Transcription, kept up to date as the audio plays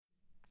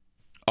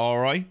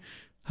Hi.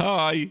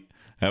 Hi.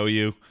 How are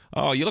you?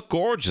 Oh, you look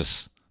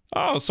gorgeous.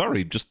 Oh,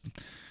 sorry. Just,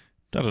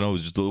 I don't know,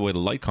 just the way the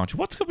light caught you.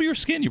 What's up with your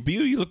skin? You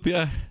look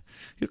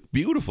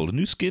beautiful. A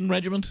new skin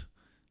regimen.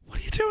 What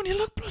are you doing? You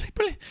look bloody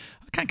brilliant.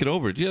 I can't get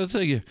over it. Yeah, I'll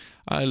tell you.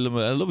 I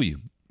love you.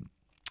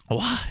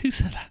 What? Who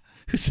said that?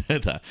 Who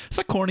said that? Is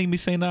that corny, me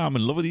saying that I'm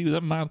in love with you? Is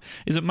that mad?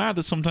 Is it mad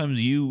that sometimes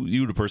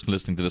you the person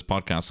listening to this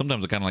podcast,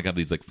 sometimes I kind of like have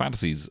these like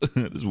fantasies.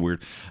 This is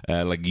weird.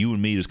 Like you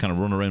and me just kind of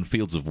run around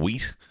fields of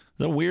wheat. Is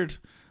that weird?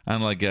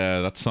 And like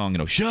that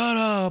song, shut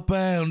up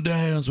and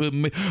dance with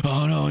me.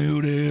 Oh no, you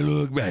did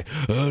look back,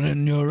 and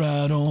then you're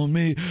right on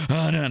me.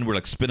 And we're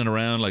like spinning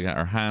around like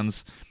our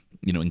hands,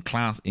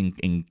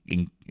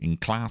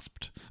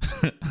 clasped.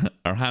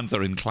 Our hands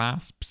are in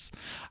clasps,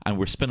 and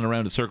we're spinning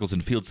around in circles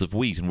in fields of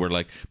wheat, and we're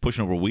like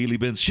pushing over wheelie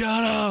bins.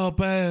 Shut up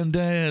and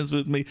dance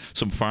with me.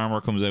 Some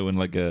farmer comes out in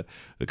like a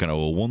kind of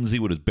a onesie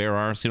with his bare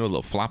arse, a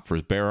little flap for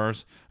his bare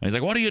arse, and he's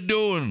like, "What are you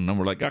doing?" And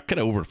we're like, "Get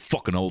over it,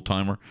 fucking old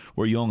timer.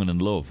 We're young and in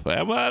love."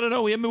 Well, I don't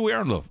know. Maybe we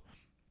are in love.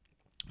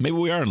 Maybe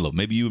we are in love.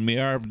 Maybe you and me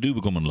do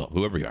become in love.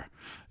 Whoever you are,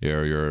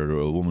 you're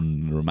a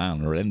woman or a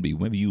man or an NB.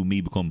 Maybe you and me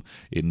become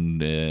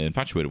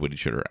infatuated with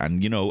each other.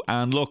 And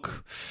and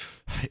look,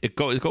 it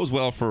goes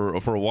well for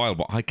a while,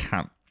 but I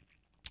can't.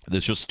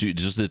 There's just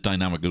this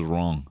dynamic is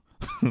wrong.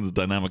 The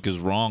dynamic is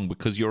wrong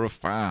because you're a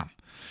fan,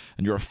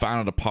 and you're a fan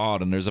of the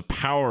pod, and there's a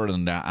power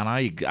in that. And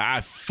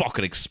I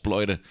fucking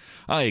exploit it.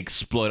 I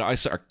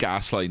start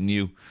gaslighting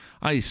you.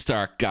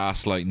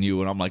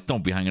 And I'm like,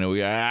 don't be hanging out with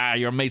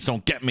you. Your mates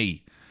don't get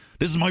me.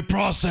 This is my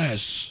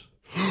process.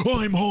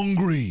 I'm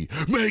hungry.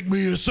 Make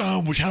me a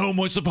sandwich. How am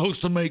I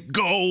supposed to make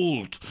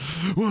gold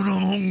when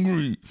I'm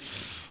hungry?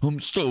 I'm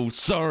so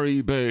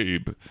sorry,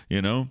 babe.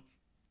 And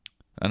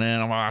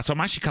then so I'm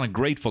actually kind of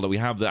grateful that we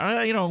have that.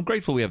 I'm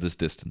grateful we have this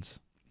distance.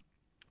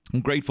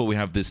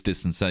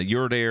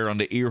 You're there on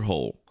the ear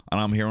hole,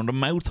 and I'm here on the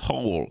mouth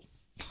hole.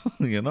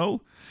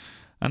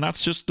 And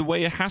that's just the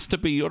way it has to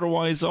be.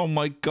 Otherwise, oh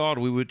my God,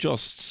 we would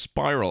just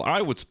spiral.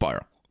 I would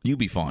spiral. You'd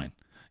be fine.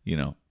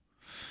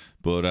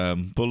 But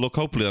look,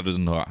 hopefully that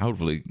doesn't.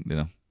 Hopefully,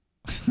 that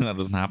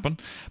doesn't happen.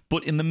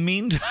 But in the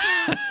meantime,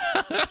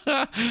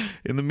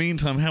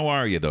 how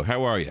are you though?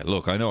 How are you?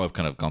 Look, I know I've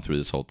kind of gone through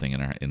this whole thing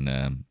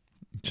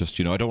just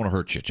I don't want to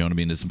hurt you. Do you know what I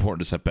mean? It's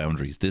important to set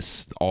boundaries.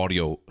 This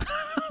audio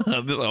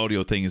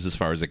thing is as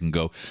far as it can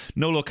go.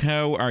 No, look,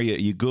 how are you?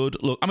 You good?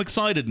 Look, I'm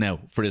excited now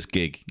for this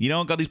gig.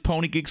 I've got these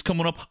pony gigs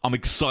coming up. I'm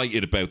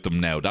excited about them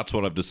now. That's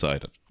what I've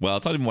decided. Well,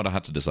 it's not even what I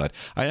had to decide.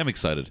 I am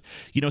excited.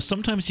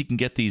 Sometimes you can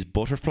get these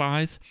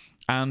butterflies,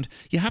 and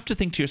you have to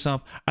think to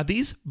yourself, are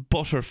these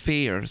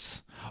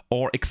butterfears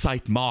or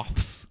excite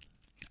moths?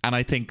 And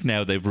I think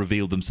now they've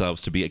revealed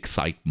themselves to be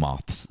excite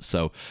moths.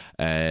 So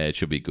it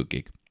should be a good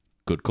gig.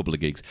 Good couple of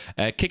gigs.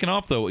 Kicking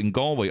off, though, in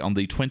Galway on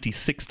the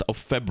 26th of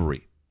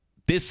February.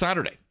 This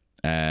Saturday.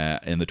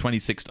 In the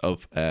 26th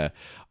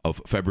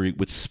of February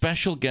with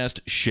special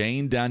guest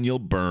Shane Daniel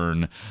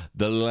Byrne,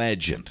 the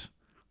legend.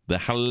 The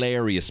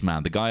hilarious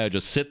man. The guy I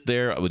just sit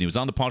there when he was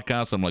on the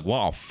podcast. I'm like,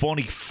 wow,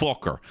 funny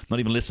fucker. Not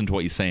even listening to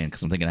what he's saying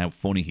because I'm thinking how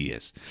funny he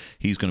is.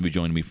 He's going to be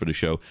joining me for the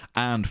show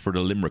and for the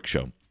Limerick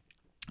show.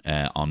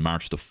 On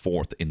March the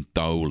 4th in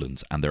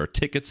Dowlands, and there are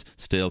tickets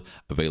still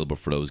available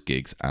for those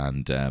gigs,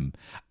 and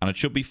it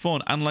should be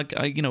fun. And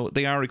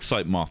they are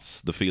excite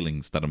moths, the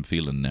feelings that I'm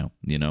feeling now,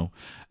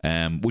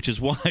 which is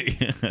why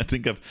I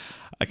think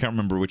I can't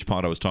remember which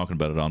pod I was talking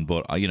about it on,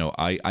 but I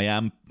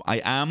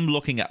am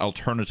looking at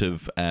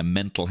alternative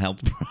mental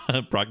health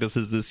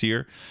practices this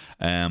year,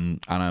 and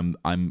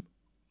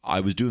I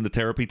was doing the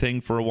therapy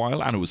thing for a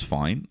while, and it was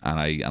fine, and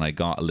I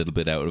got a little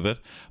bit out of it,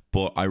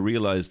 but I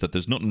realized that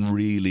there's nothing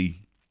really.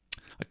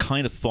 I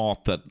kind of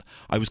thought that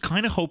I was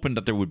kind of hoping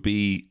that there would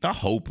be, not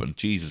hoping,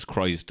 Jesus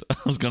Christ, I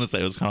was kind of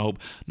hoping,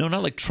 no,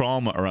 not like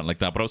trauma or anything like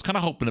that, but I was kind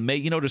of hoping to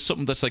make, there's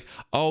something that's like,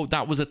 oh,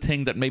 that was a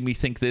thing that made me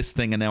think this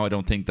thing, and now I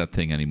don't think that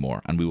thing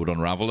anymore, and we would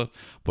unravel it.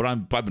 But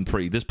I've been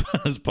this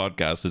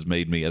podcast has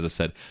made me, as I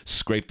said,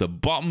 scrape the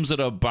bottoms of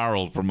the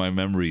barrel from my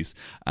memories,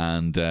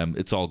 and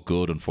it's all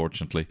good,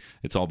 unfortunately.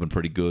 It's all been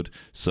pretty good.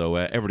 So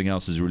everything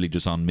else is really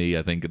just on me,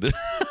 I think,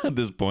 at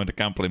this point. I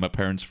can't blame my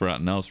parents for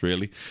anything else,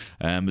 really.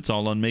 It's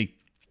all on me.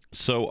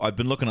 So I've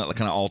been looking at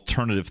kind of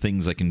alternative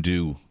things I can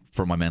do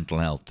for my mental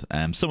health.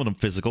 Some of them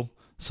physical,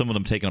 some of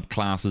them taking up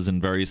classes in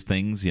various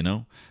things,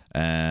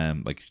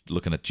 like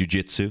looking at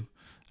jiu-jitsu.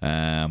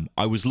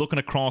 I was looking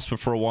at CrossFit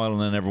for a while, and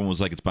then everyone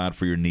was like, it's bad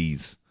for your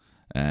knees.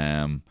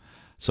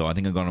 So I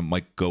think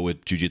might go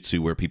with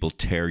jiu-jitsu where people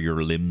tear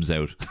your limbs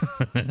out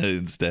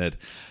instead.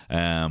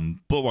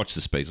 But watch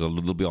the space.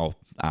 It'll be all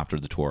after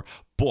the tour.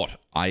 But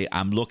I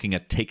am looking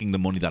at taking the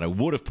money that I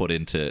would have put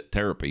into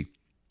therapy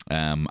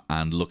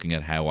and looking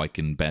at how I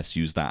can best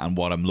use that. And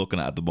what I'm looking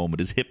at the moment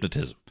is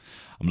hypnotism.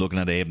 I'm looking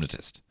at a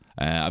hypnotist.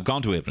 I've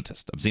gone to a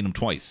hypnotist. I've seen him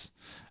twice.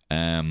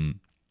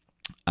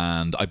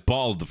 And I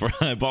bawled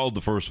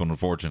the first one,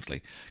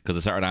 unfortunately, because I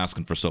started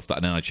asking for stuff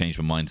and then I changed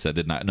my mind,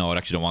 said, no, I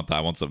actually don't want that,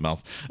 I want something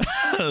else.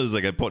 It was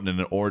like I put in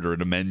an order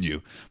in a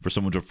menu for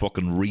someone to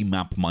fucking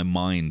remap my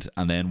mind,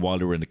 and then while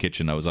they were in the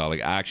kitchen I was all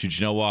like, actually, do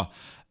you know what,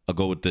 I'll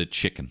go with the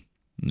chicken,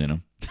 you know.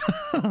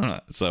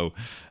 So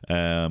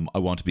I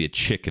want to be a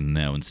chicken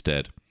now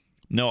instead.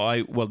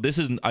 No, this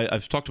isn't.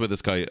 I've talked about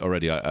this guy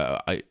already.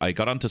 I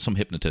got onto some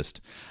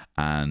hypnotist,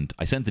 and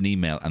I sent an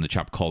email, and the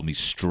chap called me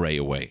straight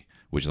away,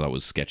 which I thought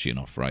was sketchy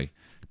enough, right?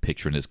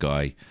 Picturing this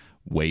guy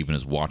waving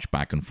his watch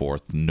back and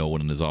forth, no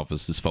one in his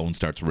office. His phone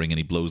starts ringing.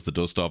 He blows the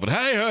dust off, and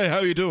hey,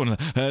 how you doing?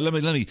 Let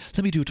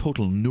me do a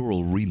total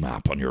neural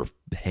remap on your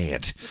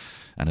head,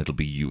 and it'll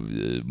be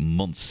 2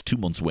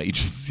 months'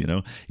 wages. You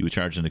know, he would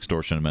charge an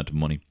extortionate amount of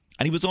money.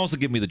 And he was also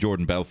giving me the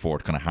Jordan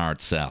Belfort kind of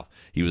hard sell.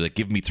 He was like,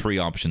 give me 3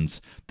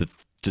 options,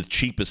 the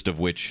cheapest of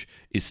which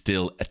is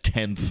still a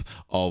tenth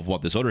of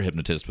what this other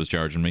hypnotist was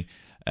charging me,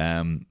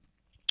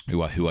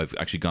 who I've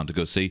actually gone to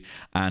go see.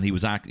 And he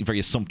was acting very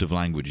assumptive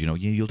language, you know,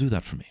 yeah, you'll do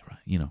that for me, right?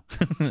 You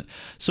know.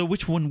 So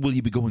which one will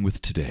you be going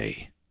with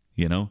today?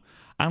 You know?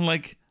 And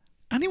like,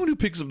 anyone who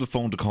picks up the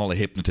phone to call a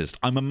hypnotist,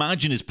 I'm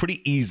imagine is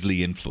pretty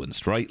easily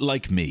influenced, right?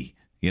 Like me.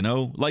 You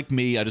know, like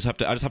me, I just have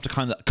to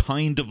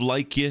kind of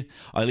like you.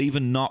 I'll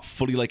even not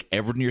fully like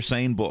everything you're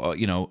saying, but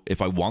you know,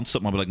 if I want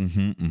something, I'll be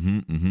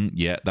like,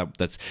 yeah,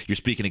 that's you're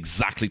speaking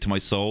exactly to my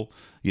soul.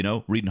 You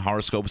know, reading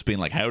horoscopes, being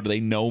like, how do they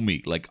know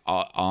me? Like,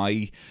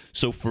 I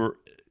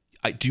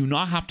do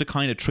not have to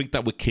kind of treat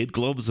that with kid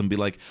gloves and be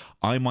like,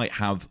 I might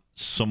have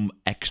some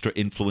extra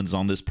influence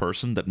on this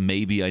person that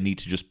maybe I need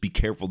to just be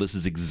careful. This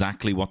is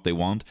exactly what they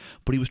want.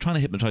 But he was trying to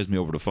hypnotize me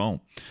over the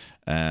phone.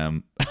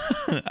 And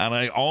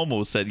I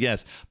almost said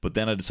yes, but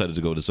then I decided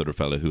to go to this other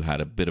fella who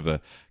had a bit of a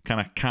kind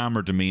of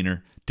calmer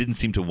demeanor, didn't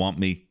seem to want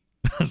me,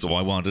 so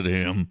I wanted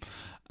him.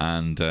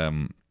 And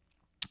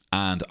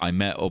I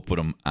met up with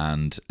him,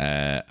 and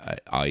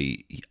I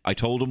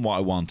told him what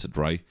I wanted,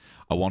 right?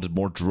 I wanted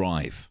more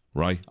drive,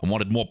 right? I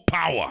wanted more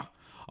power.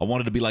 I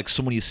wanted to be like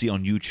someone you see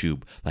on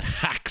YouTube that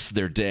hacks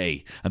their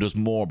day and does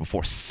more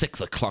before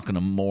 6 o'clock in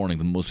the morning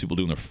than most people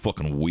do in their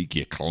fucking week,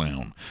 you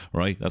clown,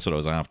 right? That's what I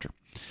was after.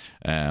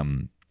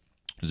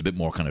 There's a bit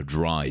more kind of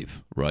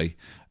drive, right?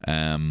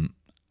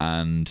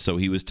 And so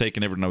he was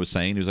taking everything I was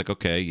saying. He was like,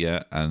 okay,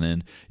 yeah. And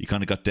then you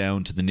kind of got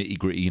down to the nitty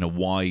gritty, you know,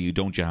 why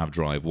don't you have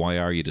drive? Why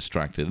are you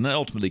distracted? And then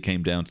ultimately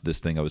came down to this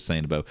thing I was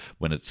saying about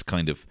when it's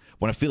kind of,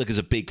 when I feel like it's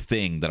a big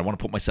thing that I want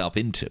to put myself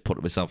into, put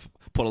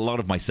a lot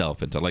of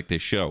myself into, like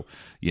this show,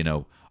 you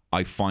know,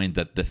 I find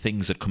that the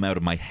things that come out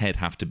of my head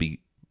have to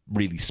be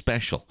really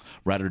special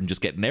rather than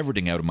just getting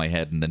everything out of my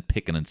head and then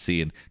picking and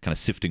seeing, kind of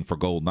sifting for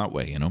gold that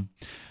way, you know?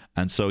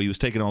 And so he was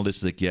taking all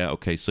this like, yeah,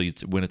 okay, so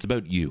when it's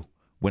about you,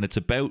 when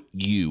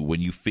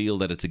you feel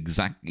that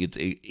it's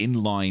in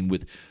line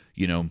with,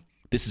 you know,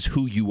 this is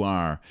who you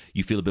are,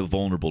 you feel a bit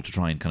vulnerable to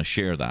try and kind of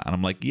share that. And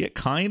I'm like, yeah,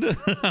 kind of.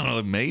 I don't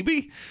know,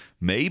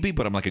 maybe,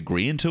 but I'm like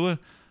agreeing to it.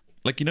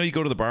 Like, you know, you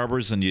go to the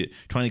barbers and you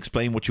try and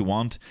explain what you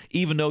want,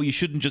 even though you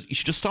should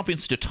just stop being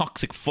such a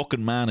toxic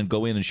fucking man and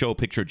go in and show a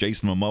picture of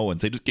Jason Momoa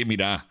and say, just give me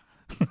that.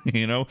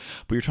 You know,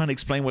 but you're trying to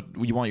explain what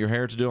you want your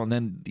hair to do, and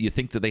then you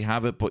think that they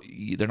have it, but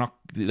they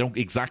don't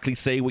exactly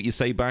say what you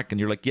say back, and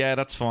you're like, yeah,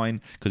 that's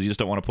fine, because you just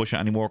don't want to push it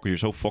anymore because you're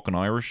so fucking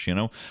Irish, you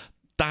know.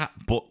 That,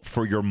 but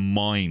for your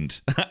mind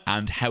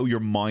and how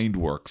your mind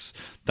works,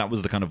 that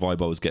was the kind of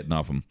vibe I was getting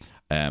off him.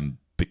 And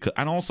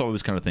also I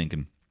was kind of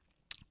thinking,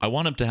 I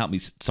want him to help me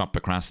stop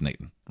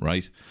procrastinating,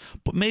 right?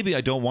 But maybe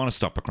I don't want to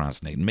stop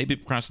procrastinating. Maybe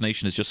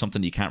procrastination is just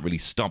something you can't really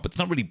stop. It's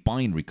not really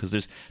binary because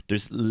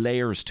there's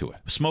layers to it.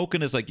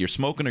 Smoking is like you're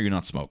smoking or you're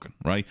not smoking,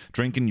 right?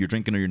 Drinking, you're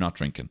drinking or you're not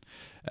drinking.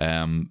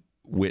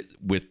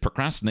 With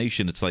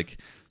procrastination, it's like,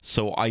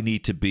 so I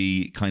need to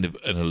be kind of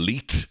an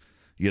elite.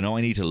 You know,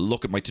 I need to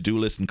look at my to-do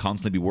list and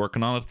constantly be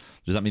working on it.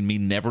 Does that mean me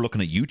never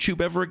looking at YouTube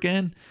ever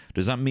again?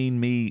 Does that mean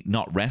me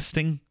not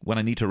resting when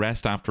I need to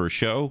rest after a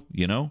show?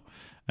 You know?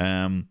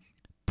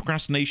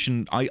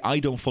 Procrastination, I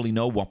don't fully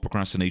know what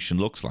procrastination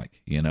looks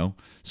like, you know?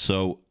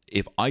 So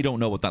if I don't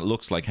know what that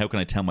looks like, how can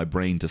I tell my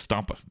brain to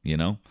stop it, you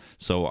know?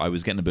 So I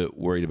was getting a bit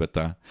worried about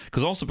that.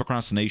 Because also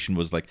procrastination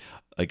was like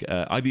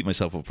I beat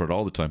myself up for it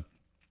all the time.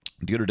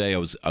 The other day I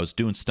was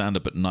doing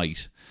stand-up at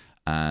night,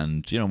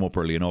 and, you know, I'm up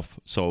early enough,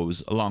 so it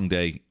was a long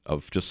day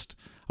of just,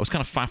 I was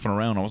kind of faffing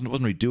around. I wasn't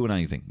really doing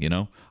anything, you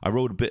know? I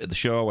wrote a bit of the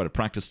show, I had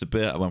practiced a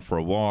bit, I went for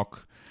a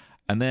walk.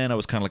 And then I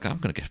was kind of like, I'm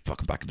going to get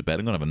fucking back into bed.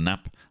 I'm going to have a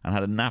nap. And I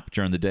had a nap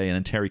during the day. And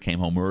then Terry came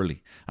home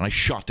early. And I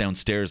shot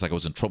downstairs like I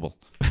was in trouble.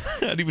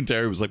 And even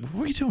Terry was like,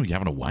 what are you doing? Are you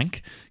having a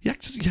wank? You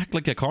act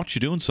like I caught you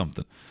doing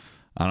something.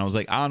 And I was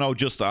like, no,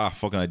 just,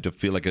 fucking, I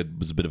feel like it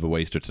was a bit of a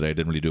waster today. I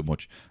didn't really do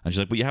much. And she's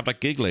like, but you have that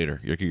gig later.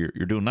 You're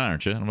doing that,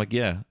 aren't you? And I'm like,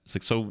 yeah. It's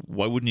like, so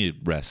why wouldn't you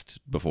rest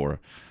before?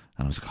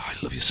 And I was like, I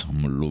love you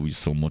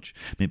so much.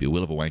 Maybe I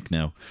will have a wank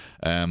now.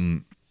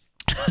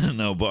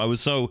 No, but I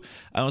was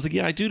like,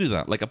 yeah, I do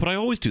that. Like, but I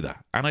always do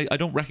that. And I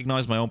don't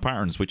recognize my own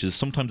patterns, which is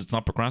sometimes it's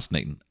not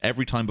procrastinating.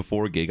 Every time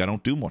before a gig, I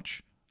don't do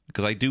much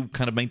because I do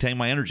kind of maintain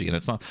my energy, and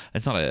it's not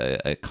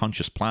a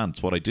conscious plan.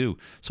 It's what I do.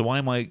 So why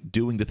am I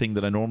doing the thing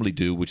that I normally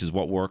do, which is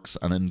what works,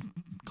 and then,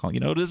 you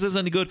know, this is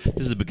any good?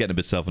 This is getting a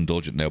bit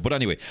self-indulgent now. But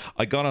anyway,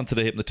 I got onto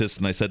the hypnotist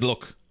and I said,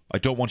 look, I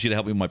don't want you to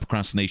help me with my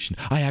procrastination.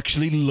 I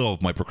actually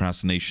love my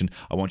procrastination.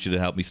 I want you to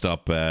help me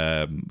stop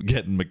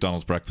getting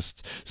McDonald's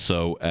breakfasts.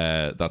 So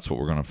that's what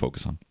we're going to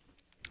focus on.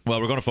 Well,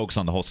 we're going to focus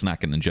on the whole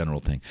snacking in general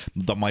thing.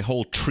 My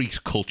whole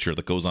treat culture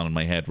that goes on in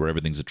my head where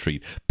everything's a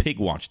treat. Pig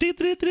watch.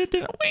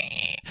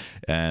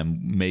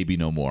 Maybe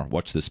no more.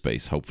 Watch this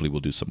space. Hopefully we'll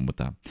do something with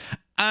that.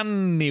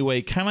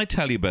 Anyway, can I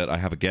tell you about I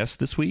have a guest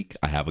this week?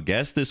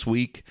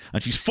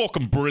 And she's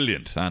fucking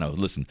brilliant. I know.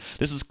 Listen,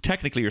 this is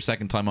technically her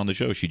second time on the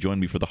show. She joined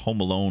me for the Home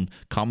Alone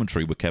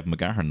commentary with Kevin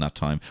McGahern that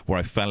time where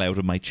I fell out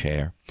of my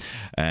chair.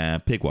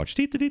 Pig watch.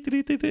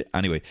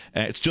 Anyway,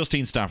 it's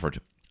Justine Stafford.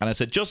 And I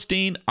said,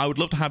 Justine, I would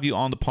love to have you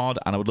on the pod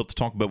and I would love to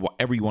talk about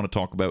whatever you want to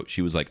talk about.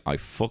 She was like, I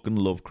fucking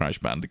love Crash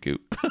Bandicoot.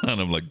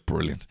 And I'm like,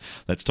 brilliant.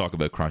 Let's talk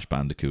about Crash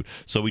Bandicoot.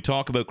 So we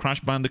talk about Crash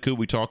Bandicoot.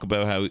 We talk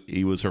about how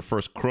he was her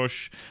first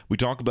crush. We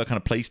talk about kind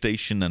of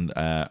PlayStation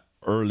and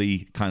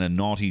early kind of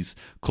noughties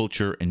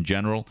culture in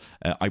general.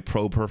 I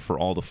probe her for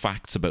all the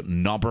facts about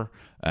Nobber,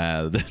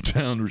 the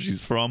town where she's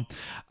from,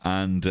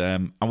 and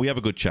we have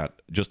a good chat.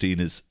 Justine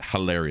is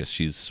hilarious.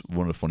 She's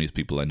one of the funniest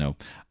people I know,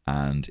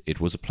 and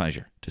it was a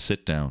pleasure to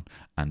sit down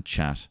and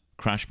chat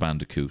Crash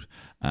Bandicoot.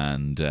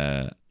 And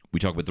we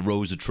talk about the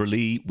Rose of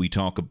Tralee. We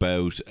talk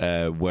about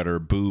whether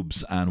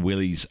boobs and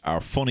willies are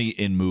funny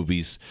in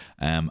movies.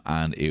 And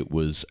it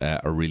was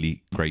a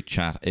really great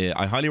chat.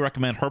 I highly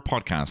recommend her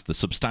podcast, the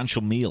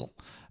Substantial Meal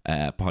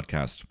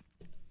podcast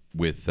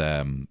with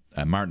Martin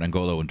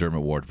Angolo and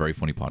Dermot Ward. Very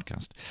funny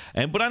podcast.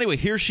 But anyway,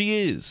 here she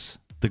is,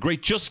 the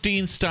great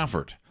Justine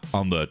Stafford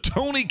on the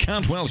Tony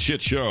Cantwell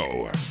Shit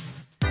Show.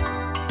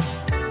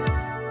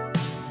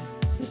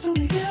 The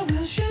Tony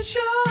Cantwell Shit Show.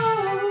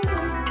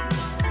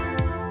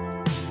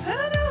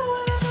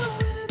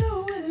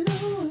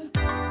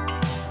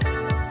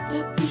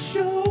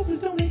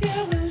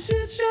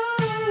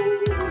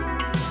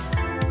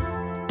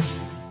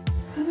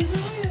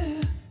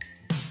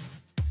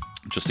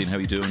 Justine, how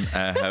are you doing?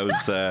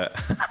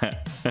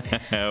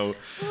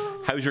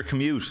 How's your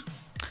commute?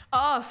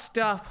 Oh,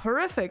 stop.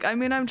 Horrific. I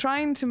mean, I'm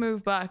trying to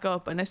move back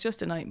up and it's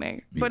just a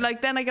nightmare. Yeah. But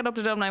like then I get up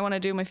to Dublin, I want to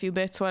do my few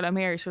bits while I'm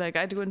here. So like I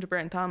had to go into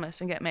Brent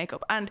Thomas and get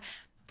makeup. And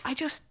I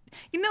just,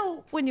 you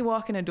know, when you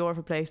walk in a door of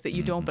a place that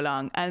you don't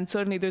belong and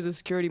suddenly there's a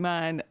security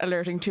man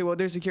alerting two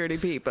other security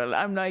people.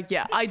 I'm like,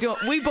 yeah, I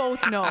don't, we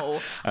both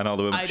know. And all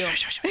the women, I don't.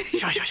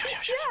 Yeah,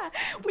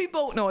 we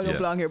both know I don't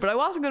belong here. But I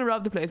wasn't going to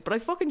rob the place, but I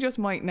fucking just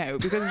might now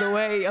because of the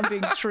way I'm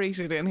being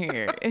treated in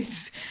here.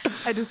 It's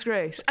a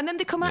disgrace. And then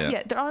they come at you.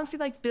 They're honestly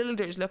like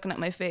builders looking at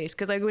my face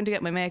because I go in to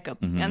get my makeup.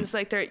 And it's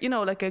like they're, you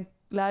know, like a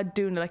lad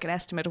doing like an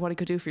estimate of what he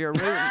could do for your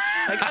room.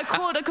 Like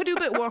I could do a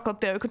bit of work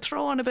up there. I could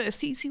throw on a bit of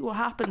see what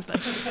happens.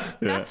 Like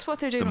that's what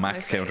they're doing. The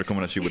Mac counter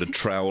coming at you with a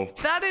trowel.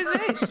 That is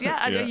it.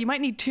 Yeah. You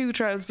might need 2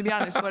 trowels to be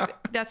honest. But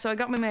that's so I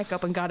got my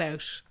makeup and got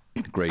out.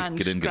 Great. And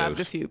get in, get out. Grabbed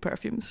a few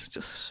perfumes.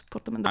 Just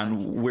put them in the bag.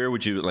 And where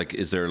would you like?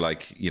 Is there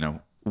like, you know,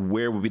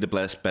 where would be the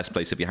best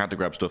place if you had to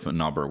grab stuff at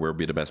Nobber? Where would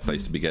be the best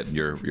place to be getting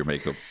your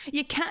makeup?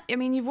 You can't. I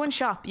mean, you've one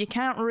shop. You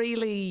can't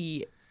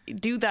really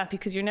do that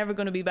because you're never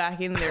going to be back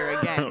in there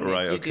again.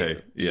 Right.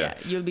 Okay. Yeah.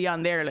 You'll be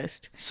on their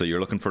list. So you're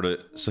looking for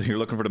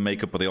the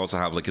makeup, but they also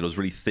have like those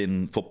really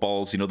thin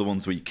footballs. You know, the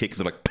ones where you kick and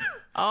they're like.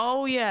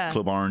 Oh yeah.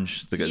 Club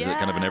Orange. The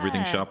kind of an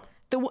everything shop.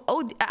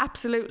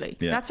 Absolutely.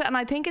 Yeah. That's it. And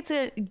I think it's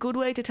a good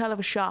way to tell of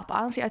a shop.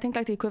 Honestly, I think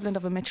like the equivalent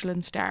of a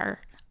Michelin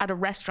star at a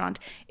restaurant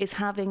is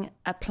having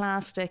a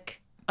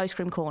plastic ice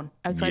cream cone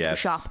outside of a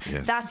shop.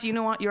 Yes. That's, you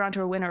know what, you're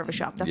onto a winner of a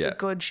shop. That's a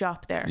good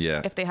shop there.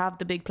 Yeah. If they have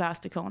the big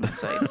plastic cone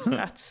outside.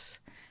 That's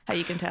how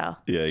you can tell.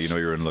 Yeah, you know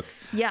you're in luck.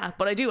 Yeah,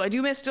 but I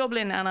do miss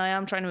Dublin and I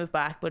am trying to move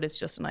back, but it's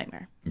just a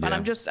nightmare. Yeah. And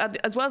I'm just,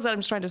 as well as that, I'm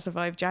just trying to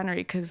survive January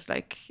because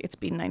like it's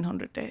been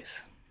 900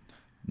 days.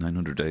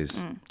 900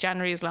 days.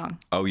 January is long.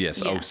 Oh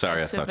yes. Yeah,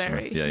 sorry. I thought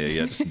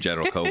yeah. Just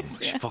general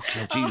COVID. Yeah. Fuck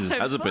yeah, Jesus.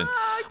 Has it been?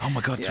 Oh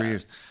my God, 3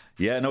 years.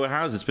 Yeah, no, it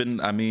has. It's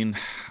been. I mean,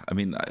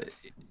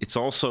 it's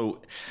also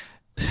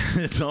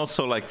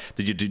like,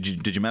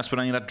 did you mess with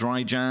any of that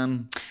dry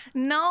Jan?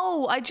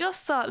 No, I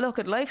just thought, look,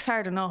 life's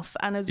hard enough,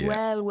 and as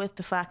well with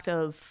the fact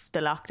of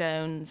the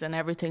lockdowns and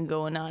everything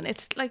going on,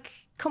 it's like,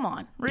 come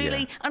on, really?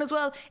 Yeah. And as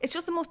well, it's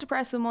just the most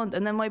depressing month.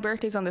 And then my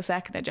birthday's on the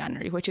 2nd of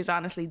January, which is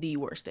honestly the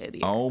worst day of the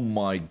year. Oh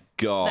my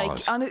God.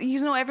 Like, you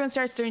know, everyone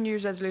starts their New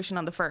Year's resolution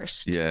on the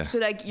 1st. Yeah. So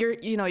like, you're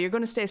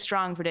going to stay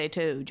strong for day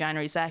 2,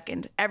 January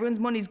 2nd. Everyone's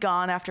money's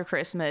gone after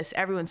Christmas.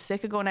 Everyone's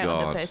sick of going out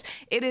on the place.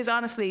 It is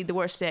honestly the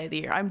worst day of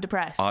the year. I'm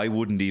depressed. I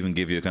wouldn't even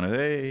give you a kind of,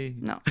 hey.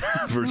 No.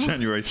 For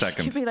January 2nd.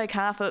 It could be like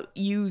half a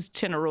used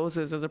tin of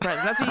roses as a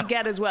present. That's what you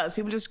get as well. Is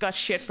people just got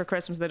shit for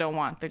Christmas they don't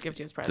want. They give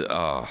to you as presents.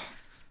 Oh.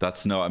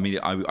 That's no, I mean,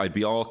 I'd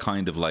be all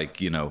kind of like,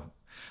 you know,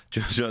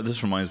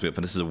 this reminds me of,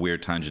 and this is a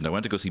weird tangent. I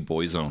went to go see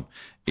Boyzone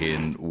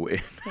in...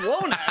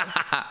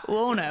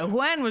 Whoa now.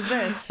 When was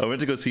this? I went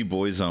to go see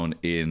Boyzone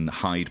in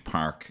Hyde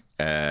Park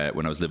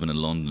when I was living in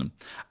London.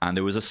 And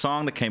there was a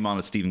song that came on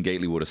that Stephen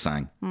Gately would have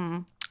sang.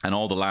 And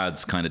all the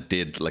lads kind of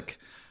did, like,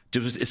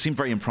 it seemed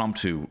very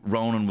impromptu.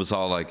 Ronan was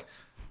all like,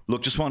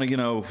 look, just want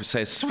to,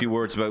 say a few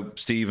words about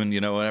Stephen,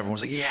 and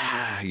everyone's like,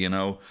 yeah,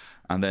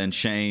 and then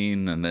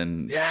Shane, and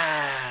then,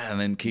 yeah, and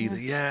then Keith,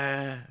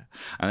 yeah.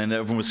 And then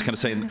everyone was kind of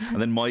saying,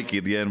 and then Mikey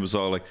at the end was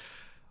all like,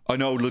 I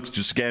know, look,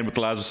 just again what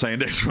the lads were saying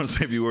there, just want to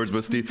say a few words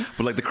about Steve,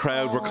 but like the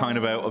crowd were kind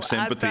of out of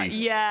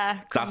sympathy.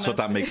 That's what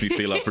that makes me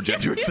feel for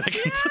January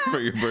 2nd for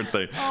your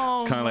birthday. It's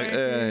kind of like,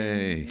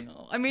 hey.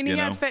 I mean, he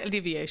had fatal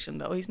deviation,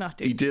 though. He's not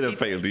doing He did have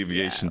fatal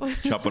deviation. Yeah.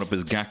 Chopping up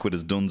his gack with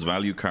his Dunn's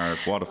value card.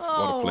 What a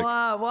flick.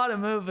 Wow, what a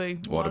movie.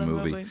 What a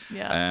movie.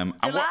 Yeah.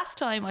 The last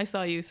time I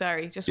saw you,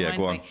 just remind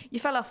me, you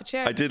fell off a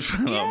chair. I did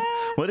fall off.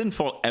 Well, I didn't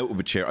fall out of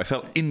a chair. I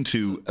fell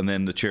into, and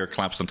then the chair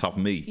collapsed on top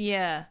of me.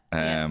 Yeah.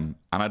 And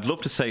I'd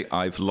love to say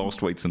I've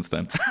lost weight since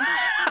then.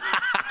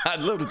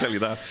 I'd love to tell you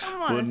that.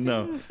 But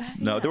no,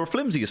 they were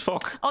flimsy as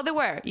fuck. Oh, they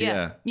were.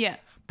 Yeah.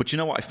 But you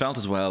know what I felt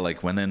as well,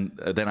 like when then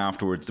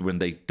afterwards when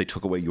they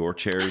took away your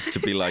chairs to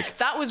be like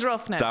that was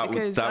rough now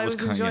because I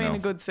was enjoying a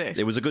good sit.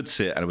 It was a good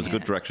sit and it was a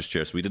good director's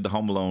chair. So we did the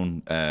Home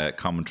Alone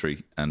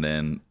commentary, and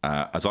then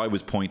as I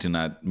was pointing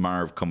at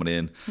Marv coming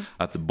in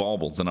at the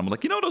baubles, and I'm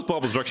like, those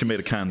baubles are actually made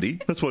of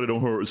candy. That's why they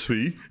don't hurt his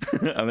feet.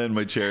 And then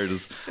my chair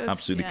just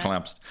absolutely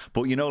collapsed.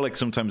 But like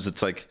sometimes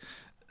it's like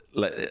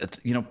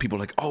people are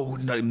like, oh,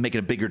 no, making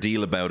a bigger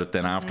deal about it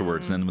than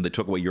afterwards. And then when they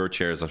took away your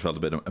chairs, I felt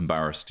a bit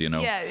embarrassed,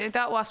 Yeah,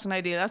 that wasn't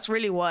ideal. That's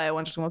really why I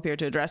wanted to come up here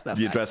to address that.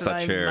 You addressed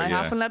that chair, I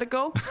haven't let it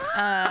go.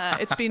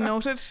 It's been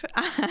noted.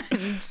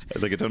 And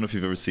like, I don't know if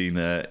you've ever seen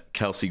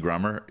Kelsey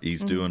Grammer.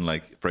 He's doing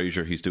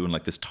Frasier. He's doing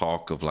this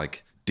talk of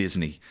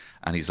Disney,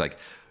 and he's like,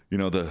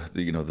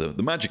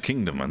 the Magic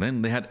Kingdom, and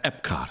then they had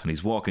Epcot, and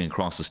he's walking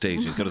across the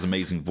stage. He's got his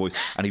amazing voice,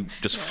 and he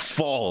just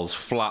falls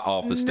flat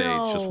off the stage,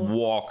 just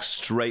walks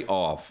straight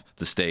off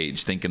the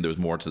stage, thinking there's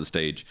more to the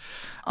stage.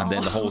 And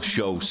then the whole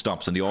show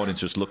stops, and the audience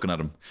just looking at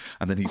him.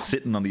 And then he's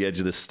sitting on the edge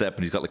of this step,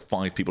 and he's got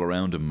 5 people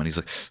around him, and he's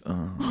like,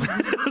 oh.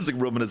 It's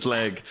rubbing his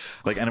leg,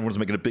 and everyone's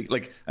making a big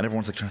and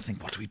everyone's trying to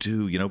think, what do we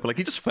do, But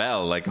he just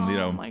fell,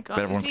 and my God.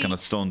 Everyone's kind of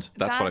stunned.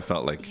 That's what I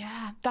felt like.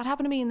 Yeah, that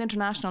happened to me in the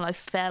International. I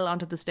fell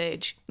onto the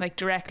stage,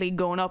 directly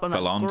going up. And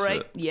fell onto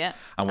it. Yeah.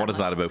 And what is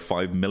that, about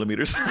 5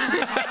 millimeters?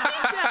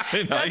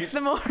 That's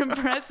the more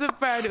impressive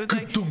part. It was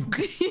like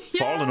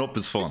falling up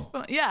is fun.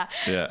 Yeah.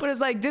 But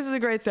it's this is a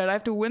great start. I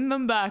have to win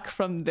them back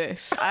from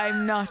this.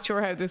 I'm not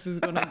sure how this is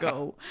going to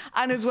go.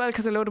 And as well,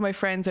 because a load of my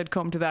friends had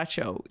come to that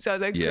show. So I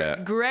was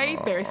like,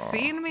 great, they're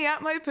seeing me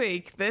at my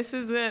peak. This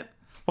is it.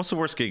 What's the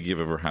worst gig you've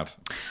ever had?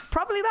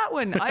 Probably that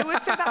one. I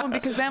would say that one,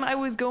 because then I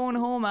was going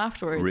home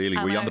afterwards. Really?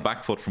 Were you on the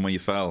back foot from when you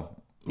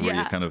fell? Were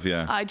you kind of,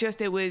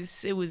 it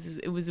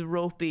was a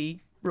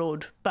ropey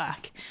road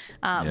back.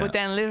 But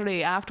then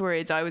literally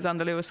afterwards, I was on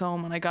the Lewis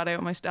home, and I got out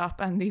of my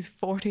stop, and these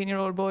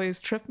 14-year-old boys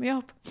tripped me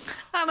up.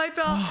 And I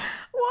thought,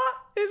 what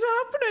is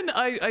happening?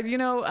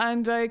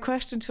 And I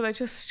questioned, should I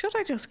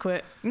just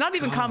quit? Not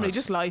even comedy,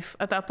 just life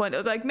at that point. I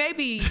was like,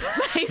 maybe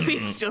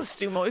it's just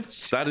too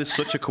much. That is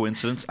such a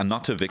coincidence, and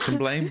not to victim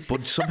blame,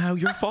 but somehow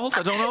your fault.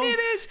 I don't know. It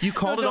is. You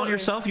called it on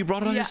yourself. You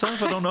brought it on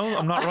yourself. I don't know.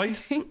 I'm not right. I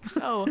think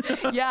so.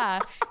 Yeah.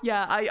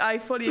 I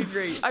fully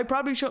agree. I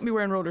probably shouldn't be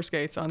wearing roller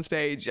skates on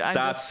stage.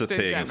 That's the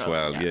thing as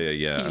well.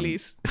 Yeah.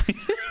 Heelys.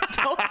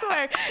 Don't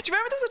swear. Do you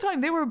remember there was a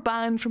time they were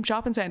banned from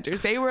shopping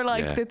centres? They were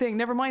the thing.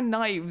 Never mind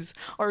knives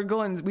or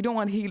guns. We don't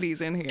want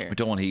Heelys in here. We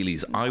don't want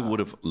Heelys. No. I would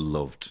have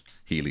loved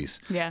Heelys.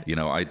 Yeah.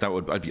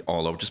 I'd be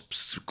all over,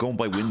 just going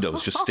by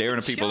windows, just staring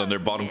at people on their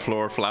bottom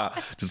floor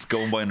flat, just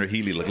going by on their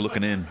Heeley,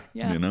 looking in.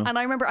 Yeah. And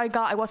I remember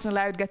I wasn't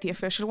allowed to get the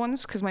official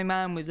ones because my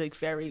mum was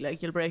very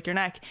you'll break your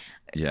neck.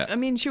 Yeah. I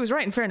mean, she was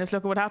right, in fairness.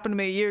 Look at what happened to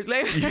me years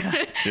later.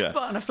 Yeah.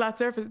 But on a flat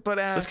surface. But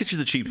let's get you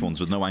the cheap ones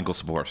with no ankle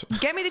support.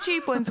 Get me the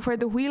cheap ones where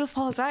the wheel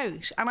falls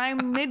out, and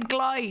I'm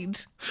mid-glide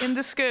in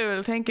the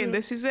school thinking,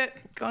 this is it,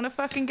 gonna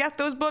fucking get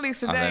those bullies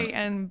today,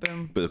 and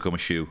boom. Become a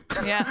shoe.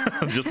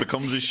 Yeah. It just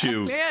becomes a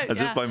shoe, as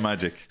if by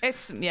magic.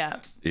 It's, yeah.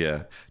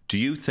 Do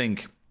you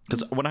think,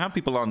 because when I have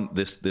people on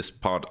this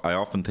pod, I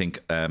often think,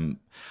 I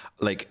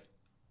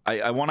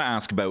want to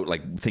ask about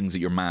things that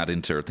you're mad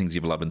into or things you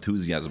have a lot of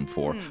enthusiasm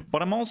for,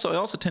 but I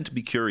also tend to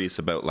be curious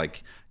about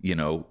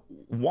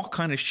what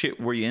kind of shit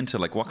were you into,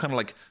 what kind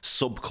of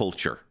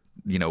subculture,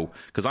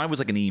 because I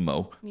was an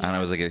emo and I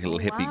was a little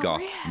hippie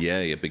goth.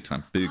 Yeah, big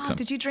time.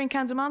 Did you drink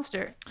cans of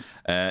Monster?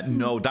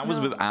 No, that was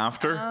a bit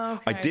after.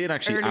 Okay. I did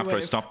actually early after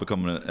wave. I stopped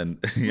becoming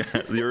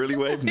the early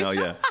wave.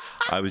 No,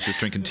 I was just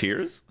drinking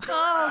tears.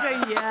 Oh,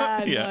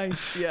 okay,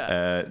 nice.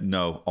 Yeah.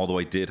 No, although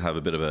I did have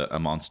a bit of a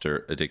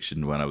Monster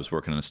addiction when I was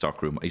working in a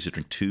stockroom. I used to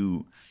drink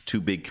two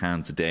big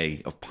cans a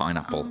day of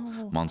pineapple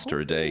Monster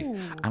a day,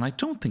 and I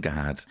don't think I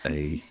had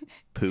a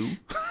poo.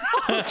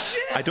 Oh,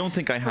 shit. I don't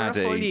think I had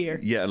a full year.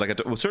 Yeah,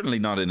 certainly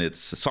not in its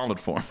solid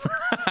form.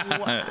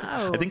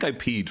 Wow. I think I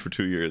peed for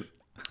 2 years.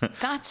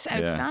 That's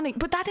outstanding.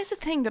 But that is a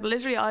thing that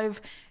literally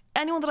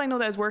anyone that I know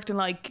that has worked in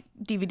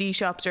DVD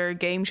shops or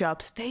game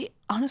shops, they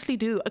honestly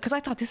do, because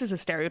I thought this is a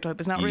stereotype,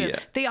 it's not real. Yeah.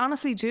 They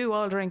honestly do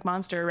all drink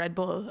Monster or Red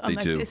Bull. I'm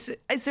they do. Is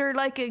there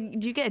do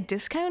you get a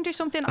discount or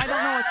something? I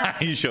don't know what's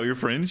happening. You show your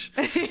fringe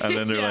and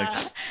then they're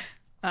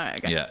All right,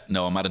 okay. Yeah,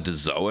 no, I'm adding to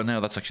Zoa now.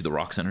 That's actually the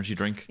Rock's energy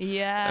drink.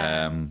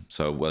 Yeah.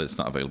 So, well, it's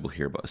not available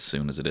here, but as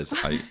soon as it is,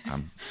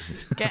 I'm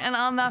getting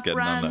on that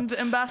brand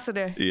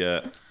ambassador.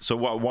 Yeah. So,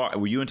 what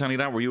were you into any of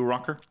that? Were you a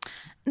rocker?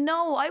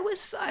 No, I would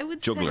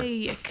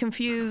say a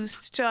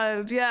confused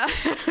child. Yeah.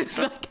 It's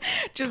like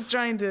just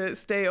trying to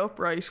stay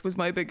upright was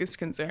my biggest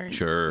concern.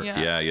 Sure.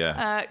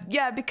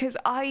 Yeah. Because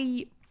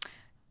I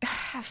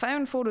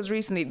found photos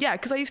recently. Yeah,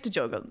 because I used to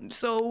juggle.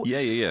 So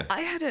yeah. I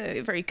had a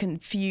very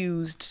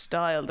confused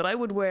style that I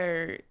would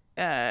wear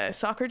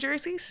soccer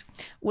jerseys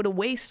with a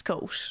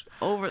waistcoat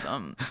over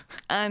them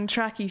and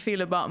tracky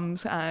Fila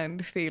bottoms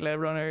and Fila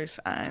runners,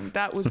 and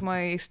that was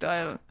my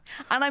style.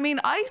 And I mean,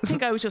 I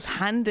think I was just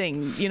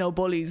handing,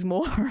 bullies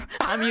more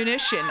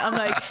ammunition. I'm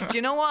like, do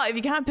you know what? If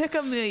you can't pick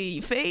on my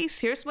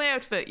face, here's my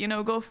outfit.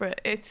 Go for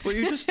it. It's. Well,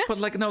 you just but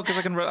no, because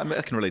I can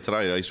relate to that.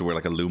 I used to wear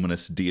like a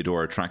luminous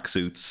Diodora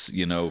tracksuits,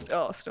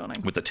 Oh,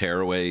 stunning. with the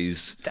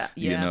tearaways,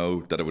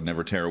 that I would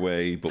never tear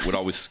away, but would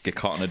always get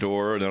caught in a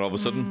door, and then all of a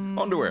sudden,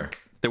 underwear.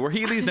 There were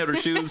Heelys, now they're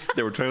shoes.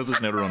 There were trousers,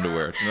 now they're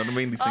underwear. You know what I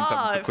mean? These things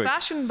happen so quick.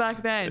 Fashion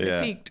back then,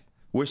 it peaked.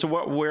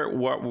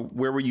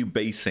 Where were you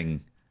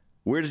basing?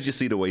 Where did you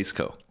see the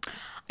waistcoat?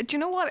 Do you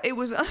know what? It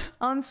was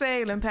on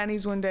sale in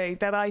Penny's one day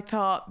that I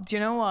thought, do you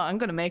know what? I'm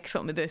going to make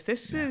something of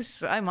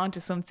this. I'm onto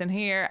something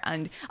here.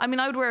 And I mean,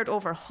 I would wear it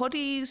over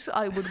hoodies.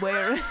 I would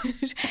wear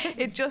it.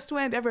 It just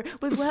went everywhere.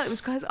 It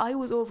was because I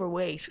was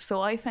overweight. So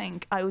I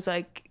think I was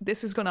like,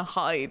 this is going to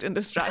hide and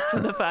distract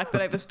from the fact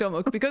that I have a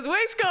stomach, because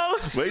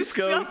waistcoat.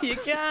 So you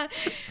can't.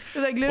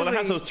 Like, literally. Well, it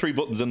has those 3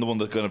 buttons in the one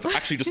that kind of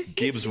actually just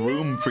gives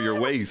room for your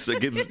waist.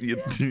 It gives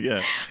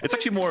It's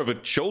actually more of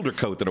a shoulder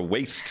coat than a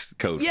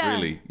waistcoat,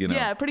 really.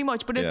 Yeah, pretty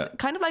much. But it's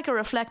kind of like a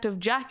reflective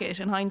jacket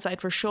in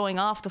hindsight for showing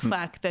off the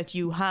fact that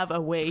you have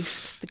a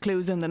waist, the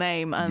clue's in the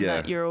name, and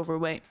that you're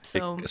overweight.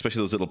 So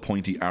especially those little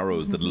pointy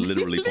arrows that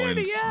literally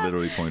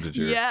point at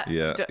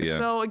your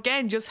So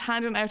again, just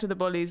handing out to the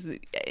bullies.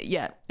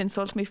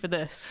 Insult me for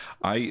this.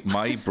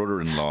 My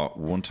brother-in-law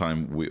one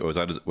time it was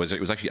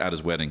actually at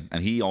his wedding,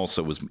 and he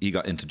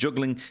got into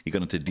juggling, he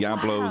got into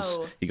Diablos,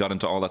 he got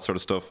into all that sort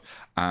of stuff,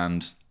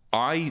 and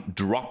I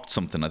dropped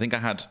something. I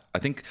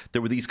think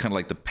there were these kind of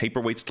like the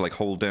paperweights to like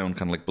hold down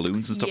kind of like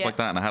balloons and stuff like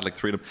that. And I had like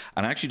 3 of them.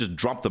 And I actually just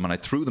dropped them and I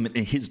threw them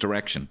in his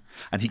direction.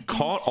 And he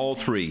caught all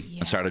 3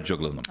 and started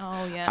juggling them.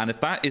 Oh, yeah. And if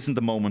that isn't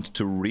the moment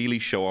to really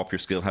show off your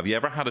skill, have you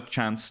ever had a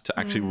chance to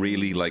actually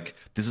really like,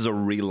 this is a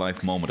real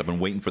life moment. I've been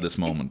waiting for this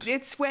moment.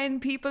 It's when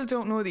people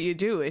don't know that you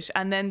do it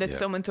and then that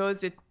someone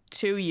throws it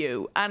to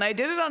you. And I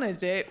did it on a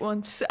date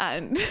once,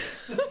 and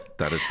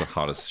that is the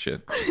hottest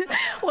shit.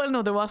 Well,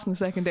 no, there wasn't a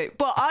second date,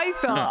 but I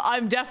thought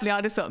I'm definitely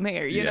onto something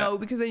here, you know,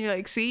 because then you're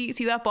like, see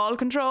that ball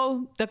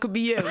control, that could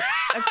be you,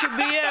 that could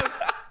be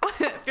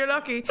you. If you're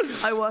lucky.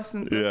 I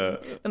wasn't,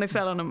 and I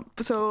fell on him,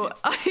 so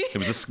it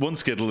was one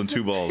skittle and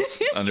 2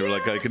 balls, and they were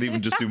like, I could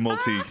even just do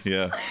multi.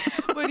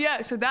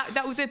 But so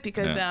that was it,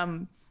 because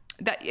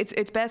that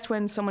it's best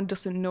when someone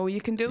doesn't know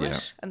you can do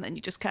it, and then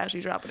you just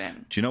casually drop it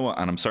in. Do you know what?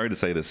 And I'm sorry to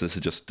say this is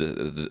just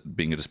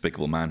being a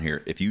despicable man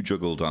here. If you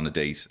juggled on a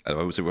date, I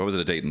was at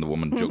a date and the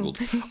woman juggled,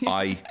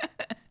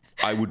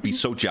 I would be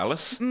so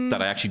jealous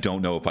that I actually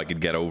don't know if I could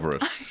get over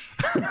it.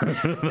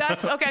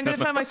 That's okay. I'm going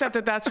to tell myself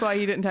that's why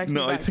he didn't text me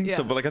back. No, I think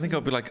so. But like, I think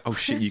I'll be like, oh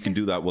shit, you can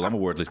do that. Well, I'm a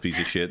wordless piece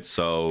of shit.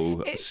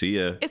 So see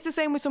ya. It's the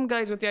same with some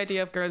guys with the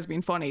idea of girls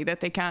being funny,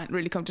 that they can't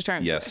really come to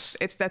terms with.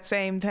 It's that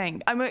same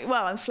thing.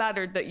 I'm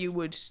flattered that you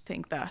would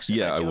think that.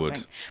 Yeah, I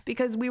would.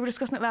 Because we were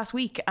discussing it last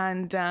week,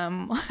 and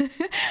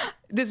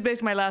this is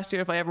basically my last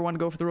year if I ever want to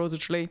go for the Rose of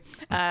Tralee.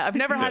 I've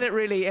never had it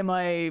really in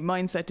my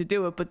mindset to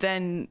do it, but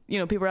then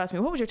people ask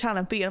me, what would your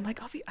talent be? And I'm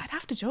like, I'd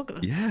have to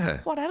juggle. Yeah.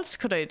 What else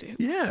could I do?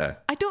 Yeah.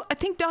 I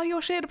think Dahi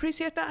O'Shea would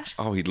appreciate that.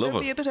 Oh, he'd love it.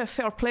 There'd be a bit of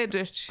fair play to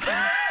it.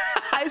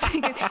 I was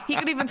thinking he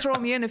could even throw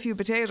me in a few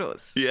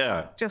potatoes.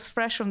 Yeah. Just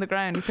fresh from the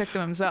ground. He picked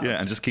them himself.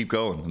 Yeah, and just keep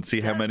going and see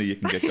how many you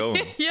can get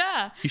going.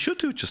 Yeah. You should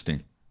do it,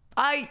 Justine.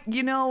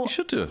 You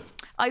should do it.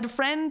 I had a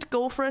friend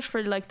go for it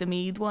for like the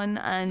Meath one,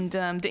 and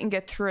didn't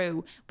get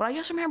through. But I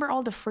just remember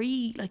all the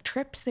free like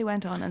trips they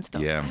went on and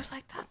stuff. Yeah. I was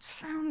like, that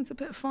sounds a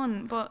bit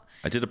fun. But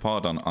I did a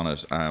pod on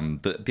it.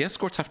 The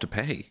escorts have to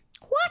pay.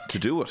 What? To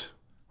do it.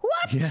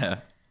 What? Yeah.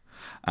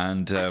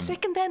 And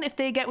second, then if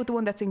they get with the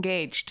one that's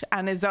engaged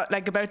and is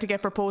like about to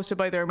get proposed to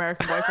by their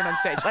American boyfriend on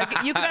stage, like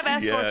you could have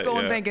escorts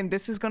going thinking,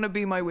 this is going to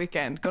be my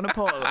weekend, going to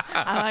pull, and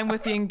I'm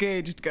with the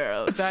engaged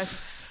girl.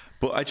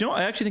 But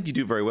I actually think you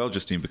do very well,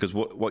 Justine, because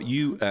what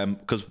you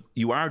because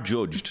you are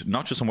judged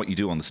not just on what you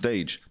do on the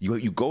stage.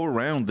 You go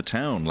around the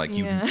town, like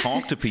you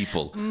talk to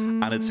people,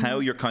 and it's how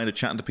you're kind of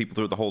chatting to people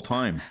through the whole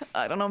time.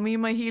 I don't know, me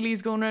and my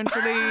Heelys going around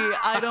Tralee,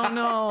 I don't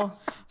know,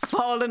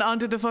 falling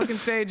onto the fucking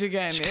stage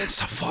again. She can't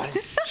stop falling.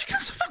 She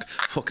can't stop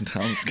fucking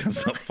talent. She can't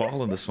stop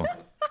falling. This one.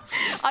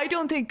 I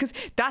don't think, because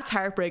that's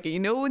heartbreaking. You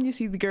know when you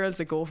see the girls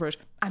that go for it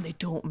and they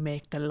don't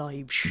make the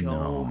live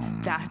show.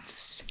 No.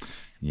 That's.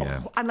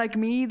 Yeah. And like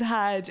Meath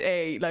had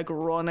a like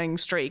running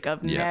streak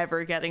of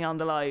never getting on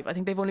the live. I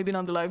think they've only been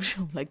on the live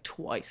show like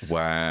twice.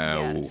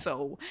 Wow. Yeah,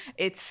 so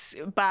it's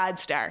a bad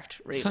start,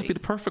 really. It's not be the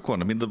perfect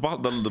one. I mean, the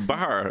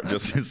bar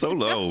just is so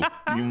low.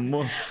 You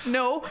must.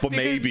 No. But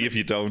maybe if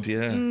you don't,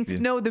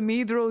 No, the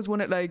Meath Rose won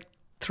it like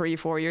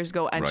 3-4 years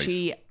ago, and Right.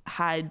 she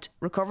had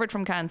recovered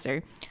from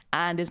cancer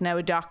and is now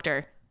a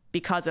doctor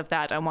because of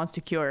that and wants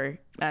to cure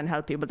and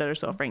help people that are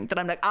suffering. That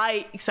I'm like,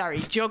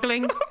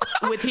 juggling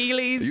with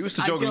Heelys. You used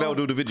to juggle now,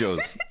 do the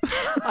videos.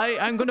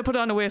 I'm going to put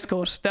on a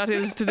waistcoat. That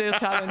is today's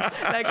talent.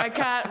 Like, I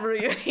can't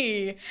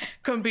really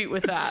compete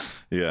with that.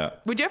 Yeah.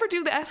 Would you ever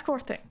do the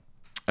escort thing?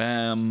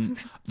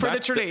 For the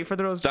Tralee, for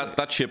the Rose Tralee.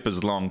 That ship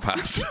is long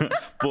past.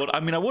 But I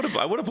mean, I would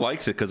have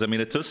liked it, because I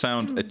mean, it does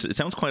sound it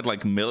sounds quite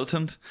like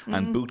militant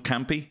and boot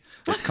campy.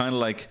 It's kind of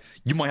like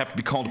you might have to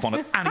be called upon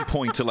at any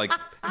point to like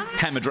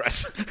hem a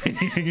dress.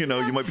 You know,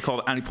 you might be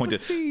called at any point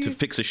to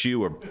fix a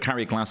shoe or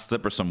carry a glass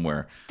slipper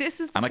somewhere.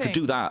 I could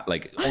do that,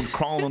 like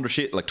crawling under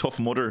shit like Tough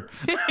Mudder.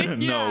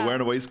 No,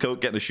 wearing a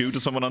waistcoat, getting a shoe to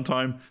someone on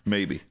time,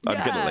 maybe.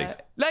 I'd get it late.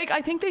 Like,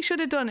 I think they should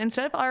have done,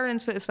 instead of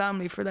Ireland's Fittest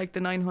Family for like the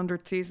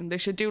 900th season, they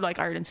should do like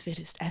Ireland's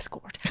Fittest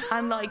Escort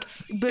and like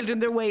building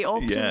their way up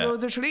to the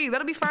Rose of Tralee.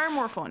 That'd be far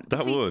more fun.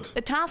 That would.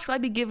 The task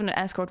I'd be given an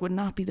escort would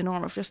not be the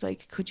norm of just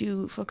like, could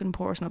you fucking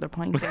pour us another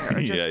pint there?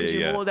 Or just could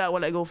you hold that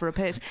while I go for a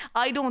piss?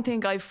 I don't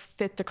think I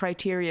fit the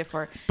criteria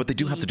for. But they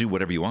do have to do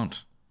whatever you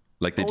want.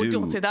 Like they do.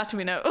 Don't say that to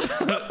me now.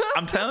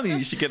 I'm telling you,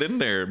 you should get in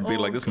there and be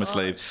like, this is my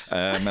slave,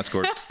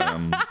 escort.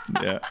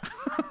 Yeah.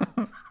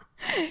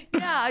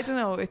 Yeah, I don't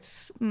know.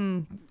 It's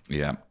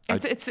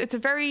it's a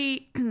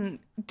very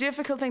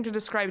difficult thing to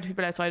describe to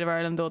people outside of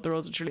Ireland, though, the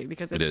Rose of Tralee,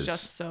 because it's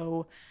just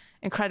so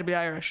incredibly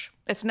Irish.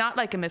 It's not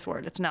like a Miss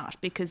World. It's not,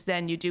 because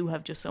then you do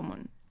have just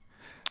someone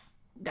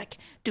like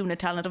doing a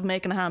talent of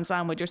making a ham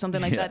sandwich or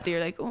something like that. You're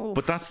like, oh.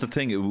 But that's the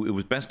thing. It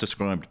was best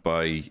described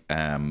by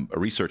a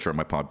researcher on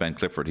my pod, Ben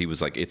Clifford. He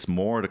was like, it's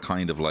more the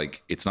kind of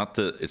like, it's not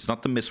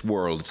the Miss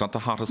World. It's not the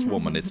hottest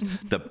woman. It's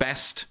the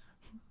best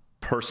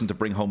person to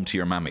bring home to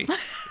your mammy.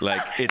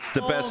 Like, it's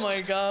the best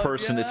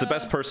person. It's the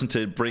best person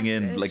to bring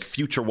in like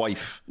future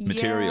wife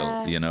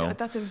material, you know.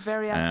 That's a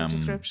very accurate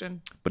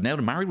description. But now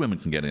the married women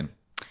can get in.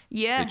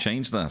 Yeah. They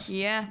changed that.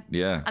 Yeah.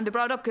 Yeah. And they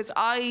brought up, because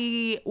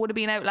I would have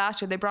been out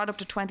last year, they brought up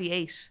to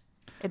 28.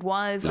 It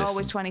was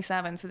always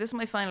 27. So this is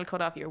my final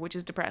cutoff year, which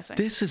is depressing.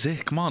 This is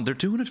it. Come on. They're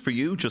doing it for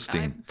you,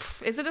 Justine.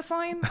 Is it a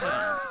sign?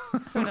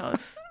 Who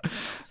knows?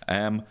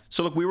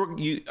 So look,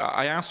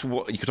 I asked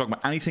what you could talk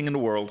about anything in the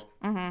world.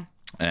 Mm-hmm.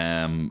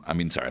 I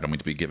mean, sorry, I don't mean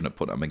to be giving it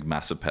put on a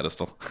massive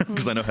pedestal,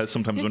 because I know how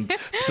sometimes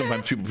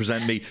people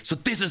present me, so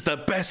this is the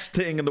best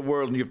thing in the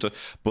world, and you have to.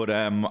 But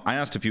I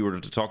asked if you were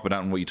to talk about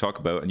that and what you talk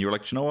about, and you were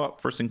like, you know what?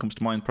 First thing comes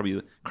to mind,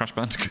 probably Crash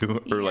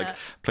Bandicoot or like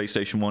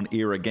PlayStation 1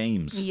 era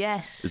games.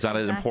 Yes. Is that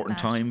an important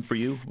time for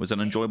you? Was it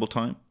an enjoyable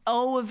time?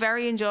 Oh, a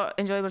very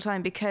enjoyable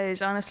time,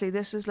 because honestly,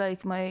 this was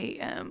like my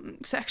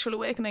sexual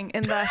awakening.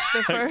 In that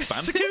the first,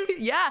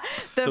 Bandicoot?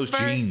 Those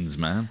jeans,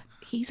 man.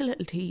 He's a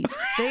little tease.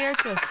 They are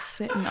just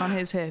sitting on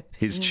his hip.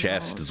 His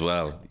chest as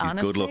well. He's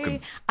honestly, good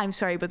looking. I'm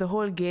sorry, but the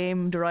whole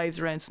game derives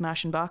around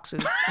smashing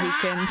boxes. He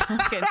can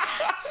fucking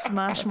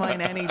smash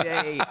mine any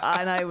day.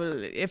 And I will,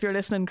 if you're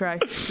listening, Crash,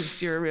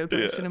 because you're a real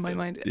person in my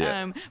mind.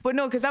 Yeah. But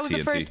no, because that was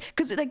the first,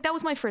 because like that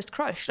was my first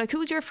crush. Like, who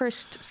was your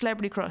first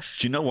celebrity crush?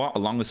 Do you know what?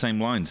 Along the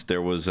same lines,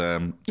 there was...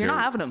 You're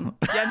not having him.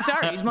 Yeah, I'm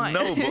sorry, he's mine.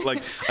 No, but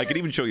like, I could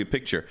even show you a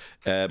picture.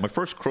 My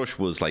first crush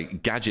was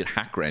like Gadget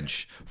Hack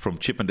Wrench from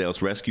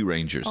Chippendale's Rescue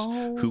Rangers.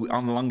 Who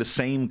along the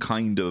same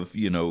kind of,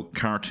 you know,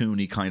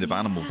 cartoony kind of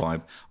animal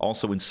vibe.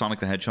 Also in Sonic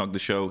the Hedgehog, the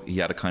show, he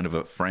had a kind of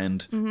a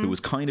friend who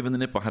was kind of in the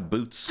nip but had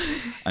boots,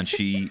 and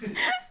he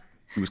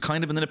was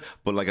kind of in the nip,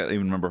 but like I don't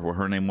even remember what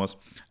her name was.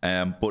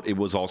 But it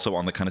was also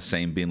on the kind of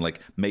same, being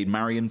like Maid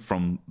Marian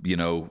from, you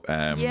know,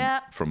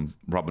 from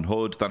Robin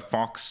Hood, that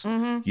fox,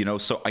 you know.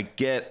 So I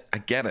get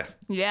it.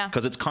 Yeah.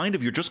 Because it's kind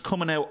of, you're just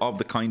coming out of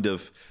the kind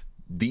of,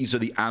 these are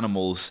the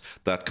animals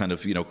that kind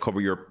of, you know,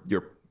 cover your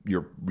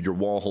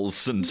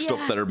walls and stuff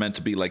that are meant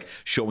to be like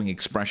showing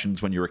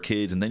expressions when you're a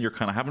kid, and then you're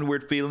kind of having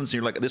weird feelings, and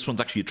you're like, this one's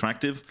actually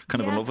attractive,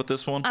 kind of in love with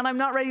this one. And I'm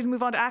not ready to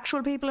move on to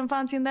actual people and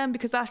fancying them,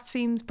 because that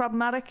seems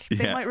problematic.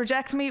 They might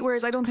reject me,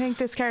 whereas I don't think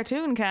this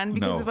cartoon can,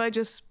 because if I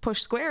just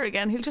push square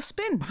again, he'll just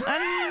spin.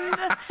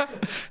 And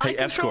hey,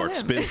 escort,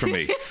 spin for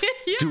me.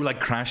 Do like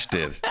Crash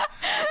did.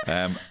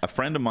 A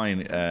friend of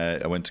mine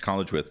I went to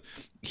college with,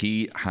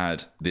 he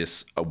had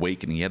this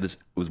awakening. He had this,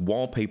 it was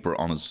wallpaper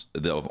on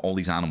of all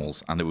these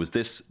animals, and there was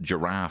this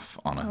giraffe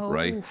on it,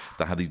 right?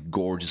 That had these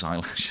gorgeous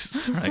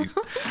eyelashes, right?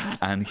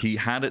 And he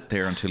had it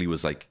there until he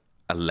was like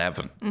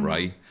 11,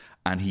 right?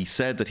 and he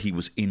said that he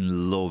was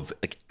in love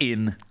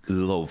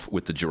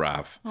with the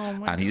giraffe. Oh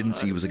my and he didn't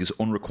see, it was like his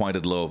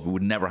unrequited love. It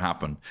would never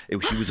happen.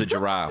 She was a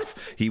giraffe.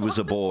 He was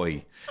a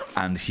boy,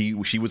 and she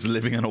was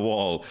living on a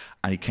wall.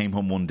 And he came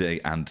home one day,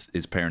 and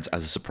his parents,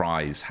 as a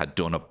surprise, had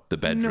done up the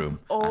bedroom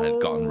and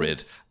had gotten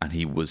rid. And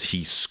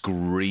he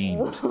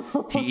screamed.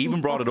 He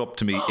even brought it up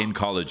to me in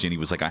college, and he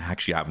was like, I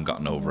actually haven't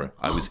gotten over it.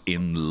 I was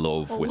in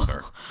love with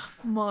her.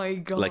 My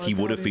God. Like he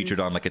would have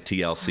featured on like a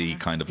TLC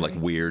kind of like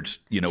weird,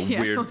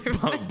 weird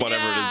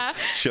whatever it is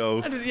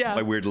show,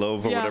 My Weird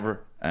Love or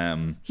whatever.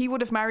 He would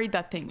have married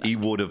that thing. He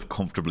would have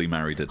comfortably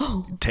married it,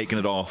 taken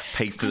it off,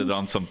 pasted it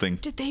on something.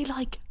 Did they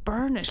like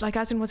burn it? Like,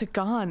 as in, was it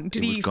gone?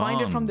 Did he gone.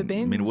 Find it from the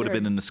bin? I mean, it would have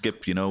been in the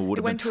skip, Would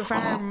have went to a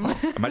farm.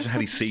 Imagine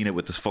had he seen it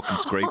with this fucking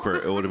scraper.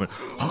 It would have been.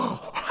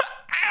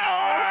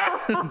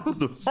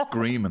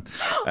 Screaming.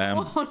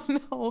 Oh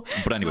no!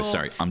 But anyway,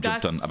 sorry, I'm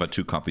jumped on about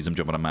 2 copies. I'm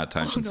jumping on mad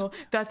tangents. Oh no,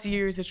 that's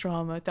years of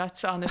trauma.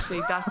 That's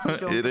honestly, that's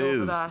it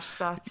is.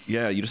 That's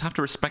you just have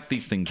to respect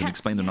these things and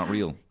explain they're not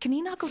real. Can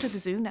he not go to the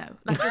zoo now?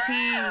 Like, is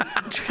he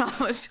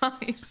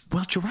traumatized?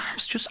 Well,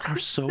 giraffes just are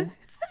so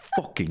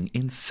fucking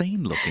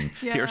insane looking.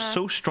 They are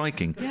so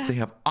striking. They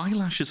have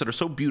eyelashes that are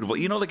so beautiful.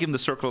 Like in the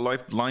Circle of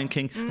Life, Lion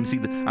King, and see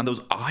and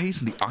those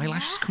eyes and the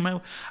eyelashes come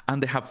out,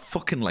 and they have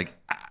fucking like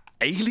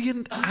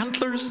alien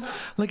antlers.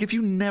 Like, if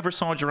you never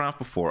saw a giraffe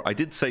before, I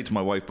did say to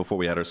my wife before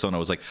we had our son, I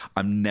was like,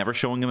 I'm never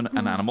showing him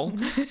an animal,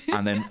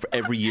 and then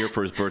every year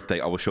for his birthday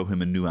I will show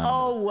him a new animal.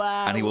 Oh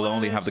wow! And he will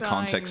only have the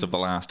context of the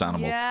last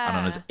animal. And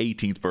on his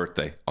 18th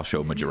birthday I'll show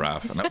him a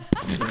giraffe, and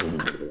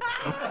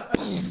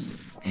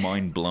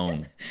mind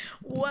blown.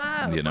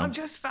 Wow. I'm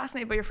just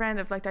fascinated by your friend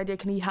of like the idea,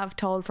 can he have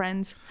tall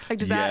friends? Like,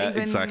 does that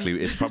even... exactly.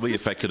 It's probably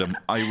affected him.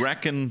 I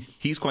reckon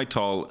he's quite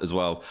tall as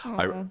well.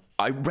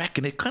 I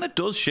reckon it kind of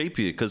does shape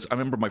you, because I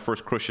remember my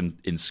first crush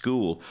in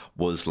school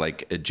was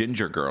like a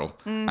ginger girl,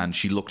 and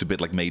she looked a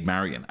bit like Maid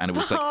Marian, and it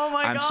was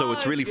like, and so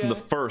it's really from the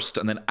first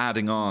and then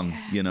adding on,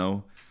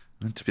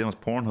 And to be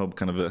honest, Pornhub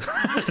kind of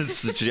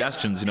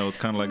suggestions, it's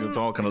kind of like it's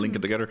all kind of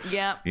linking together.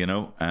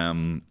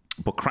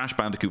 But Crash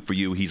Bandicoot for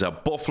you, he's a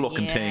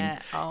buff-looking thing.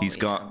 He's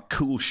got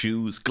cool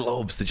shoes,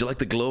 gloves. Did you like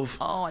the glove?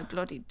 Oh, I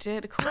bloody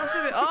did. Of course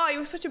I did. Oh, he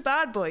was such a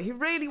bad boy. He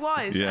really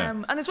was.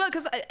 And as well,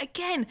 because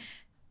again,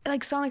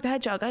 like Sonic the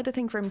Hedgehog, I had a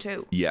thing for him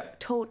too. Yeah.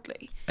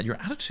 Totally. And your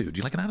attitude,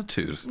 you like an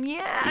attitude.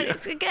 Yeah.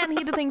 Again, he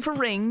had a thing for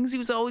rings. He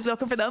was always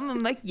looking for them. I'm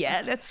like,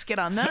 yeah, let's get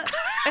on that.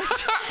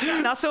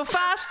 Not so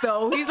fast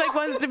though. He's like,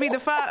 wants to be the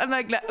fat. I'm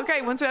like,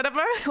 okay, one step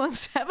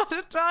at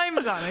a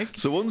time, Sonic.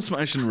 So one's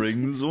smashing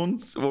rings,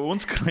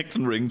 one's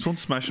collecting rings,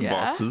 one's smashing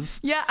boxes.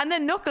 Yeah, and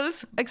then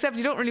Knuckles, except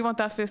you don't really want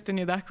that fist in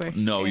you that quick.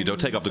 No, you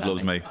don't. Take off the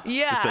gloves, mate.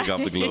 Yeah. Just take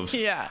off the gloves.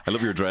 I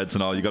love your dreads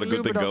and all. You got a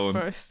good thing going.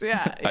 First.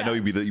 Yeah. I know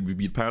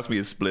you'd pass me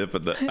a spliff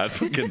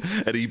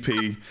at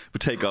EP, but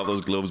take off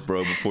those gloves,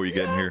 bro, before you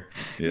get in here.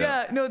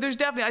 No, there's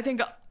definitely, I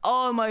think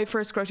all my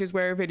first crushes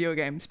were video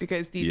games,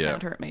 because these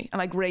can't hurt me. And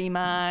like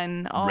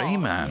Rayman.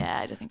 Rayman? Yeah,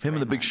 I don't think him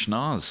and the big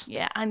schnoz.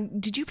 Yeah,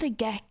 and did you play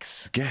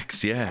Gex?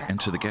 Gex, yeah.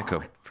 Enter the Gecko.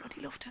 I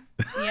bloody loved him.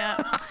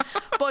 Yeah.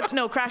 But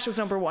no, Crash was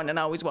number one, and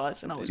always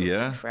was, and always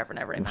will be forever and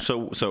ever. Amen.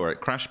 So all right,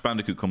 Crash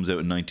Bandicoot comes out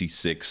in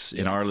 96.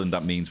 In Ireland,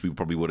 that means we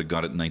probably would have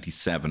got it in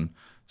 97.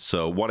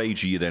 So what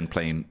age are you then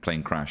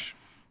playing Crash?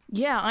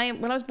 Yeah, I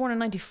was born in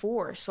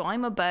 94, so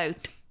I'm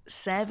about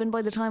 7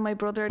 by the time my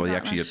brother had you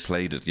actually had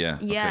played it, yeah.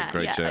 Yeah,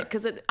 okay, great,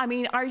 because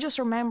I just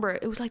remember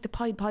it was like the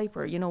Pied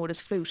Piper, with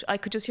his flute. I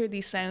could just hear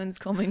these sounds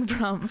coming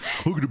from...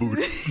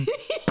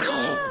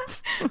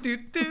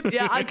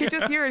 Yeah, I could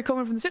just hear it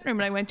coming from the sitting room,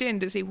 and I went in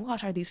to see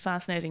what are these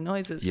fascinating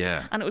noises.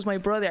 Yeah. And it was my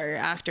brother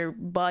after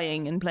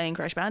buying and playing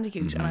Crash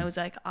Bandicoot, and I was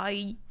like,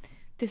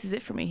 this is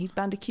it for me. He's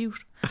Bandicoot.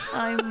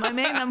 I'm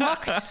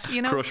hooked,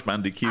 Crush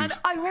Bandicoot. And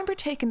I remember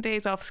taking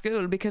days off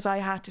school because I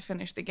had to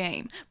finish the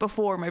game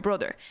before my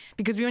brother,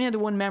 because we only had the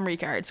one memory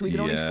card, so we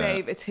could only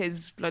save it's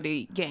his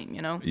bloody game,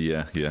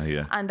 Yeah.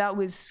 And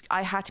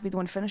I had to be the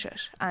one to finish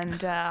it,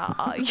 and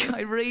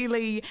I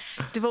really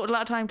devoted a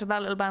lot of time to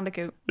that little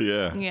Bandicoot.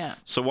 Yeah.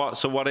 So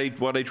what age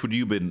would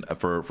you been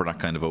for that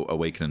kind of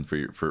awakening for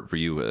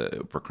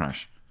you for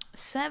Crash?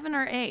 7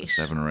 or 8.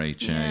 7 or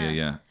 8.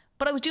 Yeah.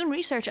 But I was doing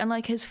research, and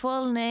like his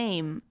full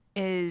name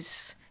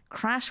is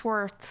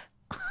Crashworth.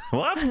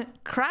 What?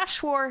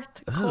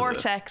 Crashworth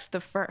Cortex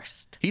the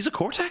First. He's a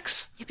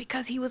Cortex? Yeah,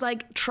 because he was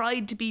like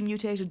tried to be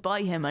mutated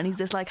by him, and he's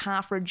this like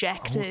half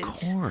rejected. Oh,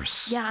 of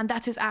course. Yeah, and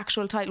that's his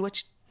actual title,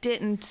 which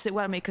didn't sit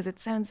well with me because it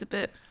sounds a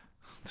bit.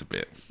 It's a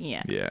bit.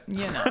 Yeah. Yeah.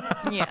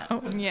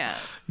 Yeah.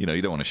 You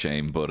don't want to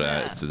shame, but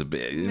it's a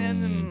bit.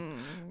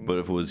 But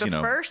if it was,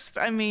 first,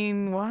 I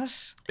mean,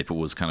 what? If it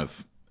was kind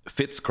of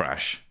Fitz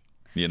Crash.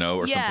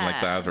 Or something like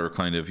that, or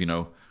kind of,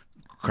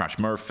 Crash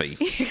Murphy.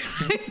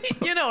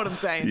 You know what I'm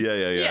saying?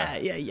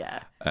 Yeah.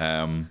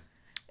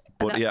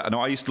 But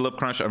I used to love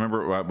Crash. I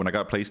remember when I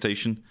got a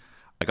PlayStation,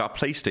 I got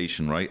a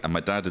PlayStation, right? And my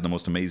dad did the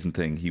most amazing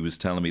thing. He was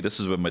telling me, this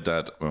is when my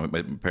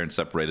parents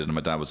separated, and my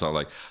dad was all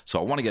like, so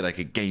I want to get like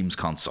a games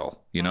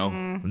console, you know?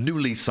 New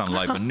lease on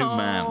life, a new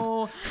man.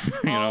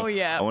 You know?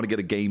 Yeah. I want to get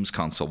a games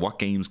console. What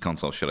games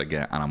console should I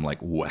get? And I'm like,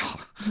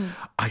 well,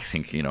 I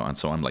think, you know, and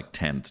so I'm like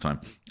 10 at the time.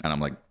 And I'm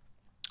like,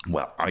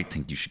 well, I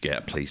think you should get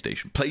a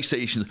PlayStation.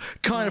 PlayStation's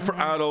kind of for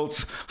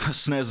adults.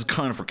 SNES is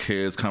kind of for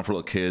kids, kind of for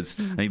little kids.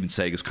 And even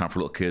Sega's kind of for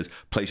little kids.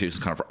 PlayStation's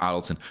kind of for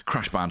adults. And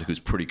Crash Bandicoot's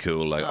pretty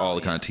cool. Like all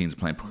the kind of teens are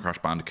playing Crash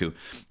Bandicoot.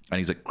 And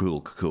he's like,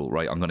 cool,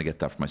 right? I'm going to get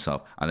that for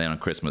myself. And then on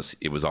Christmas,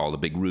 it was all the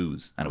big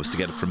ruse. And it was to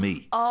get it for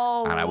me.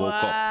 And I woke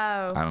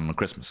up. And on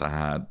Christmas, I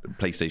had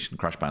PlayStation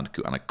Crash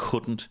Bandicoot. And I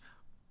couldn't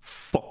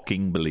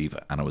fucking believe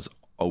it. And I was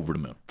over the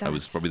moon. That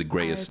was probably the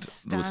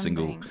greatest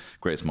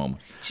moment.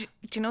 Do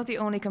you know the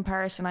only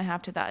comparison I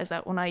have to that is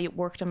that when I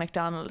worked at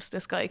McDonald's,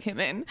 this guy came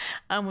in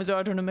and was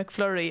ordering a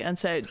McFlurry and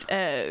said,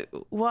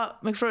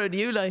 what McFlurry do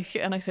you like?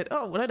 And I said,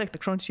 oh, well, I like the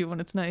crunchy one,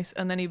 it's nice.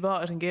 And then he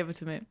bought it and gave it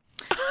to me.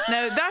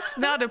 Now, that's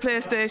not a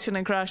PlayStation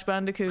and Crash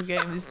Bandicoot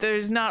games.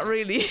 There's not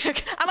really.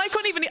 And I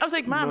couldn't even. I was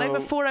like, man, I have a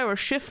 4-hour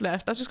shift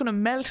left. That's just going to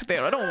melt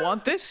there. I don't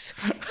want this.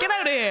 Get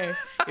out of here,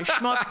 you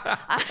schmuck.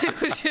 And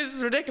it was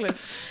just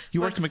ridiculous.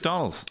 You worked at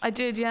McDonald's? I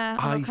did, yeah,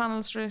 on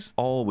O'Connell Street.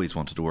 Always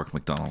wanted to work at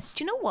McDonald's.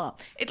 Do you know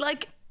what? It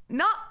like.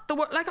 Not the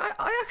work. Like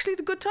I actually had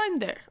a good time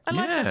there. I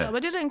liked that job. I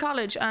did it in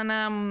college,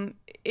 and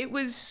it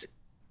was.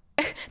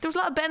 There was a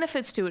lot of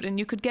benefits to it, and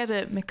you could get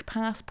a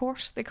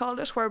McPassport, they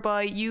called it,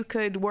 whereby you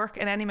could work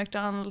in any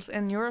McDonald's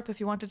in Europe if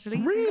you wanted to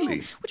leave. Really?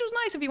 Which was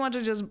nice if you wanted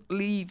to just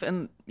leave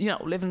and, you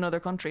know, live in another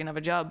country and have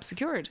a job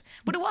secured.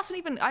 But it wasn't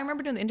even, I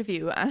remember doing the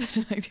interview and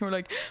they were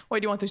like, why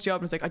do you want this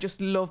job? And I was like, I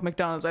just love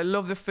McDonald's. I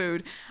love the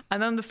food.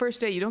 And then the first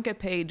day, you don't get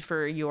paid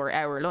for your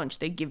hour lunch.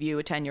 They give you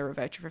a €10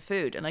 voucher for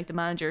food. And like the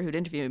manager who'd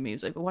interviewed me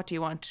was like, well, what do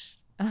you want?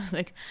 And I was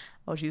like,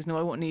 oh, geez, no,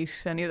 I won't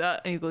eat any of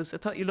that. And he goes, I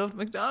thought you loved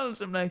McDonald's.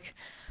 I'm like,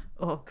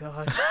 oh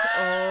God.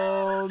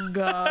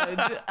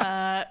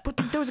 But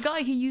there was a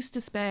guy, he used to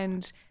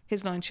spend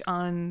his lunch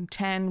on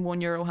 10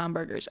 €1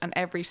 hamburgers, and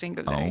every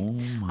single day.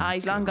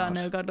 He's long gone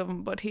now, God love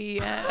him, but he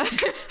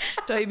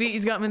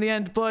diabetes got him in the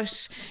end.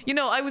 But you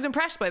know, I was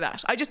impressed by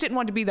that. I just didn't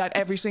want to be that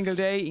every single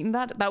day eating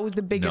that. That was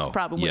the biggest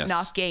problem with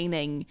not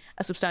gaining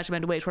a substantial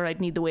amount of weight, where I'd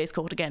need the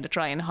waistcoat again to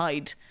try and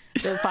hide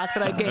the fact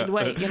that I gained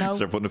weight, you know.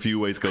 Start putting a few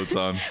waistcoats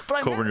on,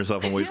 covering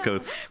yourself in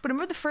waistcoats. But I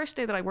remember the first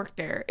day that I worked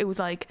there, it was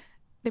like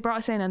they brought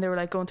us in and they were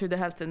like going through the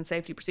health and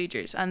safety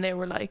procedures, and they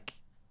were like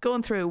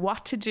going through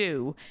what to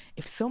do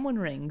if someone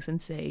rings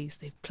and says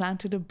they've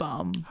planted a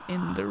bomb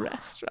in the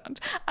restaurant.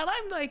 And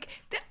I'm like,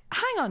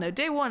 hang on now,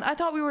 day one, I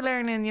thought we were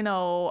learning, you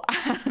know,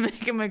 how to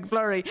make a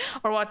McFlurry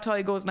or what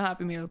tie goes in a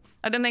Happy Meal.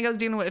 I didn't think I was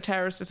dealing with a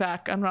terrorist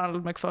attack on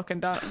Ronald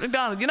McFucking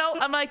McDonald. You know,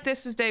 I'm like,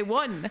 this is day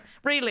one,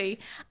 really.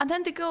 And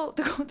then they're going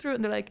through it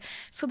and they're like,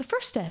 so the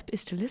first step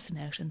is to listen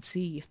out and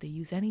see if they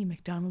use any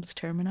McDonald's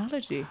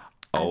terminology.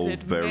 As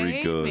it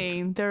very good.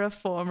 Mean they're a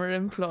former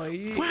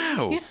employee.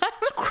 Wow.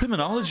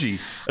 Criminology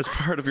as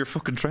part of your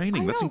fucking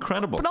training. That's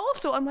incredible. But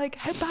also, I'm like,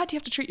 how bad do you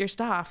have to treat your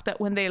staff that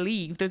when they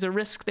leave, there's a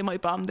risk they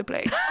might bomb the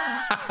place?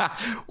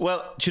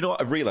 Well, do you know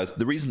what? I've realised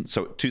the reason.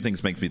 So two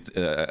things make me,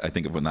 I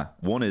think of that.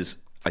 One is,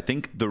 I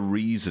think the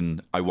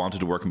reason I wanted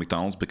to work at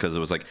McDonald's, because it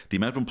was like the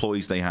amount of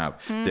employees they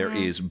have, there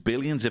is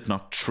billions, if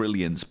not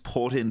trillions,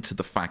 put into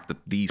the fact that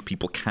these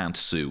people can't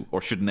sue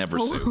or should never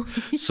sue.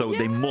 So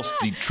they must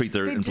treat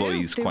their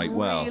employees quite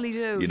well. Really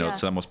do. You know,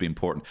 so that must be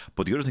important.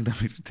 But the other thing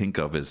that makes me think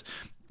of is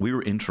we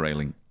were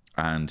interrailing,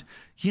 and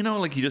you know,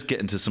 like you just get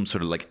into some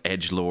sort of like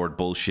edgelord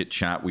bullshit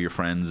chat with your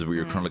friends where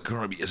you're kind of like,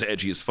 going to be as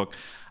edgy as fuck.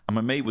 And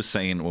my mate was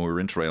saying when we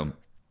were interrailing,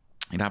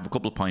 he'd have a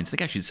couple of pints. I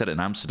think actually he said it in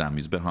Amsterdam. He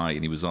was a bit high,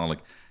 and he was all like,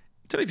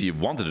 if you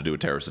wanted to do a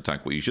terrorist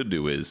attack, what you should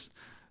do is...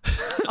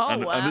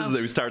 and this is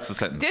how he starts the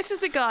sentence. This is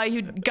the guy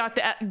who got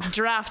the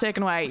giraffe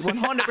taken away.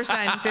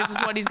 100%. This is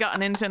what he's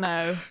gotten into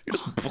now. You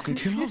just fucking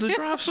kill all the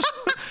giraffes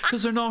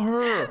because they're not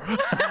her.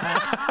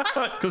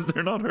 Because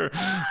they're not her.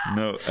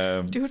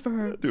 No. Do it for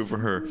her. Do it for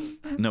her.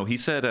 No, he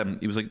said,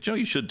 he was like, Joe,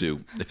 you should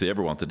do, if they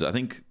ever wanted to. I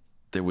think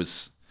there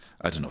was,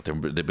 I don't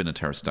know, there'd been a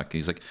terrorist attack.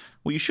 He's like,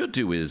 what you should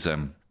do is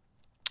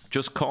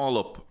just call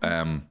up...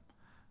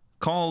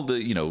 call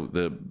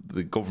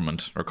the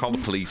government or call the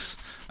police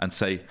and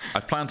say,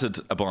 I've planted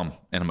a bomb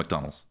in a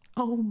McDonald's.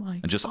 Oh my!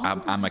 And just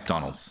a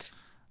McDonald's.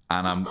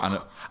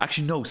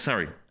 Actually no,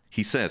 sorry.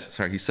 He said,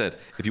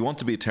 if you want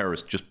to be a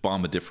terrorist, just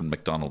bomb a different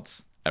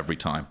McDonald's every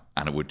time,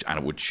 and it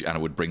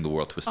would bring the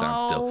world to a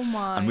standstill. Oh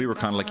my! And we were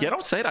kind of like, yeah,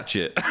 don't say that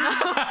shit.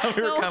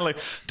 We were kind of like,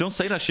 don't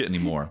say that shit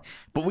anymore.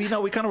 But we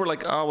kind of were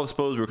like, oh well, I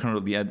suppose we were kind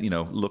of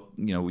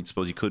we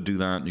suppose you could do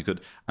that, you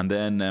could. And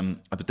then,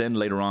 but then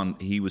later on,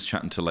 he was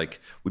chatting to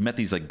we met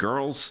these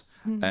girls.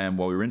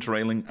 While we were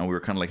interrailing, and we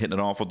were kind of like hitting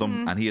it off with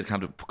them, and he had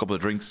kind of a couple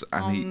of drinks,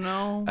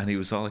 and he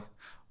was all like,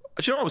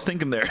 do you know what I was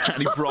thinking there? And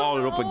he brought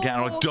it up again.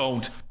 I'm like,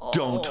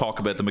 don't talk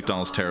about the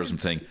McDonald's terrorism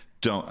thing.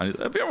 don't.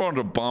 Have you ever wanted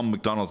to bomb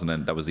McDonald's? And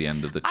then that was the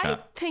end of the chat.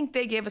 I think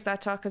they gave us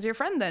that talk because your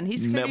friend then.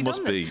 He's clearly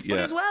done this. Be, yeah. But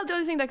as well, the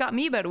other thing that got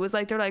me about it was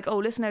like, they're like, oh,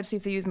 listen now to see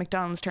if they use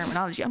McDonald's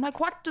terminology. I'm like,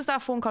 what does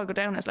that phone call go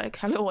down as? Like,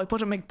 hello, I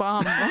put a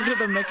McBomb under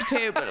the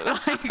McTable.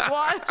 Like,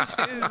 what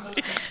is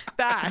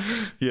that?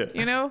 Yeah.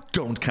 You know?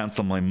 Don't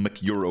cancel my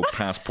McEuro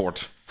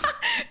passport.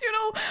 You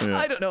know,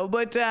 I don't know,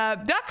 but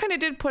that kind of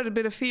did put a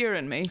bit of fear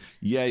in me.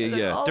 Yeah.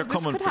 Like, oh, they're this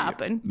coming could for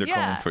happen. you. They're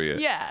coming for you.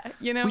 Yeah,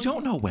 you know. We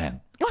don't know when.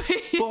 But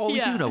all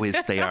we do know is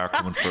they are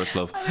coming for us,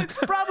 love. And it's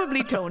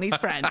probably Tony's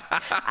friend.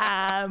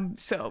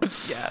 So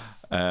yeah.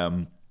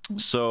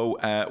 So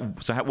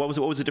what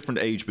was the different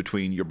age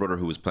between your brother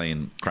who was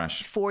playing Crash?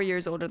 He's 4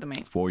 years older than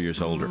me. 4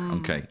 years older.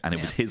 Okay, and it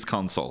was his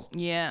console.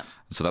 Yeah.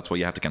 So that's why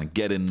you had to kind of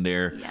get in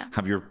there,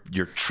 have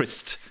your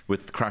tryst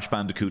with Crash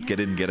Bandicoot, get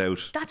in, get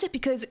out. That's it,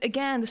 because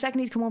again, the second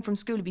he'd come home from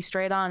school, he'd be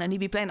straight on and he'd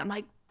be playing. I'm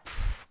like,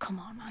 come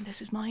on, man,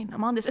 this is mine.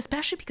 I'm on this,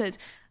 especially because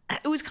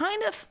it was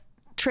kind of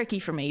tricky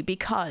for me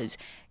because,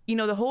 you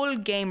know, the whole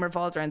game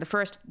revolves around, the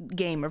first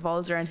game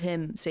revolves around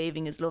him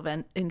saving his love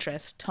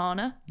interest,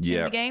 Tana,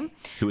 in the game.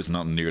 Who is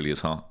not nearly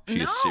as hot. She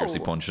is seriously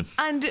punching.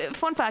 And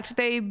fun fact,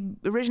 they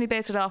originally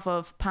based it off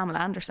of Pamela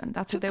Anderson.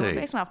 That's what they were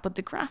basing it off, but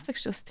the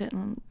graphics just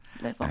didn't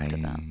live up to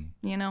that,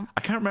 you know?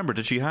 I can't remember.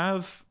 Did she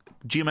have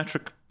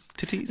geometric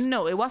titties?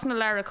 No, it wasn't a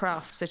Lara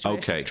Croft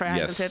situation with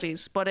triangle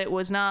titties, but it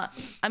was not,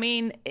 I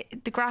mean,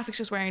 the graphics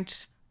just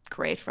weren't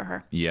great for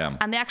her. Yeah.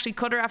 And they actually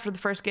cut her after the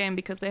first game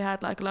because they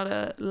had like a lot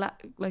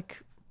of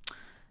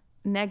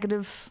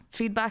negative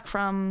feedback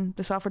from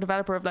the software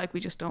developer of like, we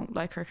just don't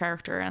like her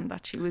character and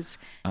that she was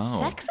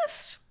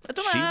sexist. I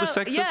don't know. She was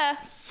sexist? Yeah,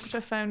 which I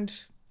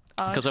found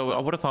odd. Because I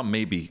would have thought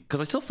maybe, because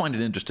I still find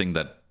it interesting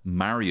that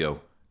Mario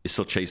is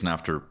still chasing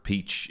after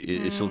Peach,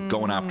 is still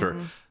going after,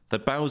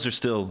 that Bowser's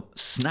still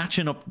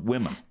snatching up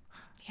women.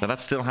 Yeah.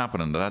 That's still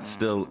happening. That's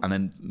still, and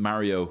then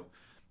Mario...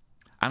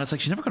 And it's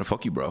like, she's never going to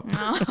fuck you, bro.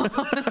 No.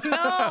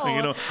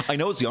 You know, I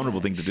know it's the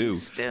honourable thing to do,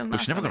 but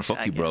she's never going to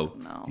fuck you, bro.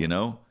 No. You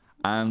know?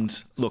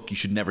 And look, you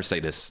should never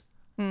say this.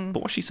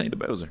 But what's she saying to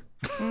Bowser?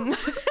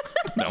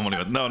 No, I'm only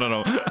messing. No,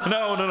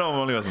 I'm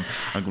only messing.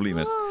 I'm completely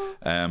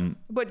messing.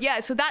 But yeah,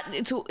 so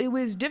it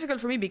was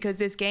difficult for me because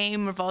this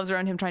game revolves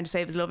around him trying to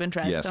save his love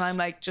interest, and I'm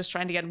like just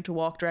trying to get him to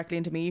walk directly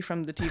into me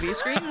from the TV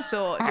screen.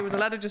 So there was a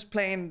lot of just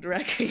playing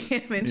directly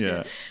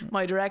into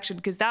my direction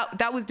because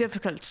that was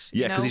difficult.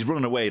 Yeah, because he's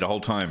running away the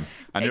whole time,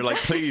 and you're like,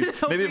 please,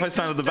 maybe if I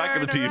stand at the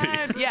back of the TV.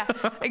 Around. Yeah,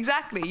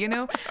 exactly. You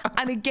know,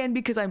 and again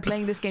because I'm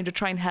playing this game to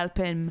try and help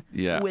him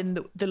win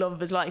the love of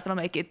his life, and I'm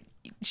like,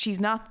 she's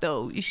not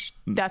though.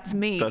 That's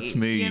me. That's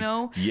me. You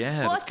know.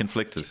 Yeah, that's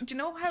conflicted. Do you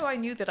know how I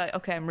knew that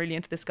I'm really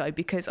into this guy?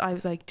 Because I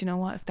was like, do you know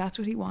what? If that's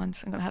what he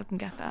wants, I'm gonna help him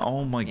get that.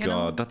 Oh my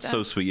God, that's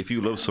so sweet. If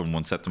you love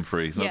someone, set them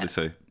free. Is that what they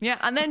say? Yeah,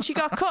 and then she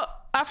got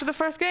cut after the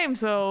first game,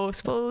 so I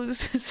suppose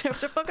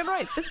serves her fucking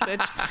right, this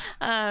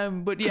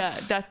bitch. But yeah,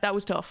 that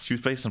was tough. She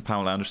was based on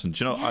Pamela Anderson.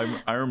 Do you know?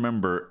 I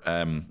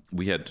remember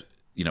we had,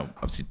 you know,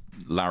 obviously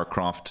Lara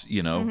Croft,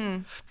 you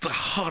know, the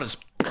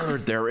hottest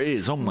bird there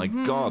is. Oh my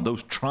God,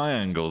 those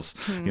triangles,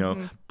 you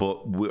know.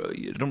 But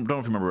you don't know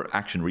if you remember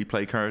action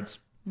replay cards.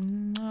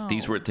 No.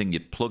 These were a thing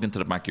you'd plug into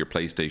the back of your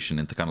PlayStation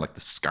into kind of like the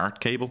SCART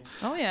cable.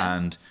 Oh yeah.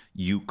 And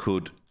you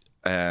could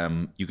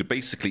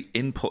basically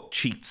input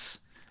cheats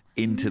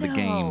into the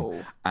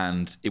game,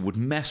 and it would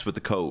mess with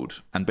the code.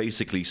 And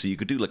basically, so you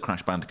could do like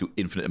Crash Bandicoot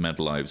infinite amount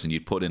of lives, and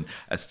you'd put in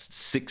a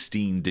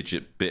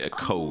 16-digit bit of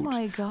code,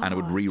 and it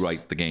would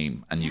rewrite the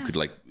game, and you could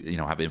like, you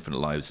know, have infinite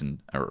lives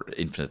or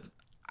infinite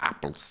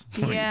apples.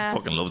 Yeah. He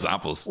fucking loves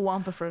apples.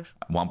 Wampa fruit.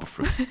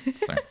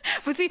 Sorry.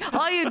 But see,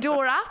 I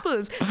adore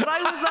apples. But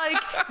I was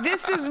like,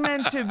 this is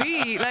meant to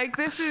be. Like,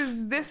 this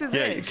is it.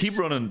 Yeah, keep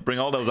running. Bring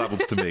all those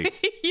apples to me.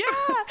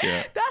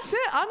 yeah, that's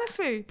it,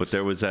 honestly. But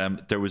there was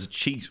a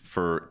cheat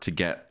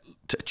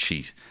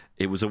cheat.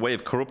 It was a way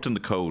of corrupting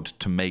the code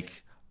to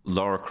make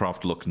Lara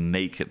Croft look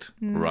naked,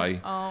 right?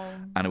 Oh.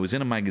 And it was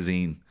in a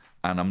magazine,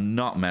 and I'm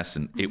not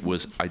messing. It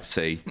was, I'd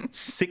say,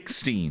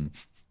 16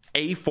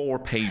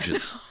 A4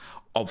 pages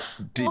of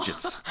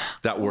digits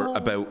that were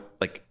about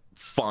like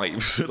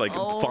 5, like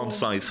font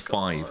size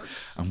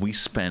 5, and we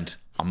spent,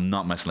 I'm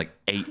not messing, like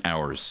 8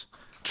 hours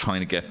trying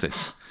to get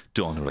this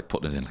done. We're like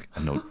putting it in like a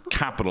note,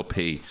 capital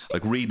P,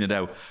 like reading it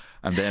out,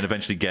 and then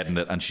eventually getting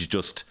it, and she's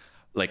just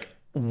like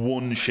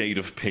one shade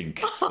of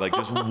pink, like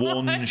just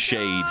one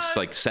shade,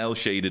 like cell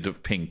shaded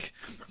of pink,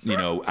 you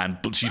know, and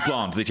she's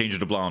blonde. They changed her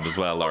to blonde as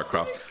well, Lara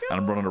Croft. And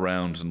I'm running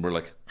around, and we're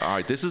like, all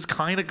right, this is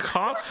kind of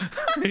hot,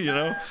 you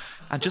know.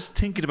 And just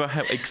thinking about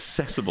how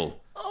accessible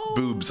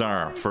boobs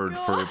are for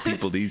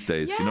people these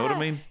days. You know what I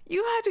mean?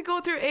 You had to go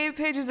through 8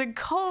 pages of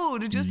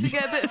code just to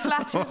get a bit of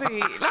flat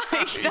titty.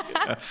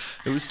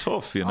 It was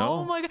tough, you know?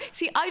 Oh my God.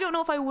 See, I don't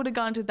know if I would have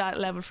gone to that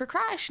level for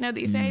Crash. Now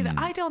that you say that,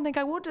 I don't think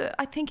I would have.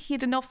 I think he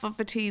had enough of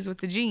a tease with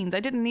the jeans. I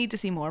didn't need to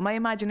see more. My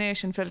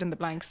imagination filled in the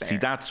blanks there. See,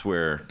 that's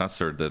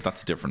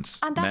the difference.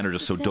 Men are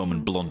just so dumb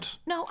and blunt.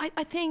 No,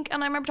 I think,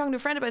 and I remember talking to a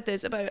friend about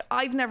this,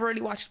 I've never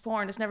really watched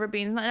porn. It's never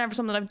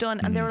something that I've done.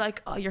 And they were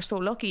like, oh, you're so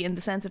lucky in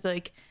the sense of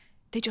like,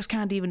 they just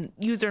can't even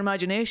use their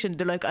imagination.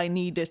 They're like, I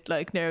need it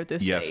like now at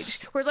this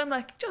stage. Whereas I'm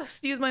like,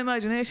 just use my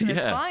imagination.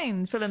 It's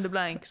fine. Fill in the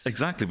blanks.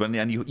 Exactly. But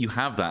and you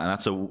have that, and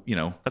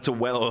that's a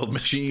well-oiled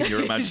machine.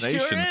 Your imagination.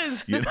 It sure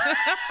is.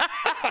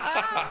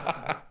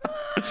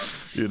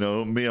 You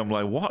know, me, I'm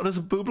like, what does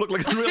a boob look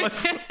like in real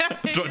life?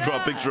 Draw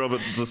a picture of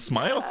it. It's a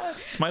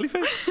smiley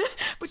face.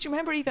 But you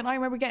remember, I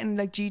remember getting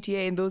like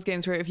GTA and those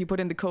games where if you put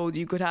in the code,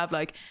 you could have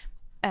like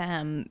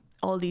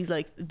all these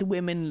like the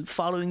women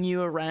following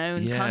you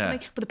around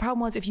constantly. But the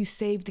problem was if you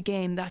saved the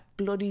game, that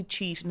bloody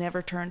cheat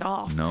never turned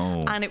off.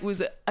 No. And it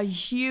was a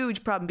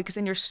huge problem because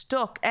then you're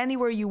stuck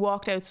anywhere you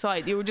walked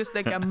outside. You were just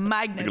like a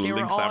magnet. Like they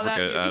were all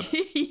Africa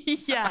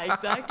yeah,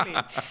 exactly.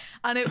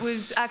 And it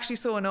was actually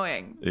so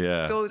annoying.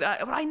 Yeah. But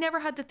I never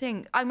had the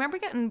thing. I remember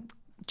getting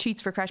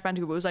cheats for Crash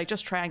Bandicoot. It was like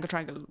just triangle,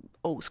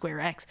 square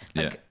X,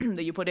 like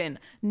that you put in.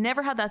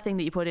 Never had that thing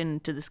that you put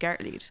into the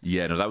SCART lead.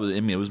 Yeah, no, that was. I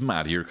mean, it was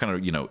mad. You're kind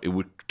of, it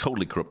would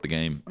totally corrupt the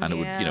game, and it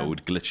would, it would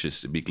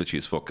it'd be glitchy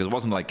as fuck because it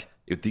wasn't like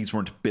if these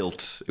weren't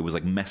built, it was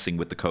like messing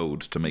with the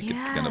code to make it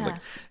kind of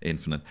like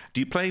infinite. Do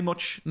you play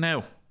much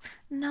now?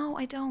 No,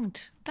 I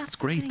don't. That's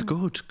great.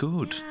 Good.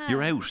 Yeah.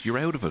 You're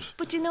out of it.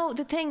 But you know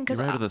the thing, because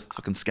you're out of the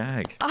fucking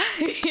skag.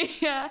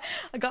 I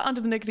got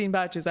onto the nicotine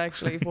patches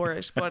actually for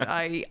it, but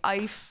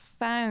I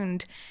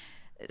found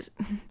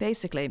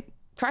basically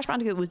Crash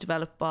Bandicoot was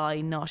developed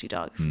by Naughty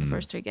Dog for the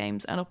first 3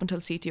 games, and up until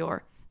CTR,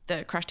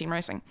 the Crash Team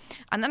Racing,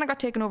 and then I got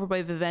taken over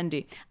by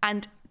Vivendi,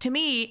 and to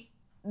me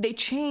they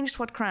changed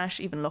what Crash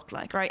even looked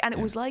like, right? And it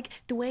was like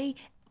the way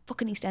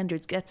fucking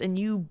EastEnders gets a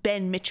new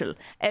Ben Mitchell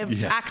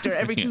actor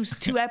every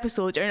two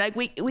episodes, or like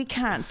we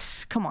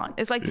can't, come on,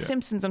 it's like The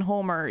Simpsons and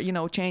Homer,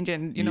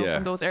 changing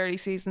from those early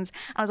seasons.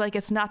 I was like,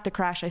 it's not the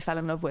Crash I fell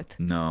in love with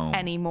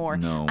anymore.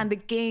 And the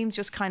games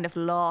just kind of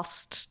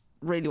lost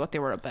really what they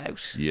were about.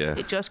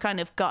 It just kind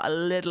of got a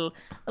little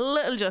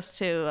just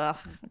to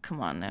come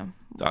on now,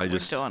 we're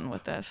done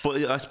with this.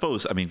 But I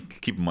suppose, I mean,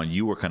 keep in mind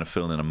you were kind of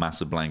filling in a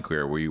massive blank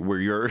here where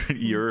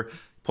you're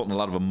putting a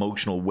lot of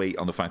emotional weight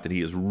on the fact that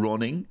he is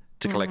running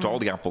to collect all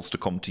the apples to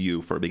come to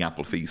you for a big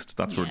apple feast.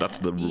 That's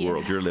the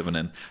world you're living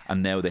in.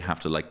 And now they have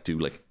to like do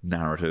like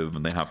narrative,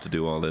 and they have to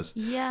do all this.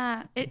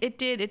 Yeah, it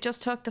did. It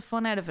just took the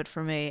fun out of it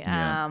for me.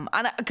 And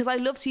because I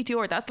love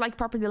CTR, that's like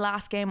probably the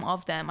last game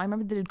of them. I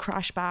remember they did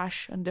Crash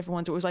Bash and different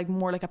ones. It was like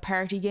more like a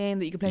party game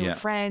that you could play with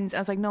friends. I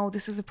was like, no,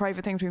 this is a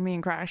private thing between me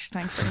and Crash.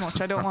 Thanks very much.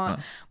 I don't want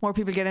more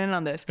people getting in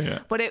on this.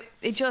 But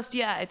it just,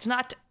 it's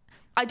not.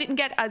 I didn't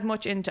get as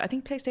much into. I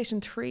think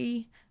PlayStation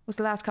 3 was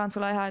the last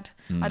console I had.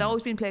 I'd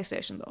always been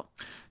PlayStation though.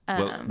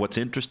 Well, what's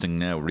interesting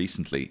now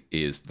recently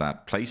is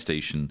that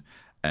PlayStation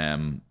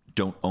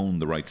don't own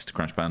the rights to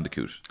Crash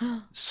Bandicoot.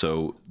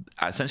 So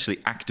essentially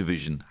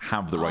Activision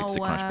have the rights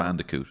to Crash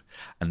Bandicoot,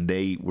 and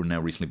they were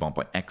now recently bought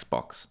by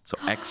Xbox. So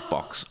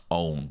Xbox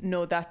own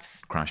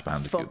that's Crash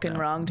Bandicoot. Fucking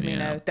wrong to me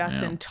now.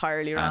 That's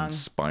entirely wrong. And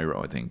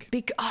Spyro, I think.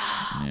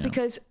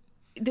 Because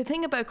the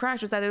thing about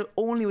Crash was that it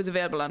only was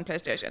available on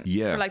PlayStation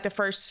for like the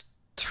first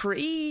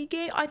 3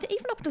 games,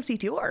 even up until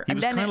CTR. He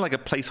was kind of like a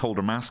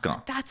placeholder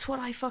mascot. That's what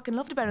I fucking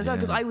loved about it as well,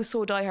 because I was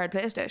so diehard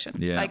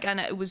PlayStation.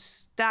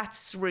 And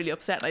that's really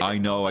upsetting. I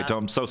know.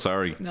 I'm so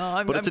sorry.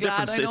 No, but it's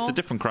a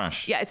different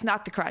Crash. Yeah, it's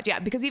not the Crash. Yeah,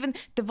 because even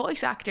the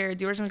voice actor,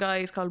 the original guy,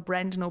 is called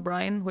Brendan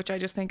O'Brien, which I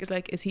just think is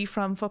like, is he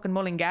from fucking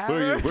Mullingar?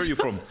 Where are you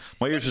from?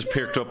 My ears just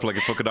perked up like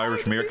a fucking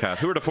Irish meerkat.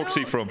 Who the fuck's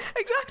he from?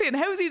 Exactly. And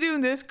how's he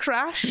doing this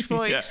Crash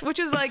voice? Which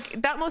is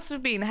like, that must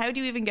have been, how do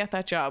you even get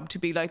that job to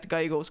be like the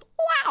guy who goes,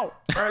 wow,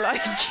 or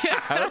like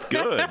that's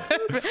good.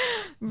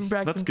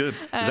 That's good.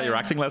 Is that your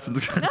acting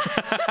lessons?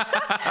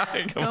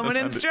 Coming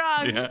in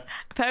strong.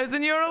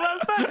 €1,000 well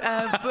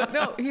spent. But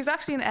no, he's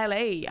actually an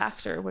LA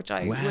actor, which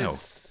I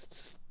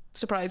was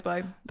surprised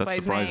by. That's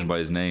surprising by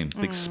his name.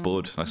 Big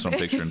Spud. I saw a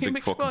picture and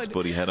big fucking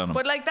Spuddy head on him.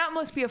 But like, that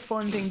must be a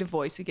fun thing to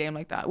voice a game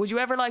like that. Would you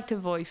ever like to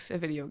voice a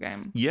video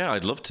game? Yeah,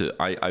 I'd love to.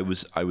 I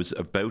was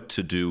about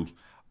to do.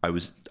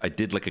 I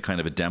did like a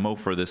kind of a demo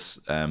for this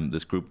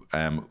this group.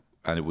 And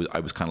I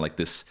was kind of like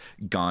this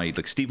guy,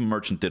 like Stephen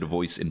Merchant did a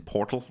voice in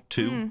Portal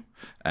 2.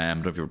 I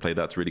don't know if you ever played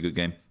that. It's a really good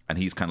game. And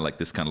he's kind of like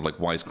this kind of like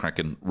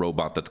wisecracking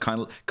robot that's kind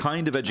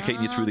of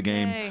educating you through the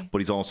game, but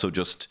he's also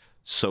just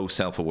so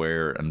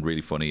self-aware and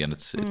really funny, and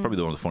it's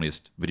probably one of the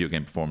funniest video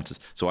game performances.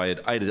 So I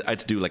had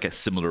to do like a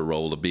similar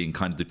role of being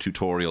kind of the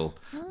tutorial,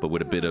 but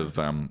with a bit of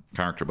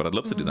character. But I'd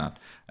love to do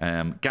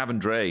that. Gavin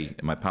Dre,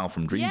 my pal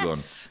from Dream Gun,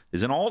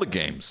 is in all the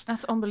games.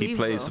 That's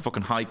unbelievable. He plays the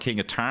fucking High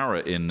King of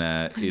Tara in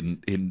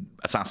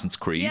Assassin's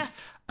Creed.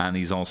 And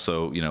he's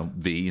also,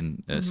 V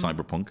in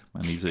Cyberpunk,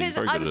 and he's very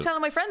good. I was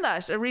telling my friend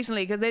that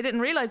recently, because they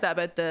didn't realize that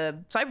about the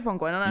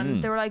Cyberpunk one,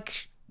 and they were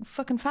like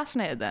fucking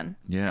fascinated then.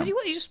 Because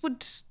you just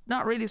would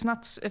not really. It's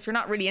not, if you're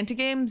not really into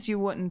games, you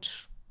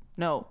wouldn't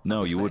know.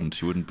 No, you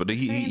wouldn't. But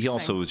he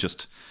also was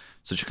just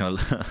such a kind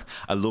of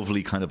a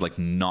lovely kind of like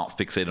not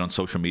fixated on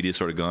social media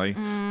sort of guy,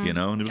 you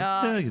know. And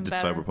yeah, you did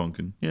Cyberpunk,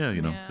 and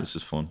you know, this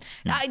is fun.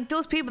 Yeah.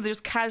 Those people that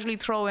just casually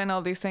throw in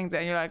all these things,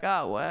 and you're like,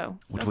 oh wow,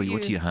 what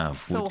do you have?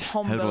 So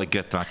humble. How do I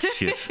get that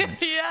shit?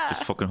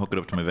 Just fucking hook it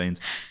up to my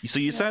veins. So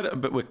you said a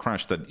bit with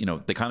Crash that, you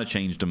know, they kind of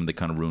changed them, they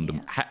kind of ruined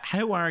them.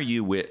 How are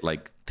you with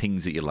like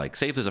things that you like?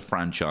 Say if there's a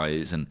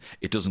franchise and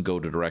it doesn't go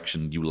the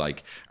direction you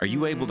like, are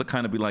you able to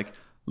kind of be like,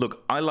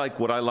 look, I like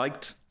what I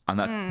liked, and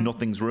that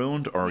nothing's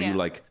ruined, or are you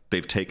like,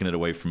 they've taken it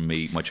away from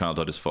me, my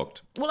childhood is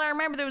fucked? Well, I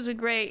remember there was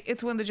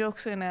it's one of the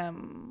jokes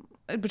in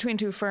Between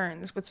Two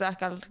Ferns with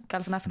Zach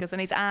Galifianakis,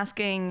 and he's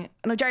asking,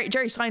 no, Jerry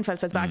Seinfeld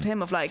says back to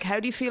him of like, how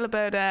do you feel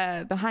about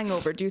The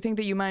Hangover? Do you think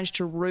that you managed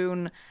to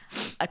ruin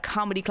a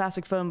comedy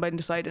classic film by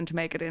deciding to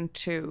make it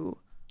into,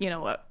 you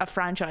know, a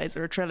franchise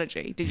or a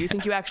trilogy? Did you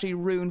think you actually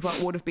ruined what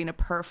would have been a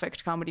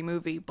perfect comedy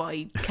movie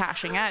by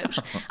cashing out?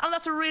 And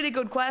that's a really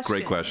good question.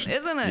 Great question.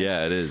 Isn't it?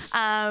 Yeah, it is.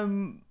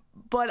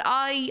 But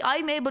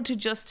I'm able to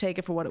just take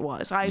it for what it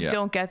was. I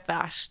don't get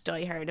that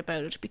diehard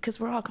about it, because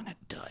we're all gonna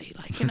die.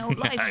 Like, you know,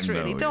 life's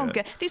really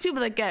get these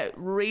people that get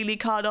really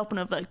caught up in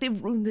it, like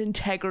they've ruined the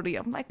integrity.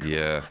 I'm like, come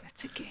on,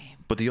 it's a game.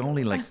 But the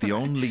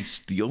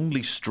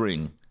only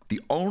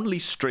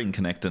string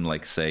connecting,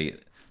 like, say,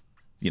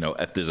 you know,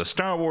 if there's a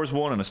Star Wars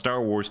 1 and a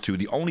Star Wars 2,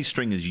 the only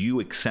string is you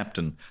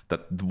accepting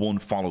that the one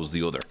follows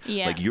the other.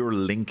 Yeah. Like, you're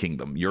linking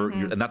them. You're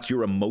and that's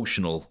your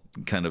emotional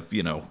kind of,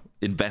 you know,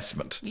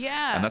 investment.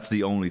 Yeah. And that's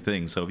the only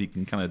thing. So if you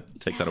can kind of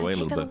take that away a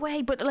little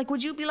bit. But like,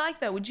 would you be like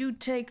that? Would you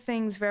take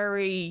things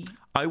very...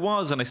 I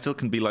was, and I still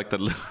can be like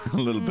that a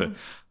little bit.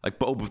 Like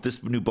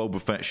this new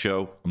Boba Fett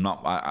show,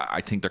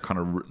 I think they're kind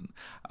of...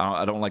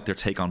 I don't like their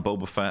take on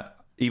Boba Fett.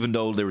 Even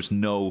though there's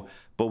no...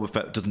 Boba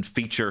Fett doesn't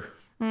feature...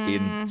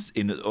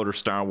 in other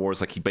Star Wars,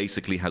 like, he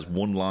basically has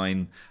one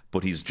line,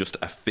 but he's just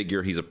a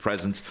figure, he's a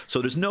presence. So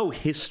there's no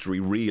history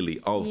really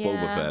of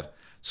Boba Fett.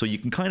 So you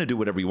can kind of do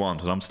whatever you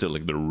want, and I'm still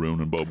like, they're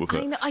ruining Boba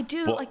Fett. I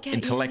do. But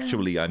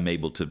intellectually, I'm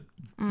able to,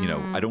 you know,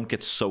 I don't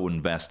get so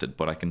invested,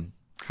 but I can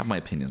have my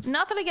opinions.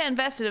 Not that I get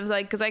invested. It was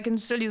like, because I can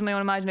still use my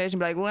own imagination and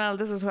be like, well,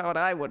 this is what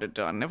I would have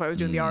done if I was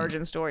doing the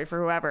origin story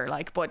for whoever.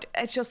 Like, but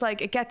it's just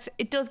like,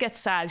 it does get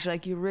sad. You're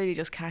like, you really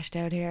just cashed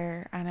out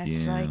here, and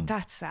it's like,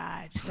 that's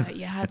sad that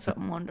you had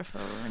something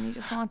wonderful and you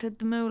just wanted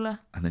the moolah.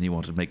 And then you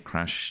wanted to make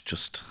Crash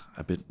just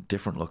a bit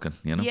different looking,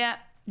 you know? Yeah.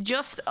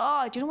 Just,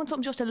 do you know when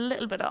something just a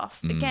little bit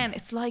off? Again,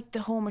 it's like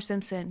the Homer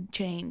Simpson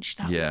change.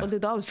 That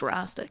was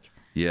drastic.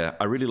 Yeah,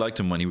 I really liked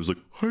him when he was like,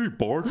 hey,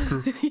 Bart,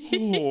 sleep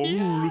in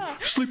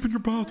your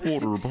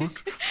bathwater, Bart.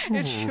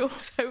 It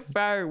shows how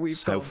far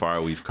we've come. How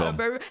far we've come.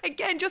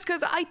 Again, just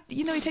because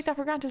you take that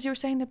for granted, as you were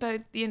saying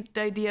about the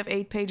idea of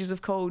 8 pages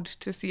of code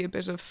to see a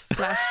bit of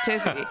flash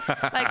titty.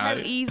 Like, how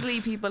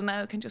easily people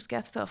now can just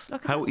get stuff.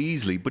 Look at how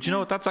easily. But you know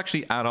what? That's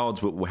actually at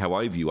odds with how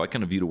I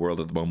kind of view the world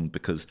at the moment,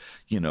 because,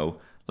 you know,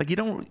 like, you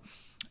don't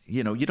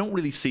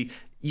really see...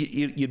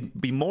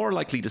 You'd be more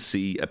likely to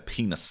see a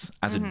penis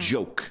as a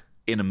joke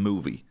in a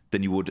movie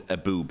than you would a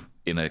boob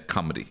in a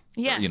comedy.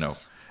 Yes. You know,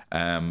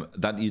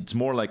 that it's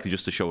more likely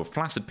just to show a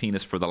flaccid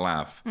penis for the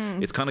laugh.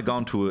 It's kind of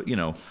gone to a, you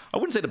know, I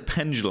wouldn't say the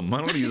pendulum. I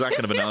don't want to use that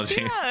kind of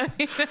analogy.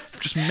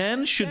 Just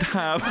men should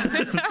have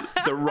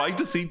the right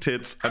to see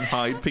tits and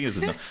hide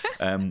penises.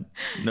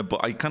 No,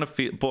 but I kind of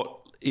feel, but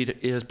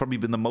it has probably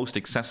been the most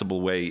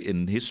accessible way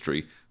in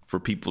history for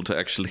people to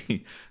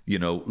actually, you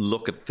know,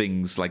 look at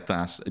things like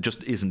that. It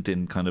just isn't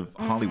in kind of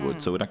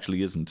Hollywood, so it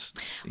actually isn't.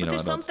 But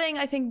there's something,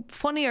 I think,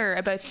 funnier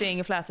about seeing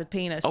a flaccid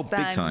penis than,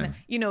 big time.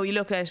 You know, you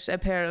look at a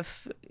pair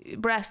of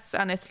breasts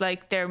and it's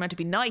like they're meant to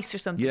be nice or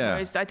something. Yeah.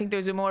 Whereas I think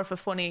there's a more of a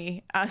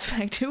funny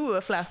aspect to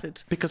a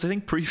flaccid. Because I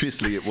think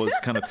previously it was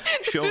kind of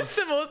shown... Is this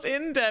the most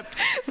in-depth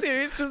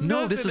serious discussion?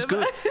 No, this is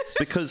good.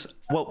 Because,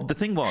 well, the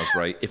thing was,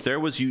 right, if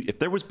there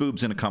was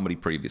boobs in a comedy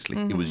previously,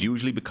 it was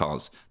usually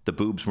because the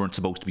boobs weren't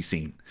supposed to be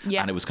seen.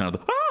 Yeah. And it was kind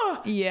of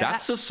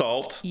that's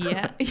assault.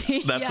 Yeah.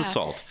 That's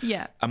assault.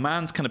 Yeah. A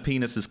man's kind of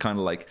penis is kind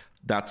of like,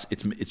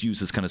 it's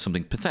used as kind of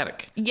something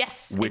pathetic.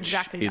 Yes, which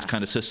exactly is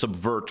kind of to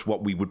subvert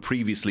what we would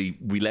previously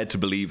led to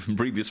believe in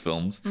previous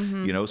films.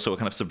 You know, so it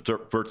kind of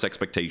subverts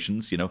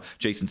expectations. You know,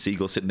 Jason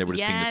Segel sitting there with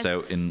his penis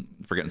out in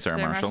Forgetting Sarah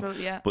Marshall.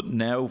 Yeah. But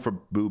now for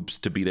boobs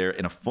to be there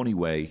in a funny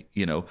way,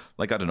 you know,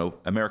 like, I don't know,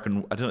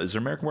 is there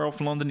American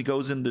Werewolf in London? He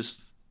goes in,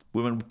 there's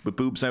women with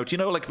boobs out, you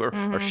know, like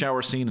or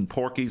shower scene and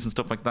Porky's and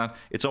stuff like that.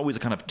 It's always a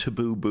kind of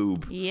taboo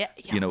boob. Yeah.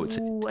 You know, it's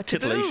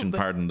titillation.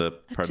 Pardon the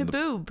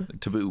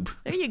taboob.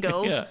 There you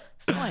go. Yeah.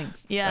 Slang.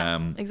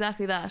 Yeah.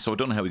 Exactly that. So I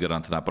don't know how we got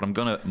onto that, but I'm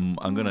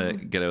gonna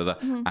get out of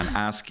that and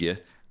ask you: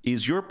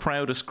 is your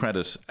proudest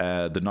credit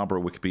the Nobber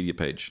Wikipedia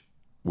page,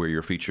 where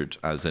you're featured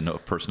as a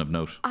person of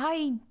note?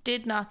 I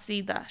did not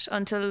see that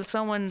until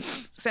someone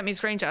sent me a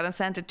screenshot and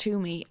sent it to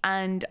me,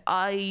 and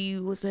I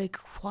was like,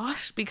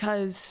 "What?"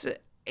 Because,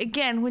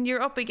 again, when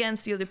you're up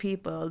against the other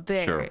people,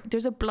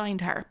 there's a blind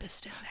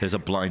harpist in there. There's a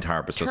blind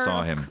harpist. I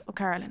saw him.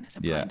 O'Carlin is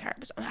a blind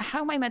harpist. How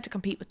am I meant to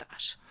compete with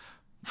that?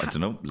 I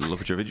don't know.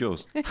 Look at your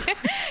videos.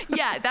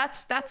 Yeah,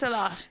 that's a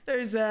lot.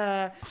 There's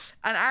an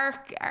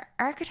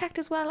architect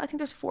as well. I think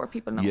there's 4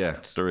 people now. Yeah,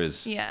 there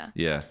is. Yeah.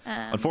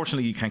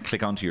 Unfortunately, you can't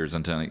click onto yours,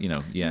 and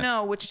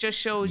No, which just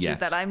shows you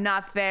that I'm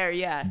not there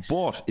yet.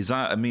 But is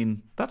that? I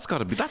mean, that's got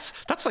to be.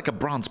 That's like a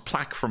bronze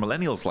plaque for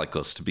millennials like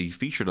us to be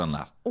featured on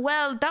that.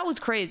 Well, that was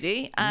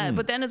crazy.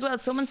 But then as well,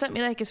 someone sent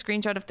me like a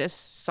screenshot of this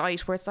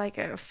site where it's like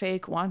a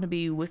fake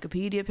wannabe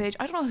Wikipedia page.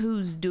 I don't know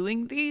who's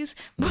doing these,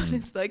 but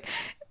it's like,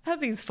 has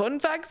these fun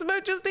facts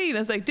about Justine.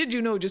 It's like, did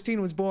you know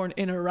Justine was born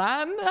in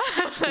Iran?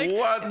 Like,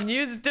 what?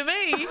 News to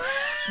me.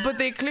 But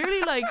they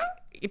clearly like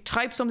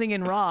typed something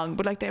in wrong,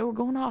 but like they were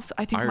going off,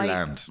 I think,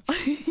 Ireland.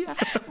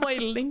 my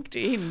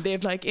LinkedIn, they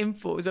have like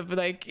infos of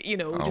like,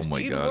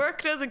 Justine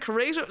worked as a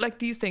creator, like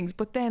these things.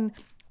 But then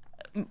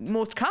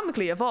most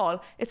comically of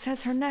all, it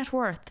says her net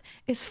worth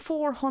is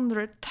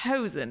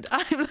 400,000.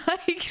 I'm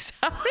like,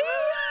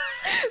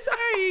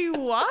 sorry,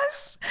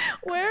 what?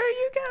 Where are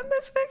you getting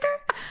this figure?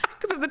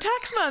 Because if the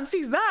tax man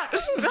sees that,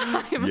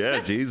 yeah,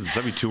 Jesus,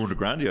 that'd be 200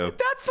 grand, yo.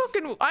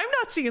 I'm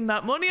not seeing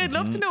that money. I'd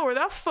love to know where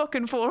that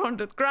fucking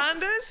 400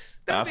 grand is.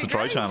 Ask the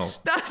Try Channel.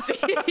 That's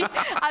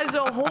as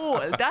a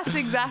whole. That's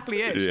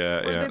exactly it.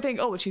 Yeah. They think,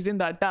 oh, well, she's in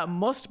that. That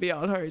must be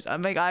all hers.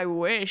 I'm like, I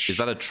wish. Is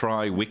that a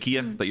Try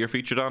Wikia that you're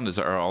featured on?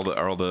 Are all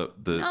the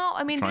no?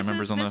 I mean, Try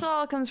members on this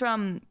all comes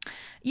from,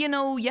 you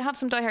have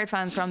some diehard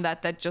fans from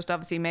that just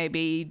obviously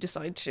maybe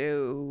decide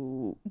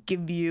to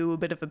give you a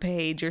bit of a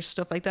page or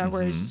stuff like that.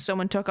 Whereas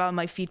someone took all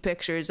my feet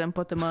pictures and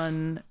put them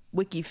on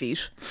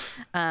WikiFeet.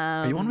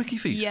 Are you on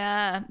WikiFeet?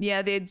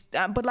 Yeah, they.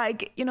 But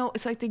like,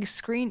 it's like the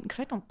screen, because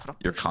I don't put up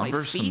your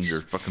Converse and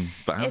your fucking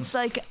Vans. It's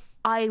like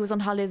I was on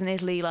holidays in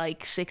Italy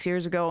like 6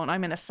 years ago, and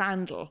I'm in a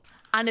sandal.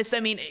 And it's, I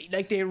mean,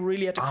 like they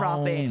really had to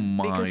crop in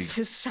because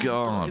his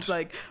sandal is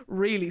like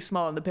really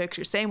small in the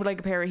picture. Same with like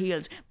a pair of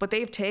heels. But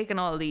they've taken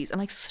all these and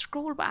like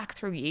scroll back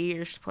through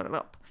years to put it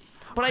up.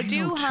 But I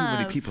do know have too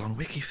many people on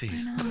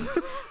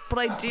WikiFeet. But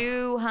I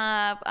do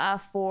have a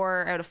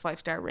 4 out of 5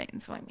 star rating.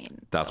 So I mean,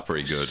 that's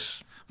pretty good.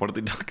 What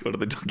did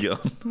they dunk you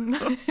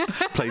on?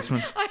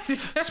 Placement,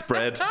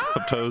 spread,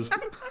 up toes,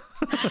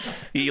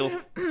 heel.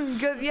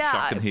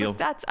 Yeah, heel.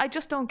 But I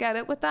just don't get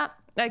it with that.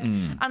 Like,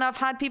 and I've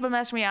had people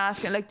message me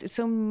asking, like,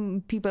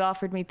 some people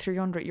offered me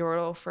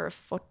 €300 for a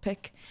foot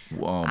pick.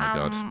 Oh my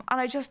god! And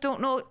I just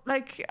don't know.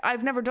 Like,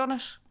 I've never done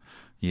it.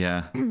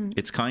 Yeah,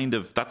 that's kind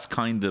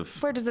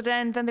of. Where does it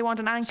end? Then they want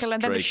an ankle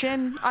and then a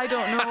shin. I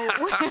don't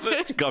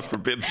know. God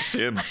forbid the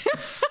shin.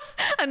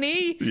 A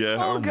knee. Yeah.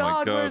 Oh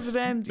God, where does it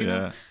end?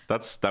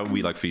 That would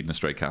be like feeding a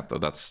stray cat, though.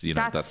 That's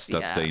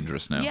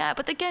dangerous now. Yeah,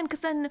 but again, because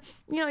then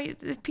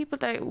people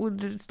that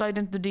would slide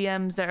into the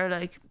DMs that are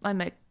like,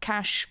 I'm a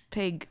cash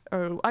pig,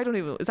 or I don't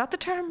even know, is that the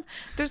term?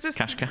 There's this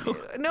cash cow.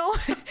 No,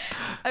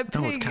 a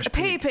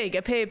pay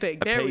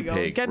pig. There we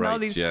go. Getting all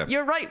these. Yeah.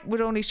 You're right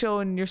with only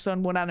showing your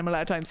son one animal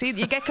at a time. See,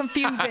 you get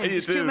confusing.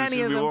 There's too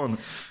many of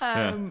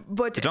them.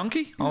 But a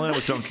donkey? All I know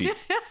is donkey.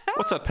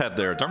 What's that pet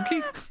there? A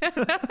donkey?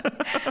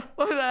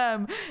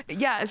 But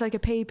it's like a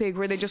pay pig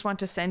where they just want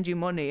to send you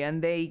money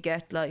and they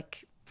get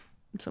like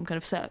some kind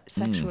of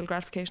sexual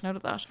gratification out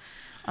of that.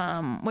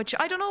 Which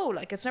I don't know.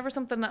 Like, it's never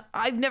something that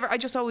I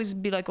just always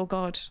be like, oh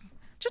God.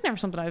 Just never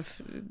something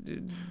I've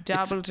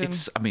dabbled in.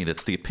 I mean,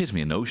 it's the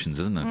epitome of notions,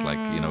 isn't it?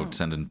 Like,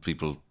 sending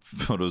people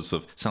photos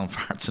of selling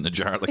farts in a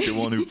jar, like the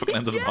one who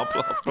ended up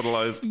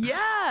hospitalized.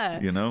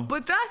 Yeah.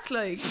 But that's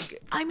like,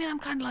 I mean, I'm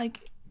kind of like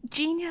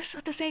genius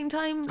at the same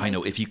time. I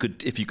know. If you could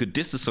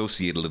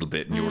disassociate a little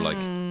bit, and you were like,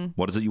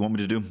 "What is it you want me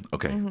to do?"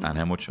 Okay, and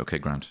how much? Okay,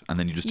 grand. And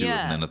then you just do it,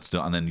 and then it's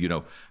done. And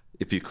then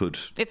if you could,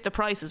 if the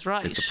price is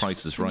right,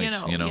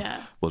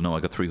 well, no,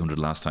 I got 300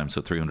 last time, so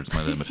 300 is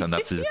my limit, and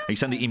that's it. You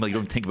send the email, you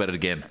don't think about it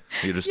again.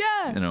 You just,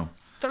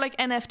 they're like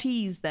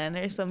NFTs then,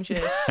 or some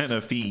shit.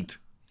 NFTs.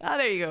 Oh,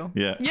 there you go.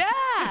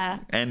 Yeah.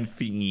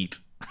 NFTs.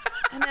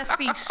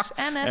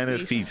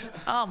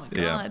 Oh my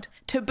God.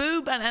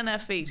 Taboob and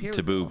NFTs. Here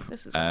we go.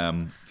 This is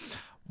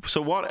so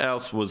what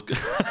else was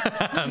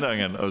no,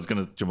 again, I was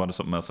going to jump onto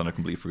something else and I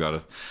completely forgot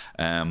it.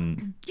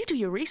 You do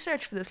your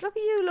research for this. Look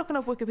at you looking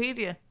up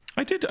Wikipedia.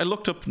 I did. I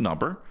looked up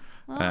nobber.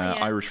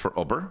 Irish for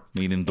ubber,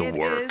 meaning the work.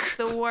 It is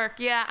the work,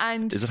 yeah.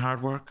 And is it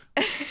hard work?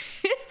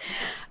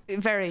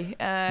 Very,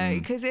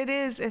 because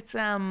it's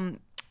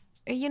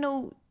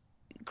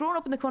growing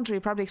up in the country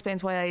probably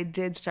explains why I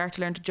did start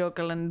to learn to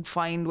juggle and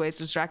find ways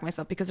to distract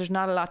myself, because there's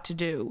not a lot to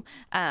do.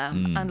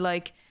 And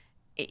like,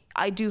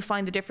 I do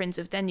find the difference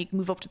if then you can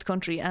move up to the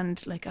country,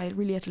 and like I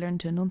really had to learn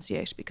to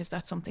enunciate, because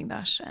that's something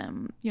that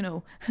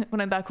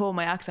when I'm back home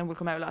my accent will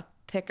come out a lot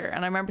thicker.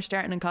 And I remember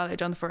starting in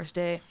college on the first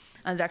day,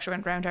 and the lecturer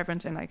went round to everyone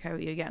saying like, how are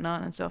you getting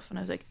on and stuff, and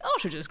I was like, oh,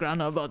 she's just grand,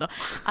 no bother.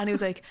 And he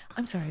was like,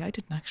 I'm sorry, I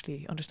didn't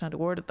actually understand a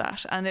word of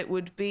that. And it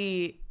would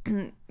be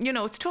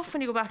it's tough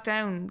when you go back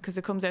down, because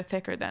it comes out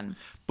thicker then.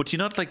 But you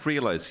not like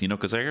realize,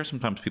 because I hear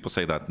sometimes people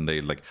say that and they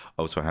like,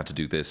 oh, so I had to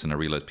do this, and I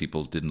realized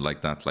people didn't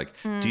like that. Like,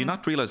 do you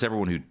not realize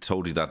everyone who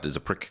told you that is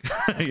a prick?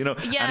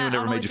 Anyone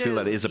ever made you feel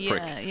that is a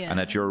prick, and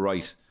that you're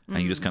right?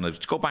 And you just kind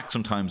of go back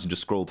sometimes and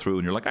just scroll through,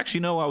 and you're like,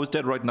 actually, no, I was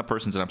dead right, and that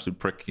person's an absolute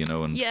prick, you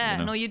know. And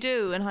no, you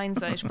do in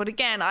hindsight. But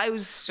again, I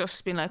was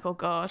just being like, oh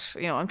God,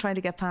 you know, I'm trying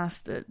to get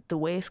past the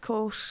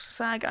waistcoat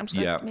sag. I'm just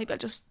like, maybe I'll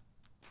just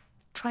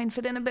try and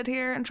fit in a bit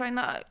here and try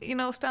not, you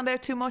know, stand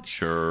out too much.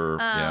 Sure.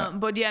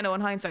 But yeah, no,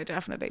 in hindsight,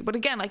 definitely. But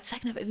again, like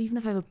even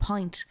if I have a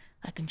pint,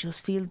 I can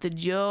just feel the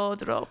jaw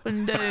drop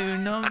and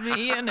down on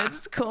me, and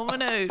it's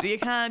coming out. You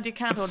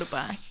can't hold it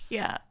back.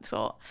 Yeah.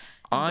 So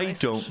I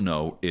don't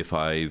know if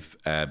I've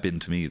been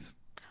to Meath.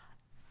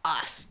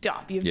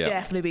 Stop! You've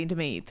definitely been to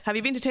Meath. Have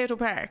you been to Tato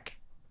Park?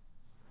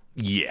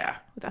 Yeah.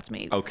 That's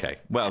Meath. Okay.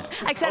 Well.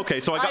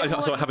 So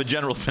I have a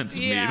general sense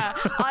of Meath. Yeah.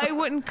 I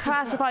wouldn't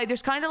classify.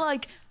 There's kind of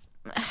like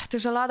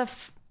there's a lot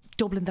of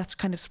Dublin that's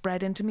kind of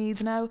spread into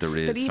Meath now. There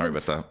is. Sorry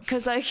about that.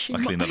 Because like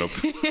I'll clean that up.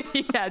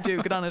 Yeah,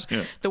 do get on it.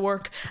 Yeah. The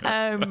work.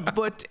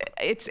 But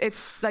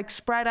it's like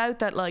spread out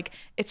that like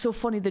it's so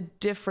funny the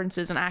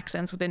differences in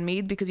accents within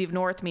Meath, because you've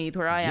North Meath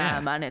where I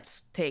am, and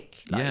it's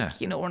thick. Like,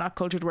 you know, we're not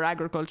cultured, we're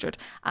agricultured,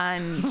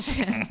 and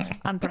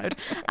and proud.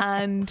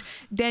 And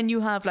then you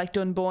have like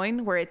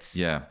Dunboyne where it's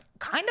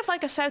kind of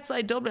like a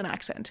Southside Dublin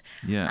accent.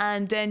 Yeah.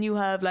 And then you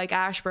have like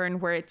Ashburn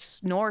where it's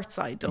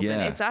Northside Dublin.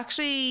 Yeah. It's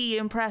actually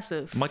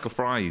impressive. Michael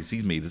Fry's,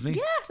 he's Meath, isn't he?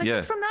 Yeah,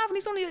 he's from Navan.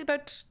 He's only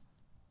about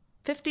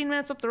 15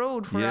 minutes up the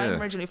road where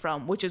I'm originally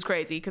from, which is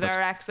crazy because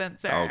our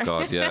accents are... Oh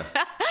God, yeah.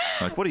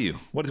 Like, what are you?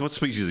 What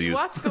species are you?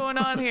 What's going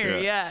on here?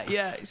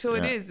 Yeah. So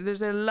it is.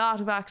 There's a lot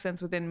of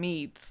accents within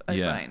Meath, I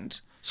find.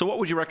 So what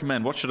would you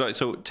recommend? What should I...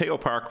 So Tato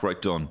Park, right,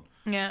 done.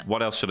 Yeah.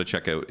 What else should I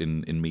check out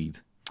in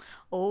Meath?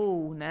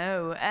 Oh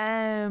no,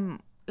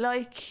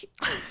 like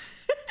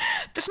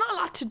there's not a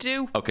lot to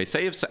do. Okay,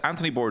 say if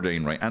Anthony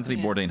Bourdain, right?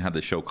 Anthony Bourdain had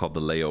this show called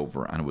The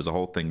Layover, and it was a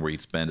whole thing where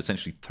he'd spend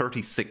essentially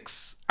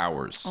 36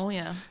 hours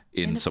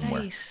in somewhere.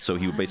 Place. So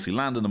he would basically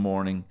land in the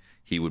morning,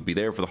 he would be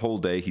there for the whole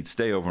day, he'd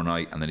stay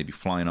overnight, and then he'd be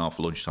flying off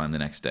lunchtime the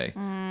next day.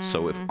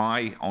 So if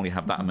I only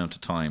have that amount of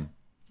time,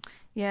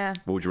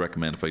 what would you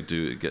recommend if I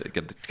do get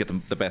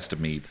the best of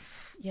Meath?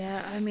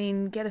 Yeah, I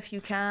mean, get a few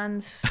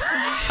cans.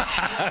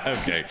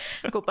 Okay.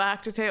 Go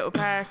back to Tato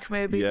Park,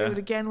 maybe do it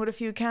again with a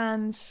few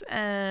cans.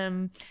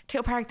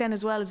 Tato Park then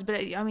as well is a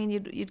bit. I mean,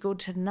 you'd go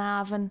to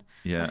Navan,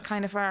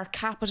 kind of our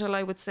capital,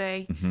 I would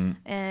say.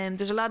 Mm-hmm.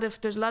 There's a lot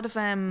of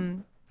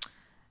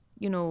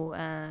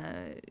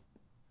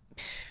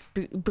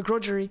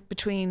begrudgery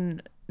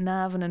between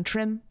Navan and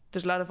Trim.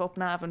 There's a lot of up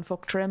Navan,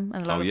 fuck Trim,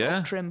 and a lot of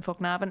up Trim, fuck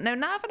Navan. Now,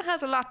 Navan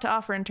has a lot to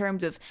offer in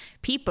terms of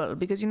people,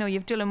 because, you know,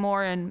 you've Dylan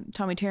Moore and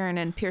Tommy Tiernan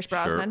and Pierce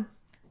Brosnan.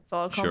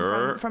 All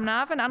come from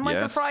Navan, and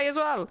Michael Fry as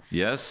well.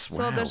 Yes.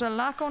 So there's a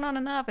lot going on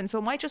in Navan. So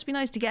it might just be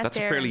nice to get there. That's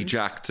a fairly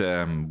jacked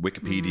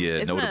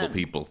Wikipedia notable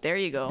people. There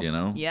you go. You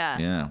know?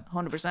 Yeah.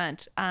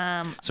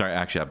 100%. Sorry,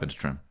 actually, I've been to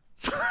Trim.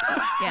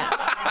 Yeah,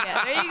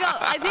 there you go.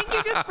 I think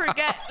you just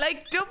forget,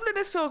 like, Dublin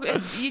is so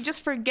good, you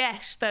just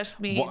forget that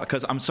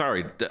because I'm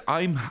sorry,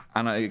 I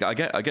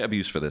get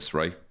abused for this,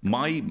 right?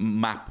 My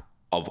map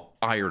of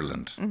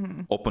Ireland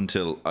up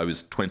until I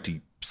was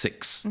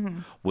 26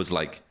 was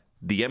like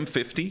the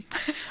M50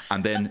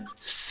 and then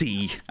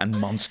sea and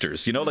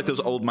monsters, you know, like those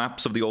old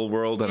maps of the old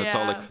world, and it's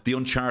all like the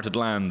uncharted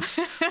lands.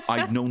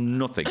 I know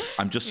nothing.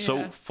 I'm just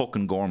so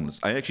fucking gormless.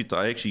 I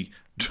actually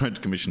tried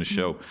to commission a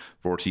show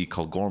for RT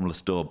called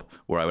Gormless Dub,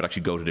 where I would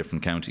actually go to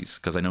different counties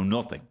because I know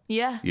nothing.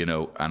 Yeah. You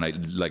know, and I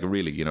like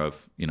really, you know,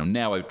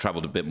 now I've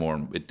traveled a bit more,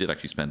 and it did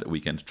actually spend a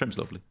weekend. Trim's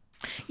lovely.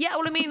 Yeah,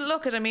 well,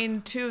 I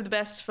mean, two of the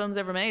best films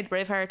ever made,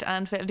 Braveheart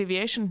and Fatal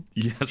Deviation.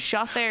 Yes.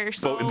 Shot there.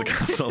 So. Both in the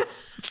castle.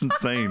 It's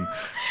insane.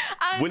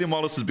 William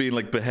Wallace is being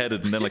like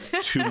beheaded, and then like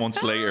 2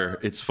 months later,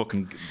 it's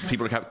fucking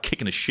people are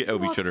kicking the shit out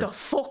of each other. What the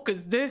fuck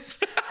is this?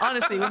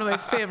 Honestly, one of my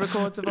favourite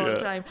quotes of all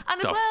time. And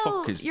as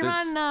well, your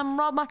man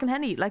Rob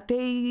McElhenney, like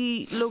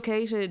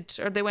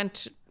they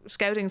went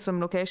scouting some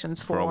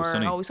locations for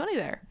Always Sunny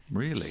there.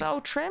 Really?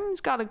 So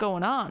Trim's got it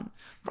going on.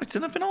 Right,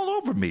 then I've been all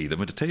over me. I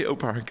went to Tato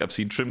Park, I've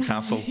seen Trim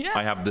Castle.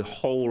 I have the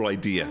whole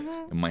idea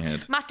in my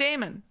head. Matt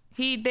Damon.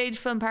 They'd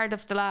filmed part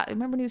of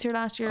remember when he was here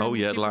last year? Oh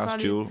yeah, The Last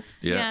Duel.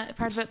 Yeah,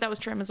 part of it, that was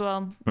Trim as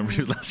well. Remember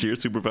he was last year,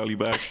 Super Value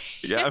Bag?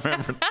 Yeah, I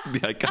remember the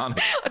iconic.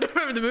 I don't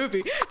remember the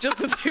movie, just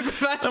the Super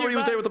Value Bag. When he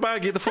was there with the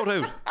bag, he had the foot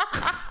out.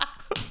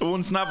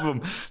 One snap of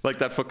him, like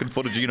that fucking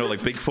footage, you know,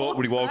 like Bigfoot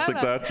when he walks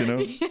like that, you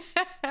know.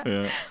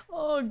 Yeah.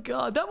 Oh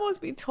God, that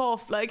must be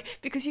tough, like,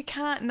 because you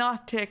can't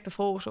not take the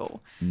photo.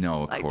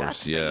 No, of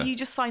course, you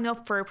just sign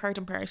up for a part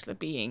and parcel of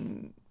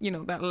being, you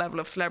know, that level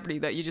of celebrity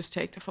that you just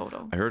take the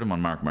photo. I heard him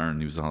on Mark Maron.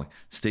 He was all like,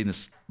 "Stay in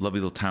this lovely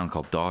little town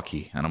called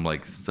Dalkey," and I'm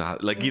like,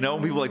 that, like, you know,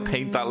 people like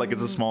paint that like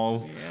it's a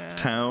small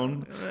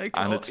town, like,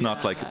 and it's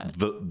not like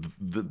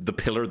the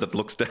pillar that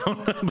looks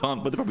down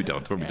upon, but they probably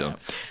don't.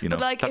 You know,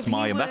 like, that's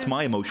my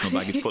emotional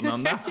baggage putting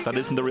on that. That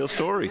isn't the real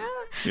story.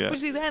 Yeah. But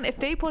see, then if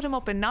they put him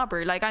up in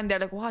Nobber, like I'm there,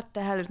 like, what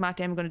the hell is Matt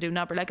Damon going to do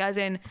Nobber? Like, as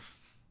in,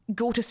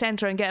 go to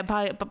Centre and get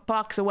a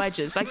box of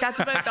wedges. Like,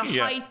 that's about the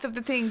height of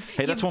the things.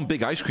 Hey, that's one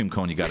big ice cream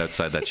cone you got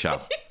outside that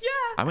shop.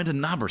 I went to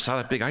Nobber, saw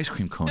that big ice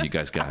cream cone you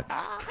guys got.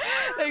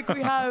 Like,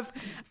 we have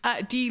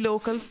D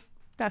Local,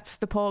 that's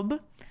the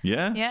pub.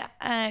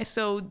 Yeah.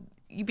 So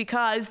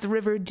because the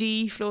River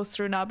Dee flows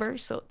through Nobber,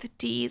 so the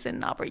D's in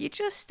Nobber, it's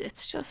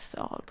just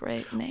all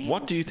great names.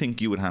 What do you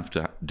think you would have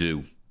to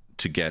do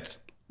to get?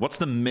 What's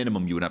the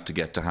minimum you would have to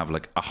get to have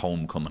like a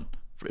homecoming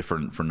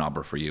for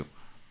Nobber for you?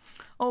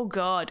 Oh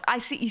God,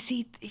 you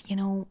see,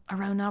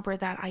 around Nobber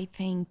that I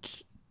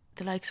think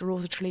the likes of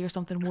Rosa Tralee or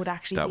something would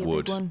actually be a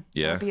big one.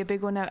 Yeah, that'd be a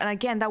big one now. And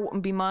again, that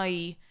wouldn't be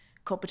my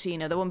cup of tea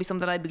now. That wouldn't be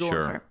something I'd be going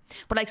for.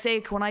 But like,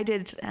 say when I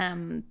did,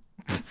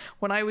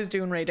 when I was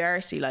doing Ray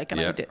Darcy, like, and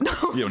I did. No,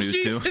 when he was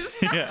Jesus.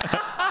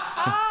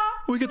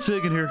 We get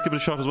Sig in here. Give it a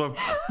shot as well.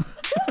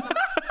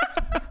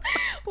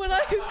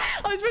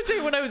 I was supposed to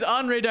say when I was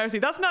on Ray Darcy.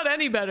 That's not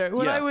any better.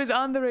 When I was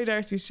on the Ray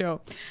Darcy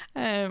show,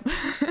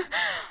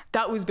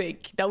 that was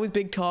big. That was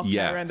big talk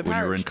around the parish.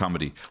 When you were in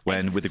comedy.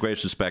 With the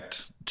greatest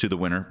respect to the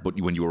winner, but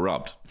when you were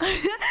robbed.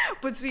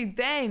 But see,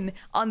 then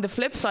on the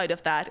flip side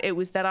of that, it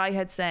was that I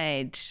had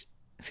said,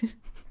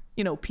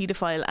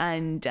 paedophile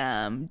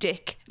and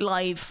dick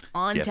live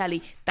on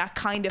telly. That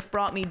kind of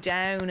brought me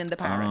down in the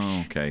parish.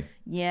 Oh, okay.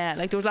 Yeah,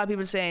 like there was a lot of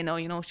people saying,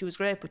 she was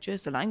great, but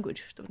just the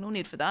language. There was no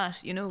need for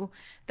that.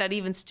 That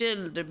even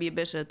still there'd be a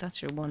bit of,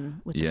 that's your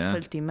one with the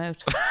filthy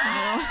mouth.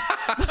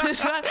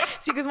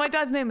 See, because my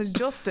dad's name is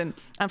Justine,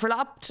 and for a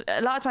lot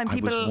of time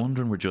people... I was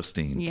wondering where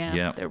Justine.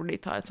 Yeah, they really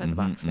thought outside the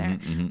box there.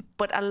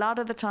 But a lot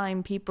of the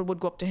time people would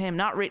go up to him,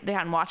 they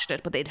hadn't watched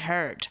it, but they'd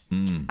heard.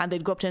 And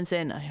they'd go up to him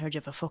saying, I heard you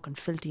have a fucking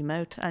filthy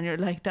mouth. And you're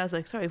like, Dad's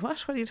like, sorry,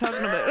 what are you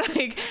talking about?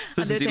 Like,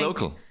 isn't he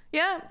local?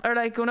 Yeah, or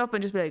like going up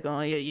and just be like,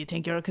 oh yeah, you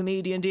think you're a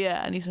comedian, do you?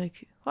 And he's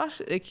like, what?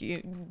 Like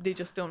they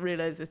just don't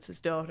realise it's his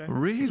daughter.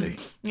 Really?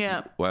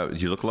 Yeah. Wow,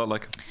 you look a lot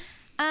like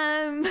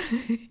him. Do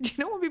you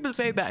know when people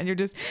say that and you're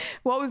just,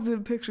 what was the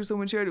picture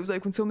someone shared? It was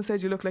like when someone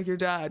says you look like your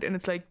dad, and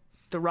it's like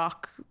The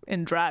Rock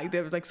in drag.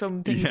 There was like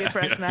something he did for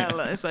SNL,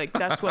 and it's like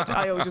that's what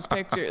I always just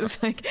picture.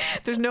 It's like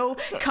there's no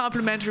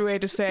complimentary way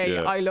to say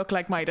I look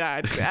like my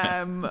dad.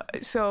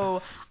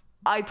 So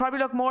I probably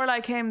look more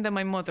like him than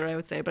my mother, I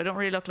would say, but I don't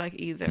really look like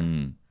either.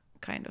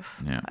 Kind of.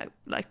 Yeah. I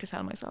like to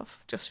tell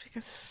myself, just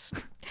because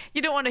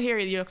you don't want to hear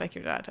you look like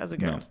your dad as a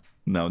girl.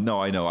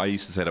 No, I know. I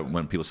used to say that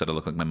when people said I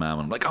look like my mum,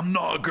 I'm like, I'm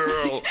not a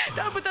girl.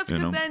 No, but that's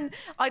because then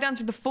I'd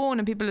answer the phone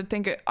and people would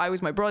think I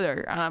was my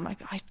brother, and I'm like,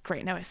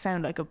 great, now I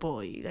sound like a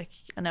boy, like,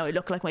 and now I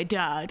look like my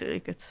dad.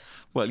 Like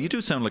it's. Well, you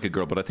do sound like a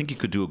girl, but I think you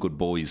could do a good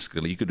boys.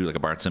 You could do like a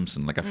Bart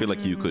Simpson. Like I feel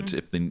like you could,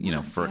 if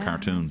then for a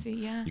cartoon,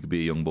 you could be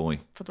a young boy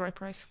for the right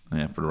price.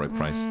 Yeah, for the right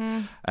price.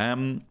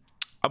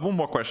 I have one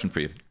more question for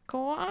you.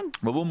 Go on.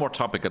 Well, one more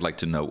topic I'd like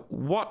to know.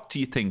 What do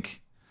you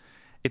think,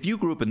 if you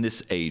grew up in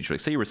this age,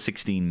 like say you were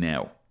 16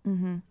 now,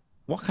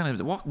 what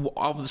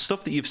of the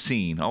stuff that you've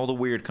seen, all the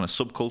weird kind of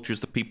subcultures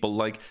that people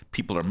like,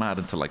 people are mad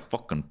into like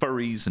fucking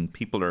furries, and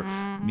people are,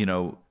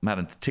 mad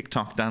into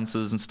TikTok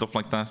dances and stuff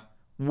like that.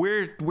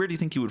 Where do you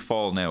think you would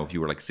fall now if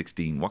you were like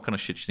 16? What kind of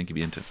shit do you think you'd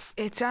be into?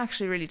 It's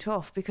actually really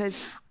tough because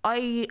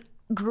I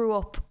grew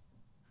up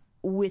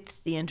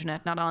with the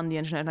internet, not on the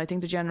internet. And I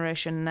think the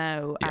generation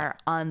now are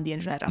on the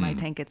internet, and I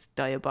think it's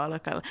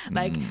diabolical.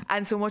 Like,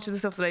 and so much of the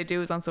stuff that I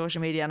do is on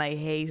social media, and I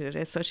hate it.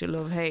 It's such a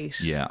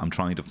love-hate. Yeah, I'm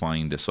trying to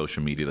find a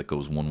social media that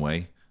goes one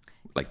way,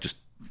 like just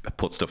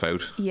put stuff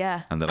out.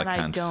 Yeah, and I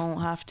can't. I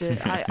don't have to.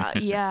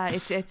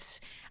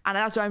 It's. And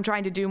that's why I'm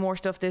trying to do more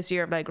stuff this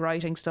year, of like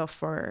writing stuff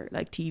for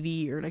like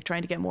TV, or like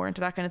trying to get more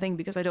into that kind of thing,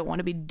 because I don't want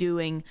to be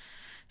doing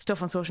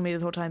stuff on social media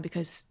the whole time,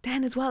 because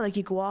then as well, like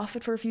you go off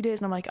it for a few days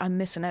and I'm like, I'm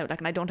missing out. Like,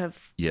 and I don't have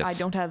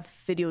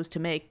videos to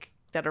make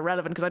that are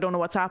relevant, because I don't know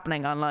what's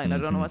happening online. I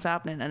don't know what's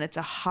happening, and it's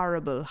a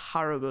horrible,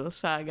 horrible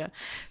saga.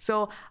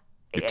 So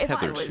you're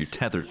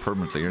tethered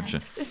permanently, aren't you?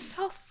 It's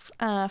tough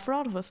for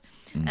all of us.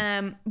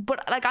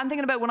 But like, I'm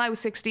thinking about when I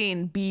was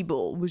 16,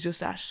 Bebo was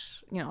just at,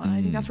 and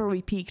I think that's where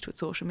we peaked with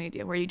social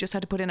media, where you just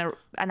had to put in an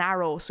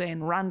arrow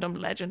saying random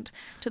legend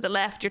to the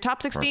left. Your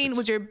top 16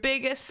 was your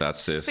biggest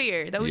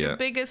fear. That was your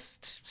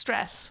biggest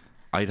stress.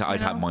 I'd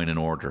have mine in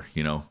order,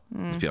 to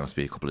be honest,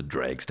 be a couple of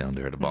dregs down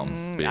there at the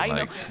bottom. I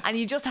know. And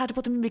you just had to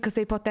put them in because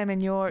they put them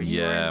in you were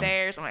in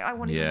theirs. I'm like, I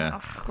want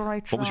to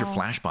right. What was your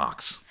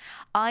Flashbox?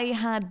 I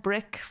had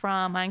Brick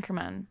from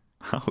Anchorman.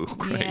 Oh,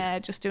 great. Yeah,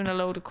 just doing a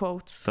load of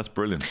quotes. That's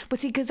brilliant. But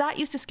see, because that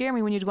used to scare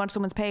me when you'd go onto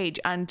someone's page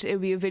and it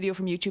would be a video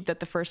from YouTube that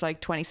the first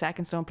like 20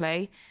 seconds don't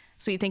play.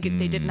 So you think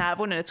they didn't have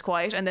one and it's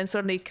quiet, and then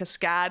suddenly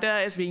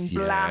Cascada is being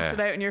blasted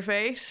out in your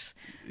face.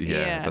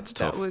 Yeah, that's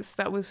tough.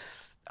 That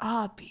was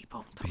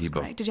Bebo. That was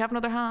great. Did you have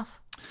another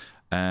half?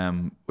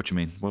 What you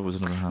mean? What was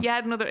another half?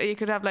 You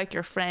could have like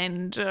your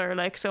friend or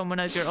like someone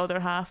as your other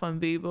half on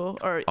Bebo.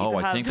 Or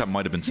I think that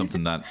might have been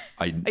something that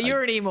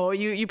you're an emo.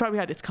 You probably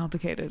had It's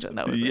Complicated, and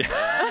that was yeah.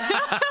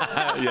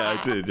 Yeah,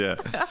 I did. Yeah.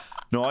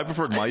 No, I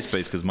preferred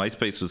MySpace, because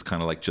MySpace was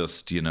kind of like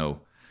just you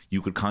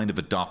could kind of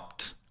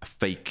adopt a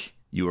fake.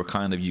 You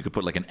could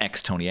put like an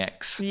X Tony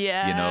X.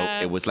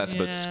 Yeah. It was less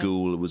about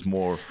school. It was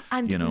more.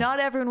 And not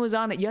everyone was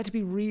on it. You had to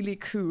be really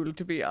cool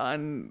to be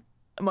on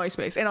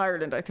MySpace in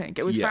Ireland. I think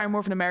it was far more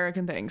of an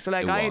American thing. So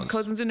like I had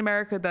cousins in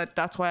America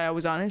that's why I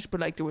was on it, but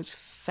like there was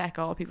feck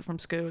all people from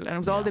school, and it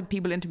was all the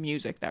people into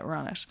music that were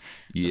on it. So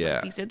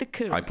like, these are the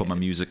cool. I put my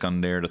music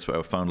on there. That's why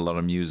I found a lot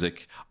of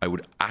music. I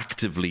would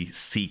actively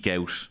seek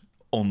out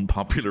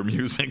unpopular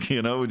music,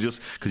 you know,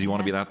 just because you want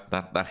to be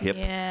that hip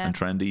and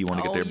trendy. You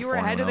want to get there. You were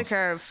ahead of the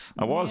curve.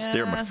 I was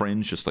there. My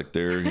friends just like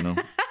there, you know,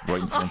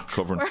 right in front,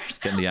 covering,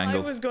 getting the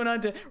angle. I was going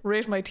on to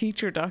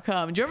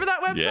ratemyteacher.com. Do you remember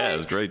that website? Yeah, it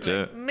was great.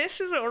 Yeah,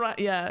 Mrs.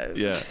 O'Reilly.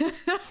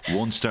 Yeah.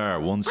 1 star,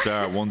 1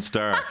 star, 1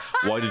 star.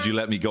 Why did you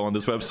let me go on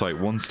this website?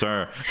 1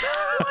 star.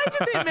 Why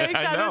did they make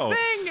that a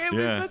thing? It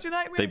was such a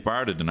nightmare. They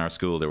barred it in our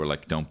school. They were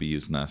like, "Don't be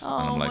using that." And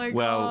I'm like,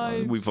 "Well,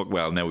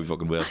 now we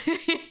fucking will."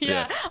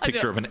 Yeah.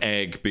 Picture of an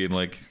egg being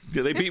like,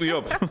 they beat me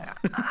up.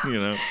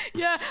 You know.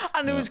 Yeah,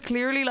 and it was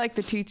clearly like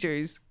the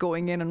teachers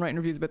going in and writing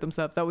reviews about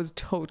themselves. That was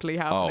totally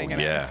happening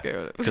in our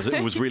school. Because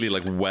it was really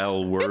like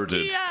well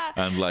worded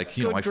and like,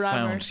 you know, I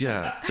found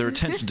their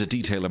attention to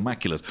detail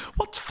immaculate.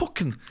 What's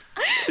fucking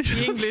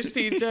the English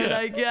teacher?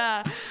 Like,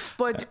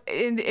 but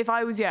if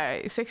I was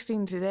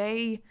 16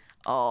 today,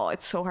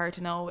 it's so hard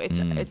to know.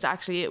 It's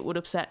actually, it would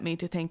upset me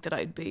to think that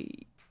I'd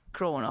be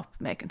growing up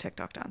making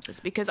TikTok dances,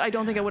 because I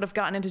don't think I would have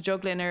gotten into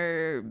juggling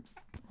or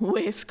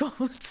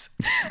waistcoats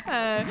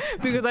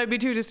because I'd be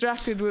too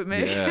distracted with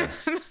me.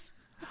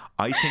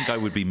 I think I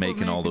would be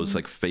making all those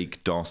like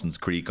fake Dawson's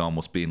Creek,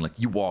 almost being like,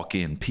 you walk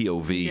in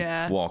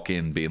POV, walk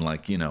in being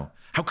like, you know,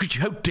 how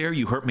dare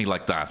you hurt me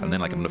like that? And then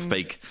like in the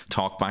fake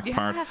talk back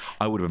part,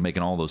 I would have been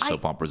making all those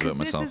soap operas about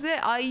myself. This is it.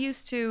 I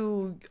used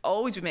to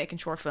always be making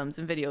short films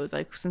and videos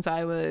like since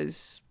I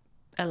was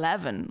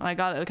 11. I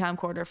got a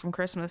camcorder from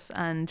Christmas,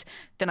 and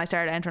then I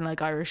started entering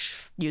like Irish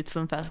youth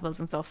film festivals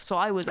and stuff. So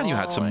I was you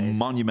had some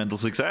monumental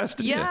success,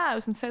 didn't you? I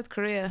was in South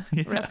Korea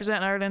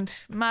representing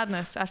Ireland.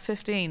 Madness at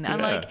 15.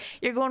 And like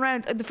you're going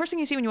around, the first thing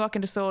you see when you walk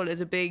into Seoul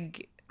is a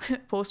big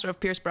poster of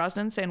Pierce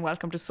Brosnan saying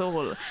 "Welcome to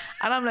Seoul,"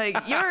 and I'm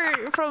like,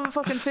 you're from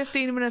fucking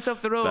 15 minutes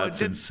up the road.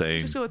 That's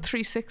insane. Just go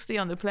 360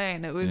 on the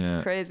plane. It was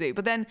crazy.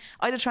 But then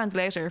I had a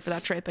translator for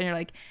that trip, and you're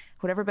like,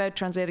 whatever about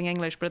translating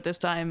English, but at this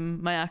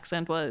time my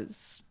accent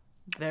was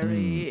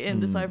very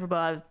indecipherable.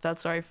 I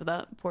felt sorry for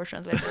that poor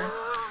translator.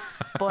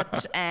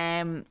 But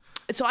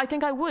so I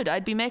think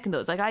I'd be making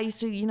those. Like I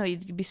used to, you know,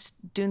 you'd be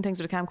doing things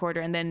with a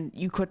camcorder, and then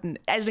you couldn't,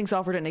 editing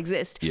software didn't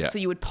exist, so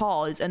you would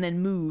pause and then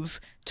move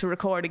to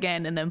record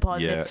again, and then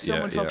pause. And if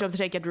someone fucked up the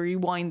take, you had to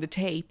rewind the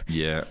tape.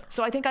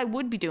 So I think I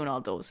would be doing all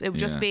those. It would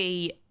just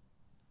be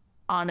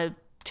on a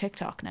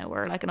TikTok now,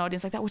 or like an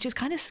audience like that, which is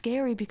kind of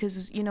scary,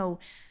 because you know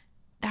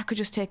that could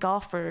just take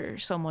off for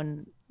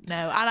someone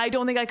now, and I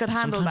don't think I could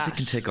handle that. Sometimes it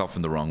can take off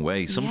in the wrong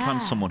way.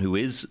 Sometimes someone who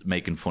is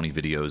making funny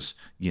videos,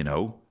 you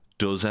know,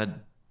 does a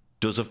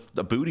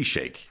booty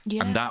shake,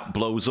 and that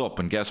blows up,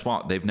 and guess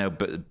what? They've now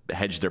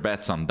hedged their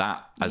bets on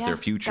that as their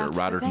future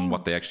rather than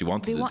what they actually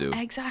wanted to do.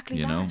 Exactly,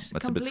 you know,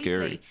 that's a bit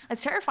scary.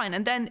 It's terrifying.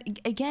 And then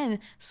again,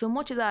 so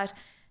much of that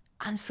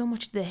and so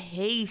much of the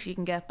hate you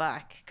can get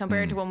back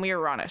compared to when we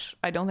were on it.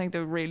 I don't think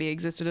there really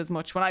existed as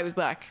much when I was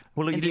back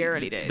in the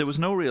early days. There was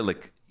no real,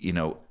 like, you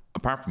know,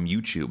 apart from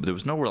YouTube, there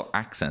was no real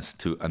access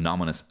to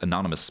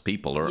anonymous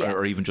people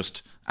or even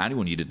just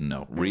anyone you didn't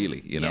know,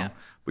 really, you know.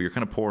 But you're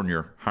kind of pouring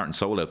your heart and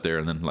soul out there,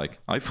 and then like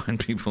I find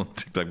people on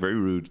TikTok very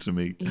rude to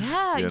me.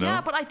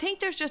 But I think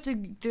there's just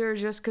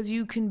because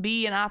you can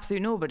be an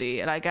absolute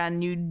nobody, like,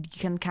 and you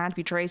can't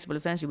be traceable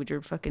essentially with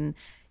your fucking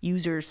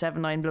user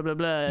 79 blah blah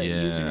blah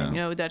username.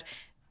 You know, that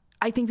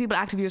I think people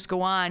actively just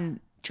go on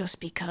just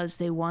because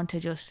they want to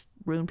just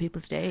ruin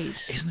people's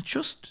days. Isn't it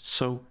just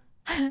so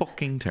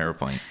fucking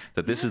terrifying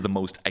that this is the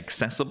most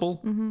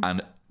accessible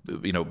and,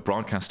 you know,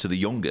 broadcast to the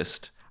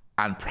youngest,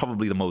 and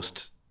probably the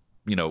most,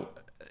 you know,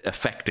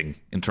 affecting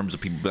in terms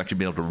of people actually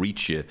being able to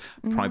reach you,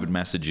 private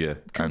message you,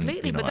 completely.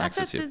 And, you know, but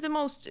that's the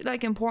most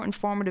like important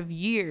formative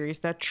years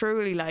that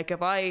truly, like,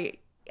 if I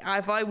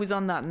was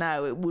on that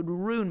now, it would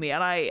ruin me.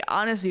 And I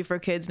honestly, for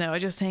kids now, I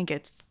just think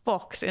it's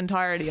fucked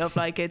entirely. Of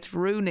like, it's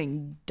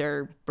ruining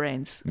their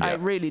brains. I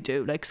really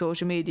do. Like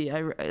social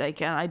media,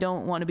 and I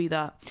don't want to be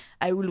that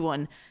old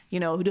one, you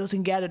know, who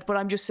doesn't get it. But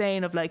I'm just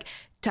saying, of like,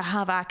 to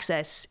have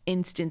access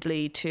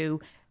instantly to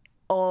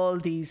all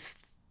these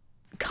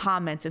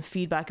comments and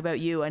feedback about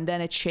you, and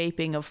then it's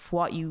shaping of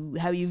how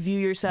you view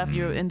yourself,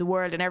 you're in the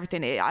world and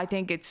everything. I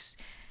think it's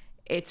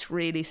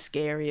really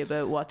scary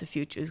about what the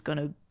future is going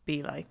to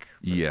be like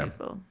for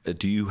people.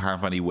 Do you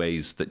have any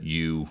ways that do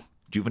you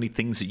have any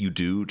things that you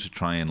do to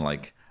try and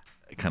like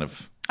kind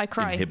of I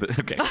cry inhibit?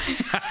 Okay.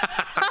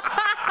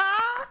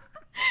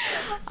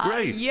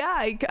 Great.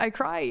 I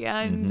cry,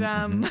 and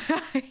I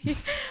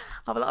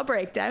have a lot of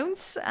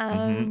breakdowns.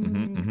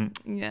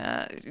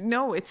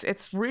 No,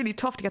 it's really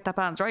tough to get that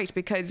balance right,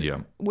 because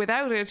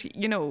without it,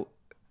 you know,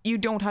 you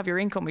don't have your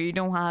income, or you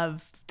don't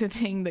have the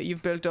thing that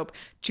you've built up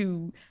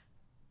to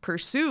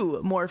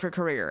pursue more of a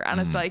career. And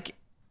it's like,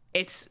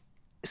 it's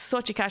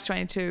such a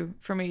catch-22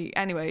 for me.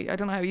 Anyway, I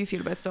don't know how you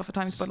feel about stuff at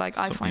times, but like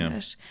I find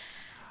it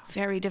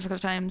very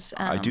difficult times.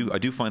 I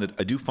do find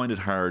it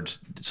hard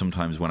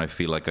sometimes when I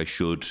feel like I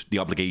should, the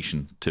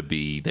obligation to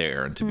be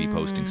there and to be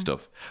posting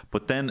stuff.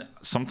 But then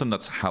something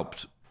that's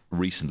helped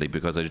recently,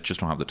 because I just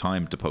don't have the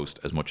time to post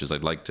as much as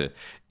I'd like to,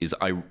 is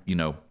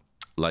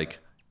like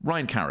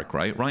Ryan Carrick,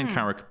 right? Ryan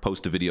Carrick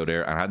posted a video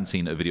there. I hadn't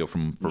seen a video for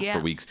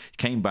weeks. He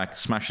came back,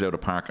 smashed it out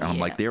of park, and I'm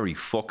like, there he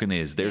fucking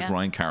is. There's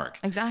Ryan Carrick.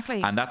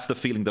 Exactly. And that's the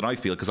feeling that I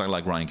feel because I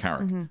like Ryan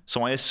Carrick.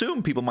 So I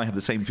assume people might have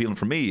the same feeling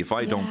for me if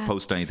I don't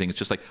post anything. It's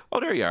just like, oh,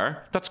 there you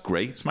are. That's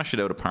great. Smash it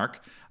out of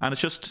park. And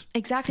it's just...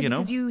 Exactly,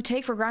 because you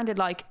take for granted,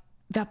 like,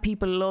 that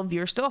people love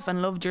your stuff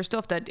and loved your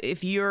stuff, that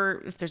if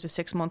there's a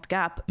 6-month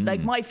gap,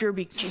 like my fear would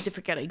be, geez, if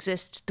it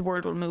exists, the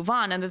world will move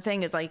on. And the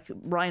thing is, like,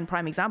 Ryan,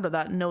 prime example of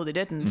that, no they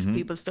didn't.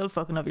 People still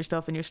fucking love your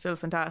stuff and you're still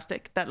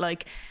fantastic. That,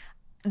 like,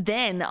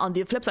 then on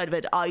the flip side of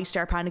it, I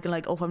start panicking,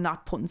 like, oh, if I'm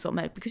not putting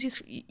something out,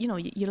 because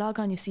you log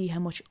on, you see how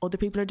much other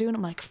people are doing.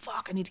 I'm like,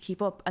 fuck, I need to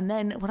keep up. And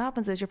then what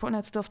happens is you're putting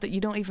out stuff that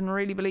you don't even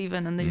really believe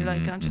in, and then you're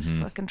like, I'm just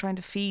fucking trying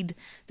to feed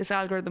this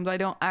algorithm that I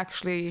don't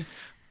actually...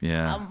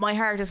 Yeah, my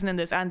heart isn't in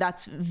this, and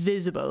that's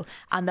visible,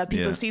 and that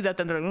people see that,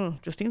 then they're like, oh,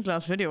 Justine's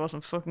last video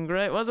wasn't fucking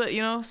great, was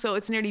it? So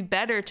it's nearly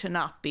better to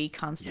not be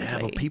constantly.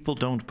 Yeah, but people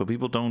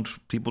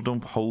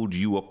don't hold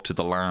you up to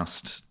the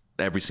last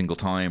every single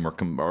time,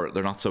 or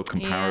they're not so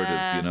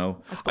comparative.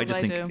 I just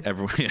think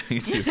everyone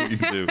you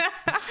do.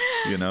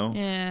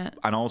 Yeah.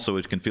 And also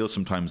it can feel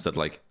sometimes that,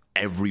 like,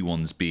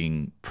 everyone's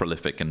being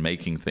prolific and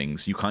making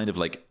things. You kind of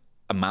like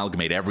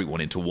amalgamate everyone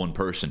into one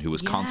person who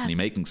is constantly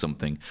making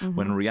something,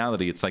 when in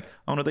reality it's like,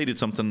 oh no, they did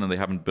something and they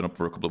haven't been up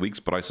for a couple of weeks,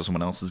 but I saw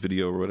someone else's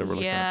video or whatever.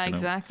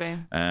 Exactly.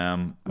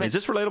 Is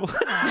this relatable?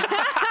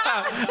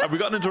 Have we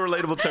gotten into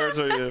relatable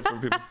territory for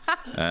people?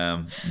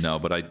 No,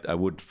 but I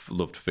would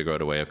love to figure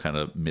out a way of kind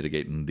of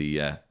mitigating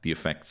the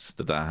effects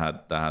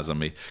that has on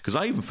me, because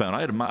I even found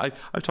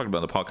I've talked about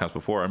it on the podcast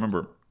before. I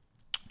remember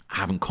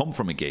having come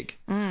from a gig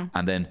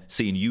and then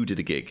seeing you did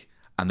a gig,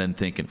 and then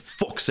thinking,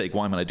 fuck's sake,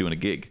 why am I doing a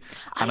gig?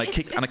 And I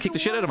kicked the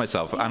shit out of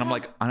myself. And I'm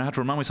like, and I had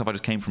to remind myself I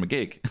just came from a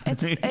gig.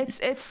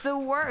 It's the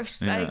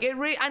worst. Yeah. Like,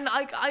 and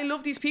I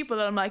love these people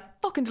that I'm like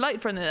fucking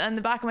delighted for, and in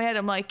the back of my head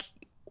I'm like,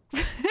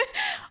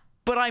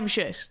 but I'm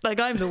shit. Like,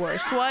 I'm the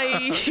worst.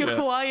 Why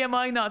why am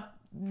I not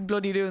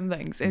bloody doing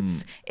things?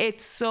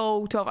 It's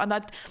so tough. And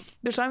that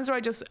there's times where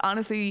I just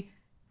honestly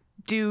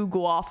do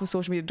go off of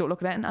social media, don't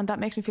look at it, and that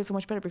makes me feel so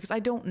much better, because I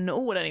don't know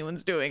what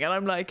anyone's doing, and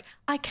I'm like,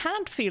 I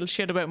can't feel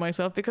shit about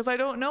myself because I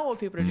don't know what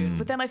people are doing.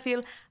 But then I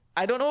feel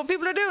I don't know what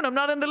people are doing. I'm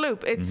not in the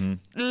loop. It's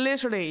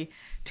literally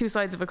two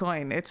sides of a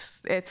coin.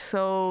 It's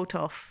so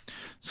tough.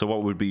 So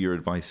what would be your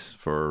advice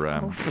for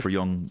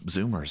young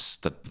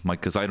Zoomers that might,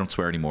 because I don't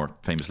swear anymore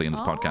famously in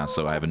this podcast,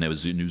 so I have a new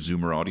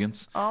Zoomer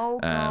audience. Oh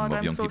God,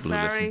 I'm so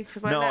sorry,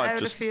 because I let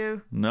out a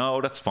few.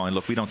 No, that's fine.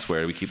 Look, we don't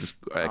swear. We keep this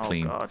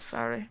clean. Oh God,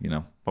 sorry.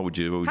 What would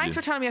you? Thanks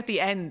for telling me at the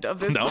end of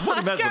this. No, podcast. I'm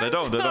not messing. I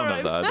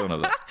don't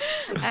have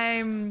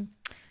that.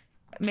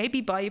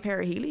 Maybe buy a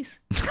pair of Heelys.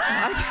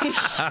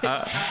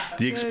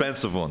 The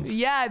expensive ones.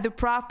 Yeah, the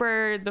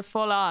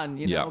full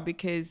on,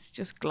 because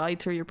just glide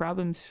through your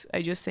problems.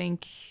 I just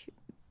think,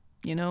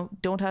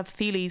 don't have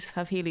feelies,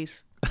 have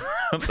Heelys.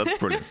 That's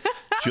brilliant.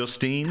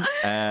 Justine,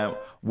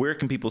 where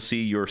can people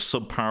see your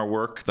subpar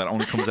work that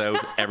only comes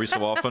out every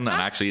so often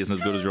and actually isn't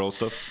as good as your old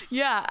stuff?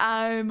 Yeah,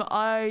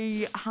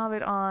 I have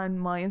it on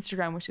my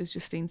Instagram, which is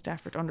Justine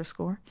Stafford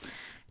 _.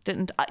 Do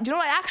you know,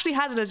 I actually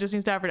had it as Justine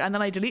Stafford, and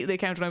then I deleted the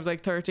account when I was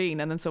like 13,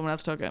 and then someone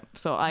else took it.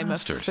 So I'm a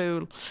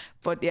fool.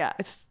 But yeah,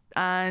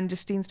 and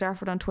Justine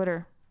Stafford on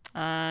Twitter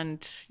and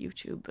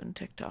YouTube and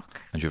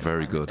TikTok. And you're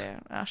very good.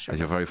 Sure. And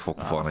you're very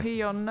fucking funny.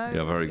 You're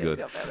very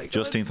good.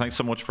 Justine, thanks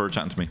so much for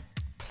chatting to me.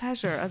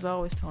 Pleasure as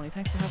always, Tony.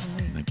 Thanks for having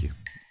me. Thank you.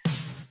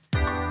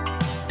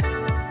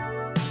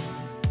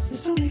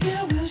 It's Tony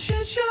Gilwell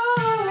Shit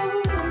Show.